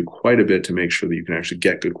need to do quite a bit to make sure that you can actually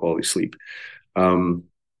get good quality sleep.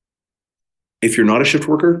 If you're not a shift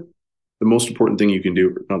worker, the most important thing you can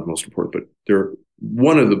do, not the most important, but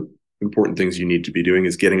one of the important things you need to be doing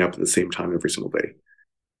is getting up at the same time every single day.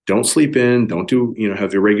 Don't sleep in, don't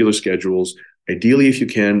have irregular schedules. Ideally, if you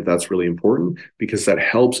can, that's really important because that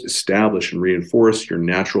helps establish and reinforce your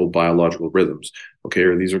natural biological rhythms. Okay,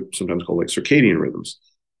 or these are sometimes called like circadian rhythms.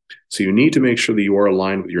 So you need to make sure that you are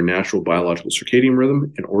aligned with your natural biological circadian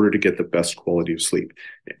rhythm in order to get the best quality of sleep.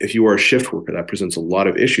 If you are a shift worker, that presents a lot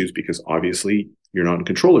of issues because obviously you're not in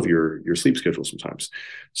control of your sleep schedule sometimes.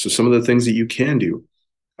 So some of the things that you can do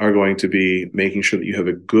are going to be making sure that you have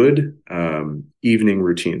a good evening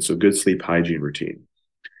routine, so good sleep hygiene routine.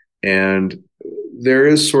 And there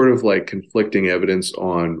is sort of like conflicting evidence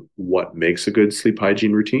on what makes a good sleep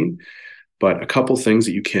hygiene routine, but a couple things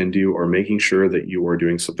that you can do are making sure that you are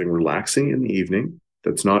doing something relaxing in the evening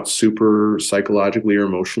that's not super psychologically or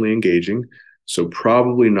emotionally engaging. So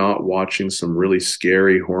probably not watching some really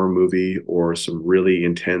scary horror movie or some really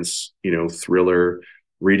intense, thriller,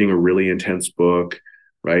 reading a really intense book,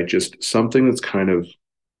 right? Just something that's kind of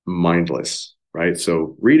mindless, right?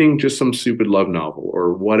 So reading just some stupid love novel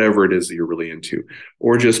or whatever it is that you're really into,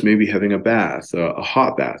 or just maybe having a bath, a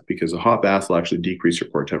hot bath, because a hot bath will actually decrease your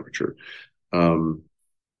core temperature.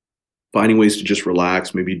 Finding ways to just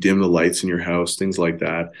relax, maybe dim the lights in your house, things like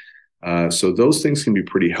that. So those things can be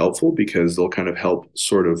pretty helpful because they'll kind of help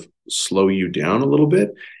sort of slow you down a little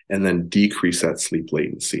bit and then decrease that sleep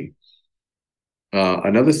latency.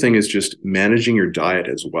 Another thing is just managing your diet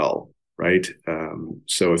as well, right?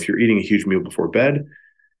 So if you're eating a huge meal before bed,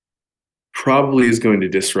 probably is going to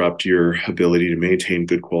disrupt your ability to maintain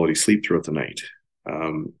good quality sleep throughout the night.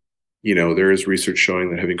 There is research showing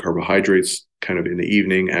that having carbohydrates kind of in the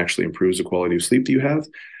evening actually improves the quality of sleep that you have.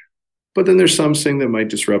 But then there's some saying that might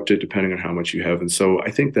disrupt it depending on how much you have. And so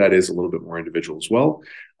I think that is a little bit more individual as well.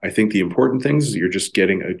 I think the important things is you're just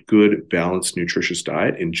getting a good, balanced, nutritious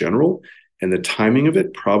diet in general. And the timing of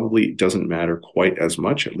it probably doesn't matter quite as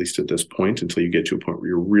much, at least at this point, until you get to a point where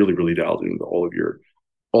you're really, really dialed into all of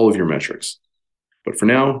your metrics. But for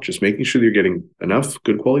now, just making sure that you're getting enough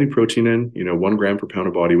good quality protein in, 1 gram per pound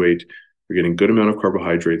of body weight. You're getting good amount of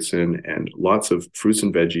carbohydrates in and lots of fruits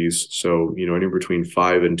and veggies. So, anywhere between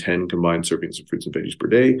 5 and 10 combined servings of fruits and veggies per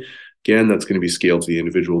day. Again, that's going to be scaled to the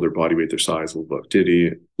individual, their body weight, their size,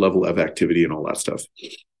 level of activity, and all that stuff.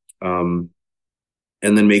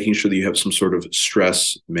 And then making sure that you have some sort of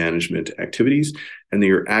stress management activities and that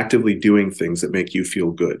you're actively doing things that make you feel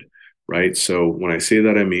good, right? So when I say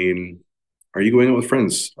that, I mean, are you going out with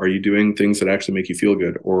friends? Are you doing things that actually make you feel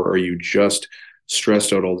good? Or are you just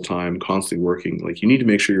stressed out all the time, constantly working? Like, you need to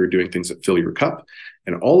make sure you're doing things that fill your cup.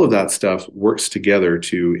 And all of that stuff works together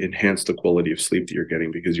to enhance the quality of sleep that you're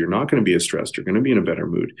getting, because you're not going to be as stressed. You're going to be in a better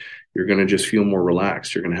mood. You're going to just feel more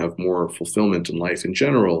relaxed. You're going to have more fulfillment in life in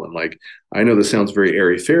general. And I know this sounds very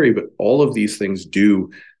airy-fairy, but all of these things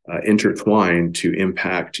do intertwine to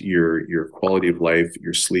impact your quality of life,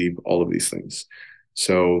 your sleep, all of these things.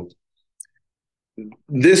 So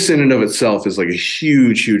this in and of itself is like a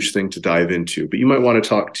huge, huge thing to dive into, but you might want to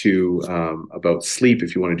talk to about sleep.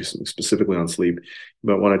 If you want to do something specifically on sleep, you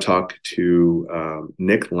might want to talk to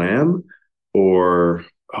Nick Lamb, or,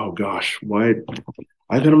 oh gosh, I've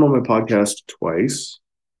had him on my podcast twice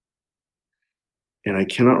and I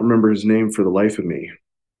cannot remember his name for the life of me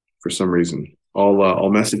for some reason. I'll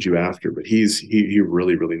message you after, but he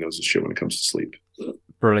really, really knows his shit when it comes to sleep.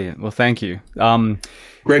 Brilliant. Well, thank you.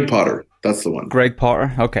 Greg Potter. That's the one. Greg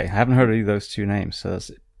Potter. Okay. I haven't heard of those two names. So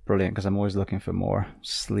that's brilliant, because I'm always looking for more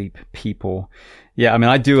sleep people. Yeah. I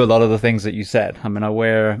mean, I do a lot of the things that you said. I mean, I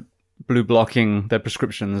wear blue blocking, the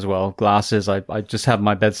prescription as well, glasses. I just have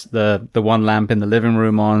my beds, the one lamp in the living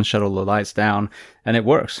room on, shut all the lights down, and it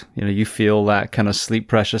works. You feel that kind of sleep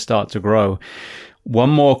pressure start to grow.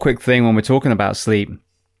 One more quick thing when we're talking about sleep.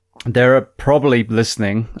 There are probably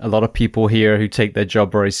listening a lot of people here who take their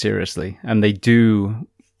job very seriously, and they do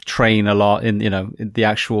train a lot in, in the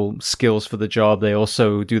actual skills for the job. They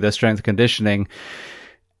also do their strength conditioning.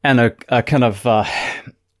 And a kind of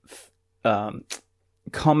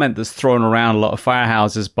comment that's thrown around a lot of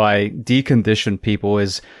firehouses by deconditioned people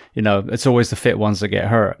is, it's always the fit ones that get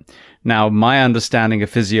hurt. Now, my understanding of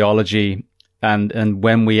physiology and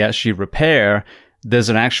when we actually repair, there's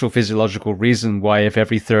an actual physiological reason why if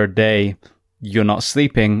every third day you're not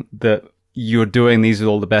sleeping, that you're doing these with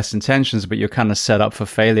all the best intentions, but you're kind of set up for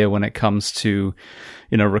failure when it comes to,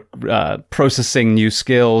 processing new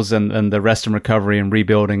skills and the rest and recovery and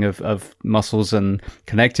rebuilding of muscles and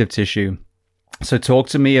connective tissue. So talk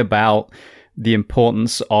to me about the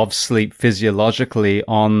importance of sleep physiologically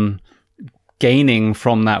on gaining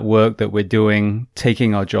from that work that we're doing,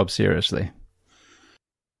 taking our job seriously.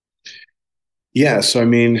 Yeah. So, I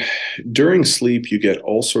mean, during sleep, you get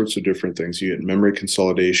all sorts of different things. You get memory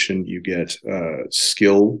consolidation, you get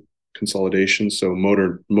skill consolidation. So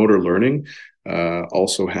motor learning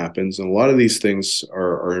also happens. And a lot of these things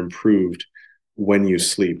are improved when you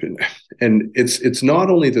sleep. And it's not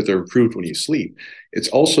only that they're improved when you sleep, it's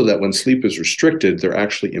also that when sleep is restricted, they're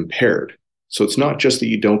actually impaired. So it's not just that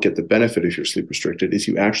you don't get the benefit if you're sleep restricted, is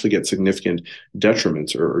you actually get significant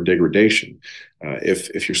detriments or degradation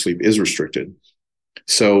if your sleep is restricted.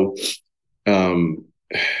 So,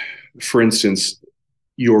 for instance,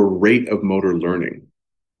 your rate of motor learning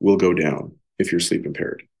will go down if you're sleep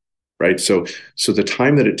impaired, right? So the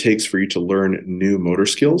time that it takes for you to learn new motor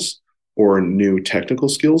skills or new technical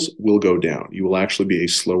skills will go down. You will actually be a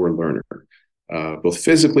slower learner, both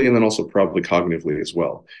physically and then also probably cognitively as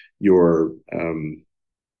well. Your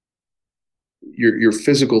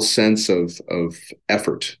physical sense of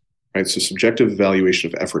effort, right? So subjective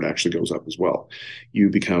evaluation of effort actually goes up as well. You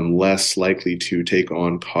become less likely to take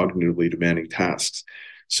on cognitively demanding tasks.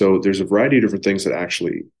 So there's a variety of different things that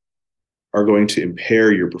actually are going to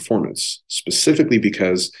impair your performance, specifically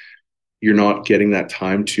because you're not getting that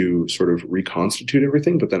time to sort of reconstitute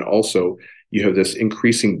everything, but then also you have this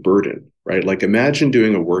increasing burden, right? Like, imagine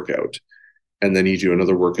doing a workout and then you do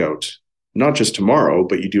another workout, not just tomorrow,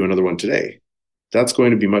 but you do another one today. That's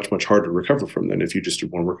going to be much, much harder to recover from than if you just do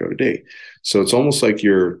one workout a day. So it's almost like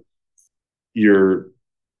you're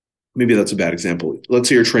maybe that's a bad example. Let's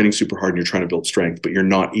say you're training super hard and you're trying to build strength, but you're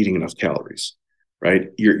not eating enough calories, right?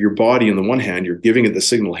 Your body, on the one hand, you're giving it the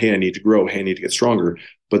signal, hey, I need to grow, hey, I need to get stronger,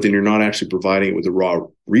 but then you're not actually providing it with the raw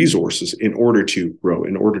resources in order to grow,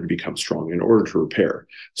 in order to become strong, in order to repair.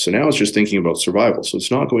 So now it's just thinking about survival. So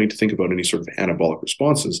it's not going to think about any sort of anabolic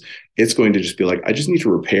responses. It's going to just be like, I just need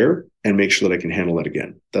to repair and make sure that I can handle that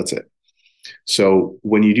again. That's it. So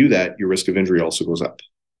when you do that, your risk of injury also goes up,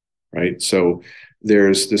 right? So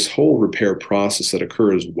there's this whole repair process that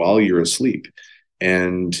occurs while you're asleep,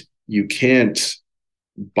 and you can't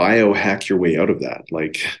biohack your way out of that.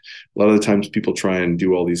 Like, a lot of the times people try and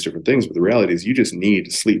do all these different things, but the reality is you just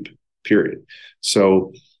need sleep, period.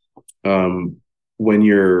 So when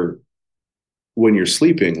you're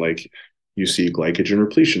sleeping, like, you see glycogen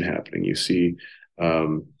repletion happening, you see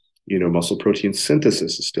muscle protein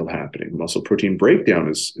synthesis is still happening. Muscle protein breakdown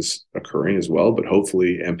is occurring as well, but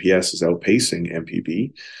hopefully MPS is outpacing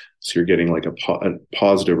MPB. So you're getting like a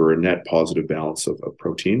positive or a net positive balance of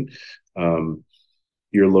protein.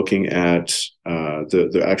 You're looking at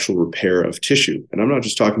the actual repair of tissue. And I'm not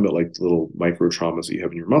just talking about like little micro traumas that you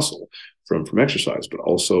have in your muscle from exercise, but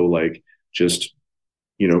also like just,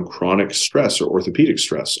 chronic stress or orthopedic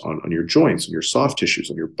stress on your joints, on your soft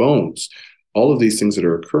tissues, on your bones, all of these things that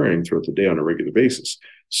are occurring throughout the day on a regular basis.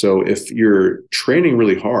 So if you're training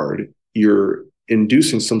really hard, you're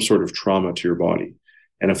inducing some sort of trauma to your body.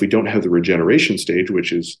 And if we don't have the regeneration stage,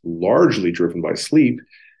 which is largely driven by sleep,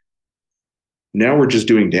 now we're just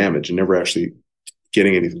doing damage and never actually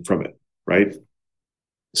getting anything from it, right?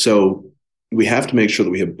 So we have to make sure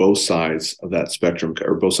that we have both sides of that spectrum,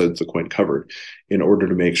 or both sides of the coin, covered in order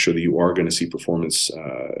to make sure that you are going to see performance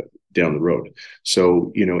down the road.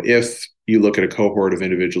 So, if you look at a cohort of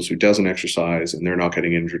individuals who doesn't exercise and they're not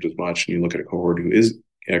getting injured as much, and you look at a cohort who is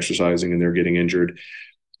exercising and they're getting injured,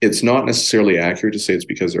 it's not necessarily accurate to say it's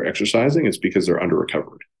because they're exercising, it's because they're under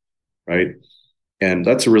recovered, right? And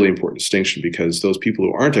that's a really important distinction, because those people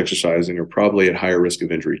who aren't exercising are probably at higher risk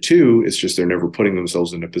of injury too. It's just they're never putting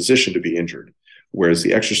themselves in a position to be injured, whereas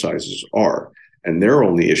the exercisers are. And their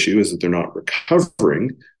only issue is that they're not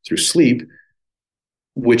recovering through sleep,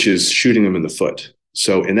 which is shooting them in the foot.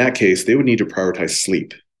 So in that case, they would need to prioritize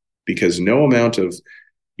sleep, because no amount of,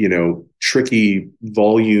 tricky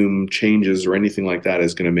volume changes or anything like that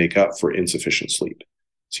is going to make up for insufficient sleep.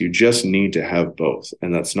 So you just need to have both.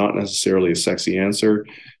 And that's not necessarily a sexy answer,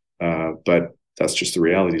 but that's just the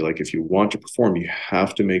reality. Like, if you want to perform, you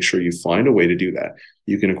have to make sure you find a way to do that.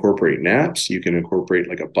 You can incorporate naps. You can incorporate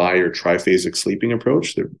like a bi or triphasic sleeping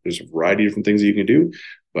approach. There's a variety of different things that you can do.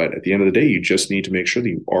 But at the end of the day, you just need to make sure that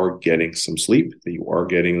you are getting some sleep, that you are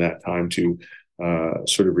getting that time to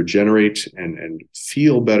sort of regenerate and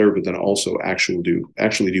feel better, but then also actually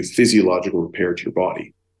do physiological repair to your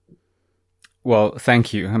body. Well,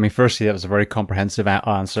 thank you. I mean, firstly, that was a very comprehensive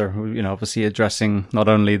answer, obviously addressing not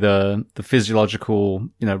only the physiological,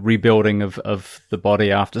 rebuilding of the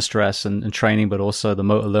body after stress and training, but also the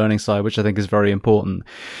motor learning side, which I think is very important.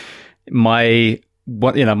 My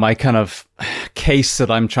kind of case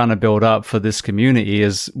that I'm trying to build up for this community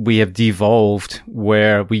is we have devolved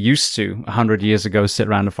where we used to 100 years ago sit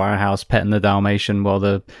around the firehouse petting the Dalmatian while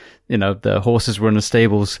the horses were in the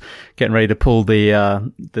stables getting ready to pull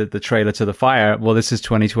the trailer to the fire. Well, this is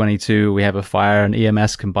 2022. We have a fire and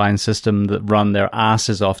EMS combined system that run their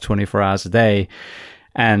asses off 24 hours a day.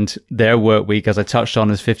 And their work week, as I touched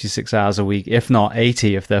on, is 56 hours a week, if not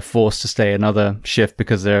 80, if they're forced to stay another shift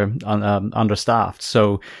because they're understaffed.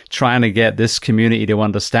 So trying to get this community to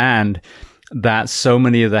understand that so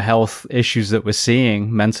many of the health issues that we're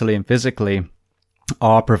seeing mentally and physically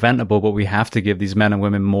are preventable, but we have to give these men and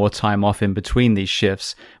women more time off in between these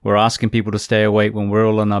shifts. We're asking people to stay awake when we're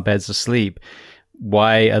all in our beds asleep.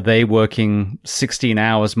 Why are they working 16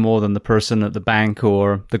 hours more than the person at the bank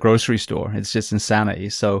or the grocery store? It's just insanity.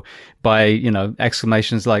 So by,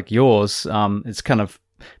 exclamations like yours, it's kind of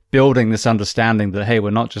building this understanding that, hey,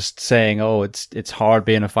 we're not just saying, oh, it's hard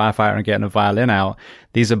being a firefighter and getting a violin out.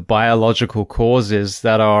 These are biological causes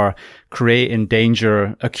that are creating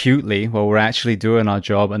danger acutely while we're actually doing our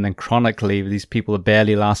job. And then chronically, these people are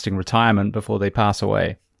barely lasting retirement before they pass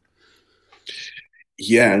away.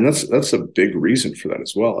 Yeah, and that's a big reason for that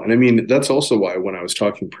as well. And I mean, that's also why when I was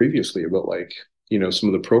talking previously about some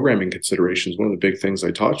of the programming considerations, one of the big things I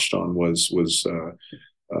touched on was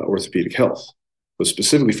orthopedic health. But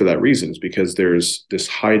specifically for that reason is because there's this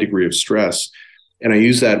high degree of stress, and I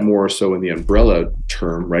use that more so in the umbrella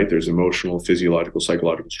term, right? There's emotional, physiological,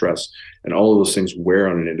 psychological stress, and all of those things wear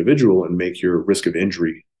on an individual and make your risk of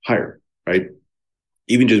injury higher, right?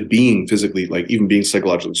 even just being physically, like even being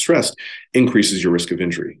psychologically stressed, increases your risk of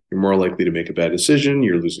injury. You're more likely to make a bad decision.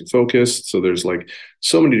 You're losing focus. So there's like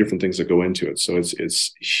so many different things that go into it. So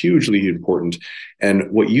it's hugely important.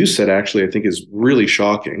 And what you said actually, I think, is really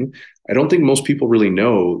shocking. I don't think most people really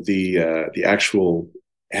know the actual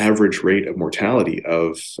average rate of mortality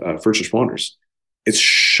of first responders. It's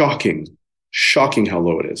shocking how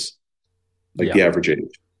low it is, like the average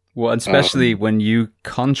age. Well, especially when you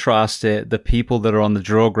contrast it, the people that are on the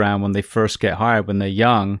drill ground when they first get hired, when they're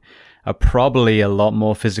young, are probably a lot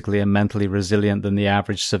more physically and mentally resilient than the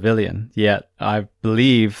average civilian. Yet I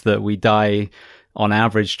believe that we die on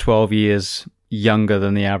average 12 years younger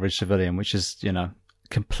than the average civilian, which is,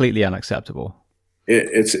 completely unacceptable.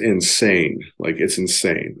 It's insane. Like, it's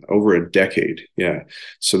insane. Over a decade. Yeah.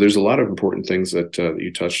 So there's a lot of important things that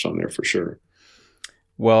you touched on there for sure.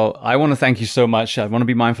 Well, I want to thank you so much. I want to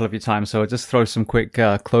be mindful of your time, so I'll just throw some quick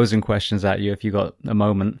closing questions at you if you got a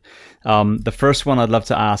moment. The first one I'd love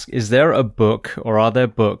to ask, is there a book or are there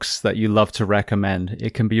books that you love to recommend?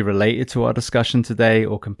 It can be related to our discussion today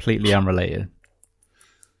or completely unrelated.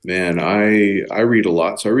 Man, I read a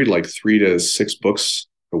lot. So I read like 3 to 6 books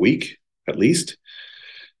a week, at least.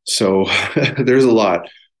 So there's a lot.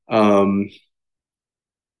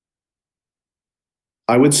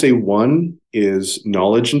 I would say one is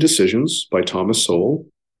Knowledge and Decisions by Thomas Sowell.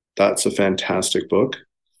 That's a fantastic book.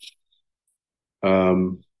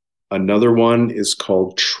 Another one is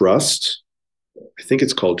called Trust. I think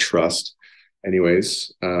it's called Trust.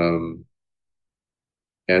 Anyways,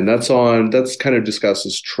 and that's kind of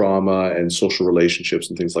discusses trauma and social relationships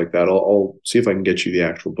and things like that. I'll see if I can get you the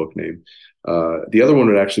actual book name. The other one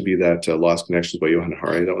would actually be that Lost Connections by Johann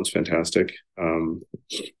Hari. That one's fantastic.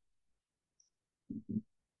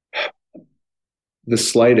 The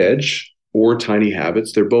Slight Edge or Tiny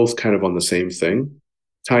Habits, they're both kind of on the same thing.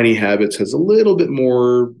 Tiny Habits has a little bit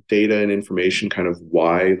more data and information, kind of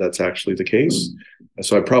why that's actually the case.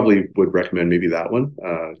 So I probably would recommend maybe that one,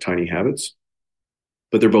 Tiny Habits.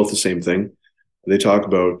 But they're both the same thing. They talk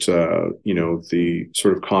about, the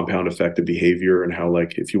sort of compound effect of behavior and how,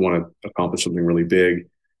 like, if you want to accomplish something really big,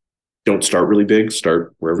 don't start really big,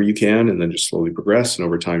 start wherever you can, and then just slowly progress. And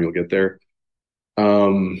over time, you'll get there. I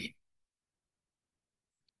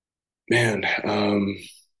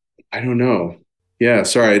don't know. Yeah,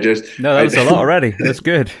 sorry. No, that was a lot already. That's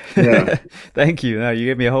good. Yeah. Thank you. No, you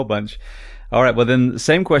gave me a whole bunch. All right. Well, then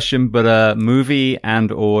same question, but a movie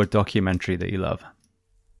and or documentary that you love.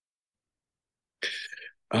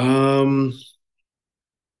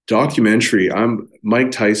 Documentary.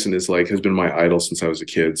 Mike Tyson has been my idol since I was a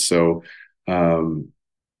kid. So,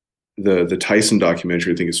 the Tyson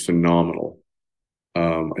documentary I think is phenomenal.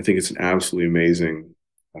 I think it's an absolutely amazing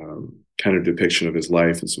kind of depiction of his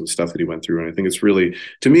life and some stuff that he went through. And I think it's really,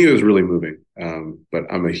 to me, it was really moving. But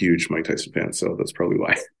I'm a huge Mike Tyson fan, so that's probably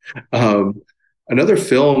why. Another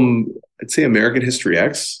film, I'd say American History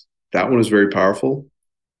X. That one was very powerful.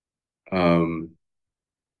 That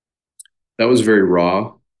was very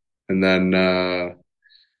raw. And then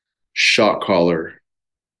Shot Caller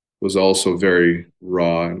was also very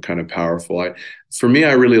raw and kind of powerful. For me,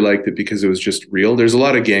 I really liked it because it was just real. There's a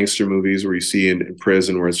lot of gangster movies where you see in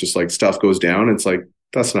prison where it's just like stuff goes down. It's like,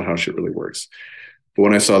 that's not how shit really works. But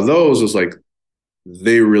when I saw those, it was like,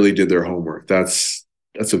 they really did their homework. That's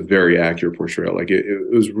a very accurate portrayal. Like it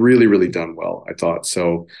was really, really done well, I thought.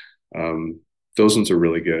 So those ones are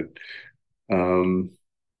really good.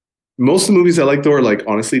 Most of the movies I like, though, are like,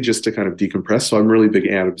 honestly, just to kind of decompress. So I'm a really big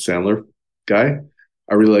Adam Sandler guy.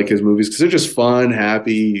 I really like his movies because they're just fun,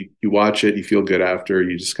 happy. You watch it, you feel good after.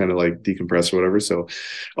 You just kind of like decompress or whatever. So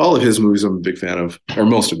all of his movies I'm a big fan of, or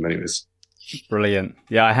most of them anyways. Brilliant.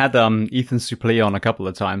 Yeah, I had Ethan Suplee on a couple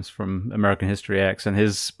of times from American History X, and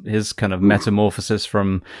his kind of metamorphosis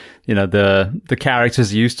from, the characters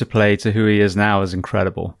he used to play to who he is now is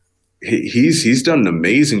incredible. He's done an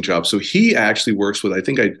amazing job. So he actually works with, I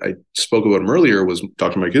think I spoke about him earlier, was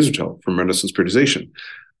Dr. Mike Israetel from Renaissance Periodization.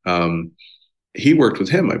 He worked with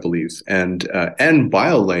him, I believe, and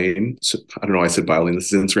BioLane. So, I don't know. I said BioLane. This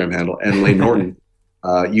is his Instagram handle, and Lane Norton,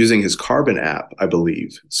 using his Carbon app, I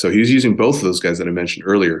believe. So he was using both of those guys that I mentioned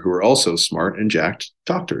earlier, who are also smart and jacked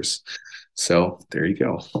doctors. So there you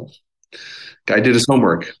go. Guy did his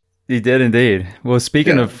homework. He did indeed. Well,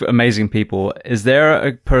 speaking of amazing people, is there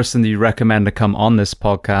a person that you recommend to come on this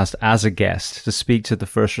podcast as a guest to speak to the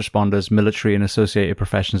first responders, military, and associated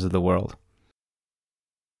professions of the world?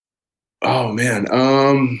 Oh man,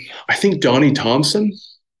 I think Donnie Thompson.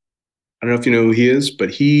 I don't know if you know who he is,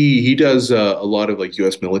 but he does a lot of like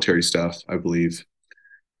U.S. military stuff, I believe.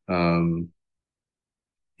 Yeah,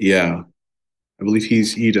 I believe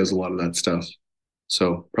he does a lot of that stuff.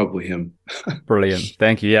 So probably him. Brilliant.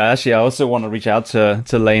 Thank you. Yeah, actually, I also want to reach out to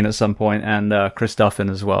Lane at some point and Chris Duffin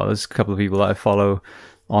as well. There's a couple of people that I follow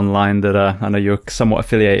online that I know you're somewhat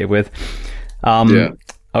affiliated with. Yeah.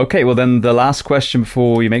 Okay, well then the last question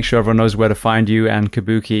before we make sure everyone knows where to find you and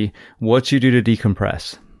Kabuki, what do you do to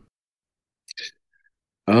decompress?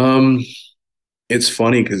 It's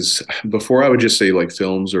funny because before I would just say like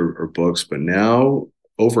films or books, but now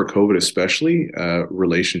over COVID especially,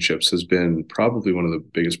 relationships has been probably one of the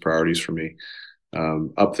biggest priorities for me.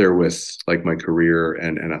 Up there with like my career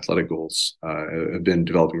and athletic goals, have been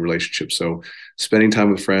developing relationships. So spending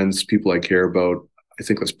time with friends, people I care about, I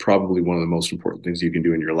think that's probably one of the most important things you can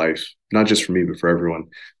do in your life, not just for me, but for everyone.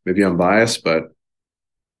 Maybe I'm biased, but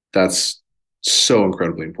that's so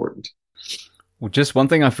incredibly important. Well, just one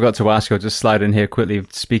thing I forgot to ask you, I'll just slide in here quickly.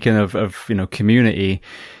 Speaking of community,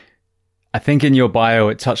 I think in your bio,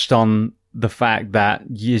 it touched on the fact that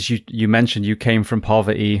as you mentioned you came from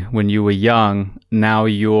poverty when you were young. Now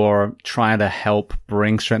you're trying to help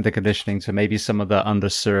bring strength and conditioning to maybe some of the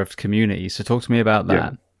underserved communities. So talk to me about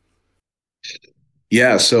that.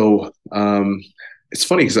 Yeah. So, it's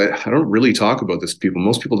funny because I don't really talk about this to people.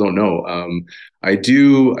 Most people don't know. I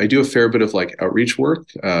do a fair bit of like outreach work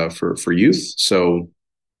for youth. So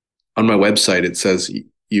on my website it says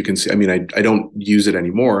you can see. I mean, I don't use it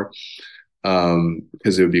anymore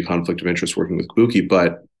because it would be a conflict of interest working with Kabuki.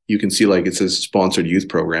 But you can see like it says sponsored youth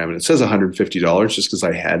program, and it says $150 just because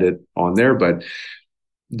I had it on there. But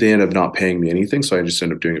they end up not paying me anything, so I just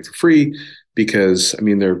end up doing it for free because I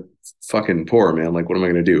mean they're fucking poor, man. Like, what am I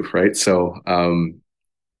going to do, right? So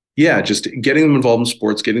yeah, just getting them involved in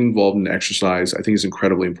sports, getting involved in exercise, I think is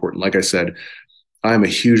incredibly important. Like I said, I'm a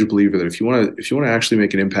huge believer that if you want to actually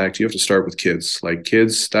make an impact, you have to start with kids. Like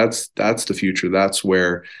kids, that's the future. That's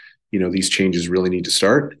where, these changes really need to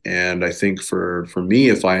start. And I think for me,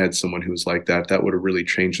 if I had someone who was like that, that would have really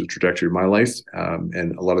changed the trajectory of my life.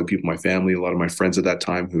 And a lot of the people in my family, a lot of my friends at that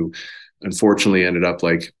time who unfortunately ended up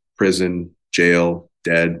like prison, jail,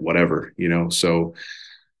 dead, whatever, So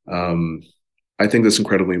I think that's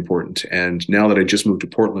incredibly important. And now that I just moved to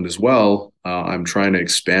Portland as well, I'm trying to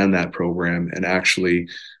expand that program. And actually,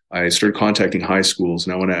 I started contacting high schools,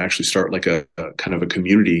 and I want to actually start like a kind of a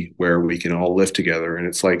community where we can all lift together. And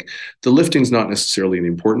it's like the lifting's not necessarily the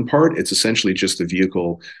important part. It's essentially just the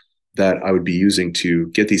vehicle that I would be using to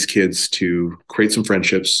get these kids to create some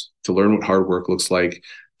friendships, to learn what hard work looks like,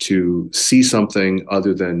 to see something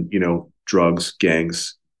other than, drugs,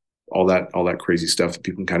 gangs, all that crazy stuff that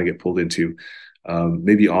people can kind of get pulled into.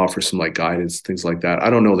 Maybe offer some like guidance, things like that. I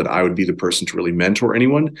don't know that I would be the person to really mentor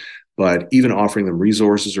anyone, but even offering them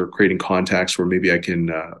resources or creating contacts where maybe I can,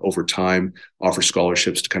 over time, offer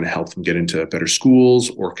scholarships to kind of help them get into better schools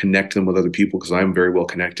or connect them with other people, because I'm very well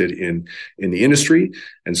connected in the industry.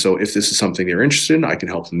 And so if this is something they're interested in, I can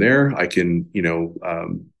help them there. I can,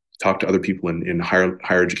 talk to other people in higher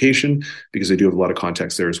education, because I do have a lot of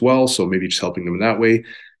contacts there as well. So maybe just helping them in that way.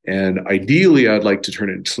 And ideally, I'd like to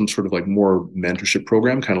turn it into some sort of like more mentorship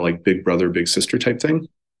program, kind of like big brother, big sister type thing.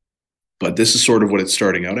 But this is sort of what it's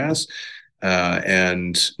starting out as.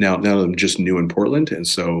 And now I'm just new in Portland. And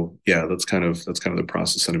so, yeah, that's kind of the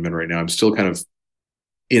process that I'm in right now. I'm still kind of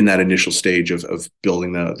in that initial stage of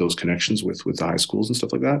building those connections with the high schools and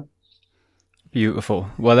stuff like that. Beautiful.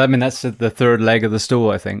 Well, I mean, that's the third leg of the stool,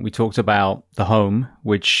 I think. We talked about the home,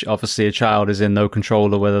 which obviously a child is in no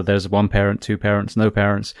control of whether there's one parent, two parents, no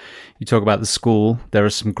parents. You talk about the school. There are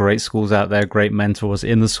some great schools out there, great mentors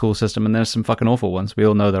in the school system, and there's some fucking awful ones. We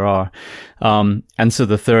all know there are. And so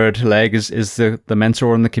the third leg is the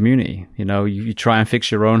mentor in the community. You try and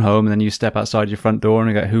fix your own home, and then you step outside your front door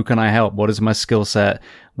and go, who can I help? What is my skill set?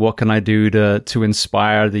 What can I do to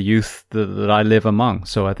inspire the youth that I live among?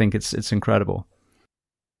 So I think it's incredible.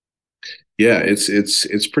 Yeah,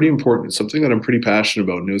 it's pretty important. It's something that I'm pretty passionate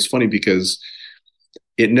about. And it was funny because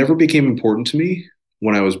it never became important to me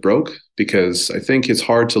when I was broke, because I think it's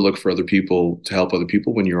hard to look for other people to help other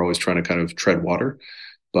people when you're always trying to kind of tread water.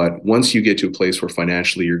 But once you get to a place where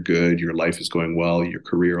financially you're good, your life is going well, your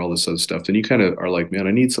career, all this other stuff, then you kind of are like, man,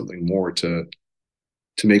 I need something more to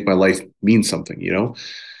make my life mean something,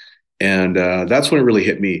 And that's when it really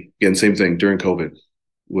hit me. Again, same thing during COVID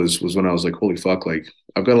was when I was like, holy fuck, like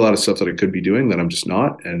I've got a lot of stuff that I could be doing that I'm just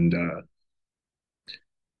not. And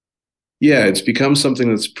yeah, it's become something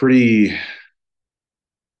that's pretty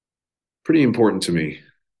important to me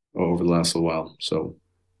over the last little while. So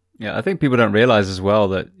yeah, I think people don't realize as well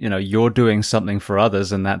that, you're doing something for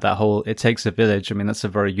others, and that whole, it takes a village. I mean, that's a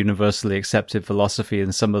very universally accepted philosophy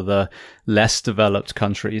in some of the less developed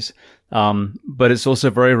countries. But it's also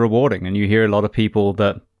very rewarding. And you hear a lot of people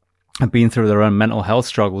that have been through their own mental health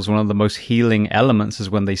struggles, one of the most healing elements is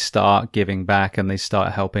when they start giving back and they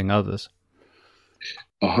start helping others.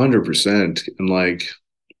 100%. And like,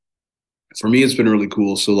 for me, it's been really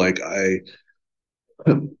cool. So like, I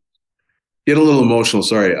get a little emotional.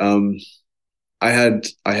 Sorry. I had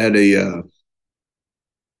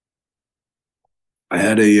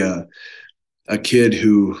a kid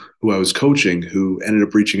who I was coaching who ended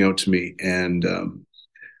up reaching out to me, and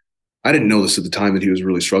I didn't know this at the time that he was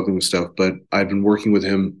really struggling with stuff, but I'd been working with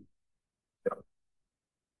him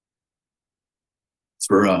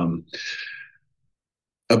for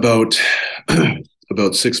about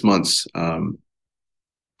 6 months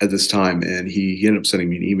at this time, and he ended up sending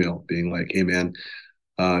me an email being like, "Hey man,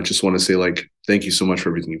 just want to say like thank you so much for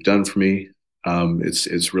everything you've done for me.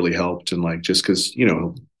 It's really helped, and like just because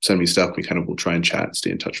send me stuff, we kind of will try and chat and stay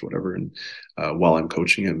in touch or whatever." And while I'm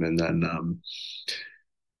coaching him, and then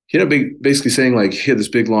he ended up basically saying like he had this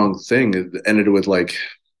big long thing. It ended with like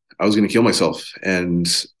I was going to kill myself, and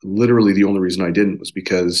literally the only reason I didn't was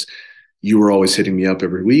because you were always hitting me up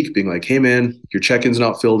every week being like, "Hey man, your check-in's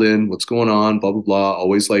not filled in. What's going on? Blah, blah, blah."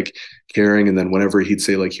 Always like caring. And then whenever he'd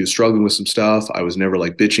say like he was struggling with some stuff, I was never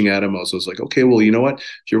like bitching at him. I was like, "Okay, well, you know what?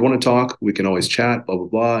 If you want to talk, we can always chat, blah, blah,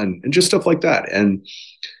 blah." And just stuff like that. And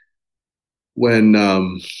when,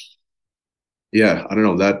 I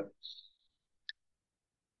don't know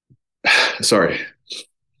sorry,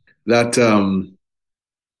 that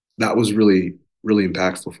was really, really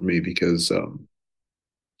impactful for me because, you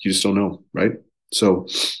just don't know, right? So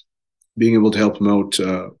being able to help him out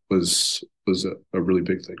was a really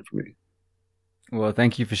big thing for me. Well,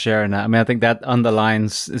 thank you for sharing that. I mean, I think that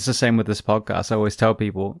underlines, it's the same with this podcast. I always tell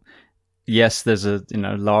people, yes, there's a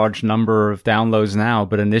large number of downloads now,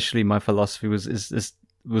 but initially my philosophy was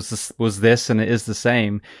this, and it is the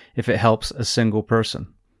same if it helps a single person.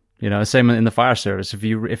 Same in the fire service. If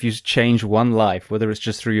you change one life, whether it's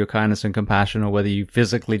just through your kindness and compassion or whether you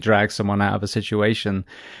physically drag someone out of a situation,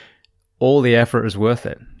 all the effort is worth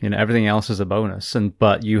it. Everything else is a bonus.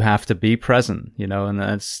 But you have to be present, and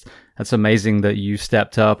that's amazing that you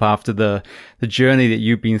stepped up after the journey that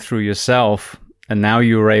you've been through yourself, and now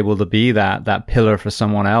you were able to be that pillar for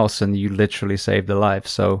someone else, and you literally saved a life.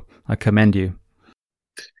 So I commend you.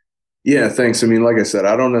 Yeah, thanks. I mean, like I said,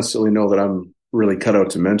 I don't necessarily know that I'm really cut out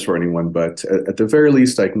to mentor anyone, but at the very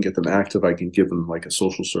least I can get them active. I can give them like a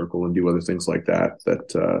social circle and do other things like that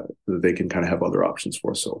they can kind of have other options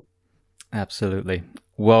for. So absolutely.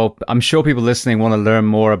 Well, I'm sure people listening want to learn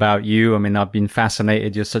more about you. I mean, I've been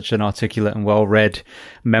fascinated. You're such an articulate and well-read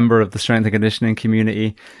member of the strength and conditioning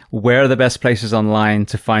community. Where are the best places online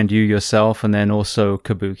to find you yourself, and then also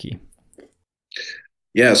Kabuki?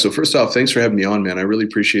 Yeah. So first off, thanks for having me on, man. I really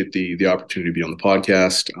appreciate the opportunity to be on the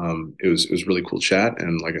podcast. It was really cool chat.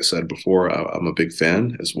 And like I said before, I'm a big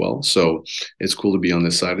fan as well. So it's cool to be on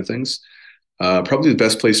this side of things. Probably the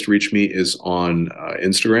best place to reach me is on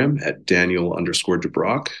Instagram at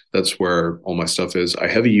Daniel_DeBrock. That's where all my stuff is. I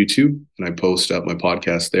have a YouTube and I post up my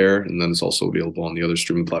podcast there, and then it's also available on the other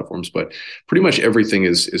streaming platforms. But pretty much everything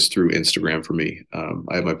is through Instagram for me.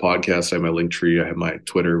 I have my podcast, I have my Linktree, I have my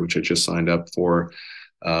Twitter, which I just signed up for.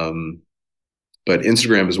 But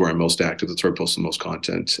Instagram is where I'm most active. That's where I post the most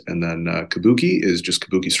content. And then Kabuki is just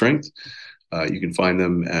Kabuki Strength. You can find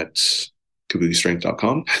them at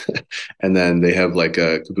kabukistrength.com. And then they have like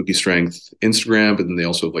a Kabuki Strength Instagram, but then they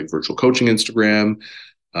also have like virtual coaching Instagram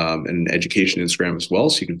and an education Instagram as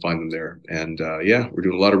well. So you can find them there. And we're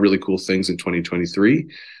doing a lot of really cool things in 2023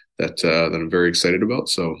 that I'm very excited about.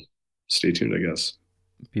 So stay tuned, I guess.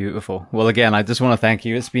 Beautiful. Well, again, I just want to thank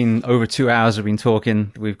you. It's been over 2 hours we've been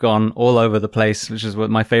talking. We've gone all over the place, which is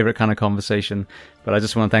what my favorite kind of conversation. But I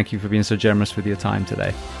just want to thank you for being so generous with your time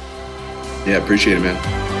today. Yeah, appreciate it,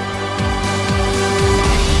 man.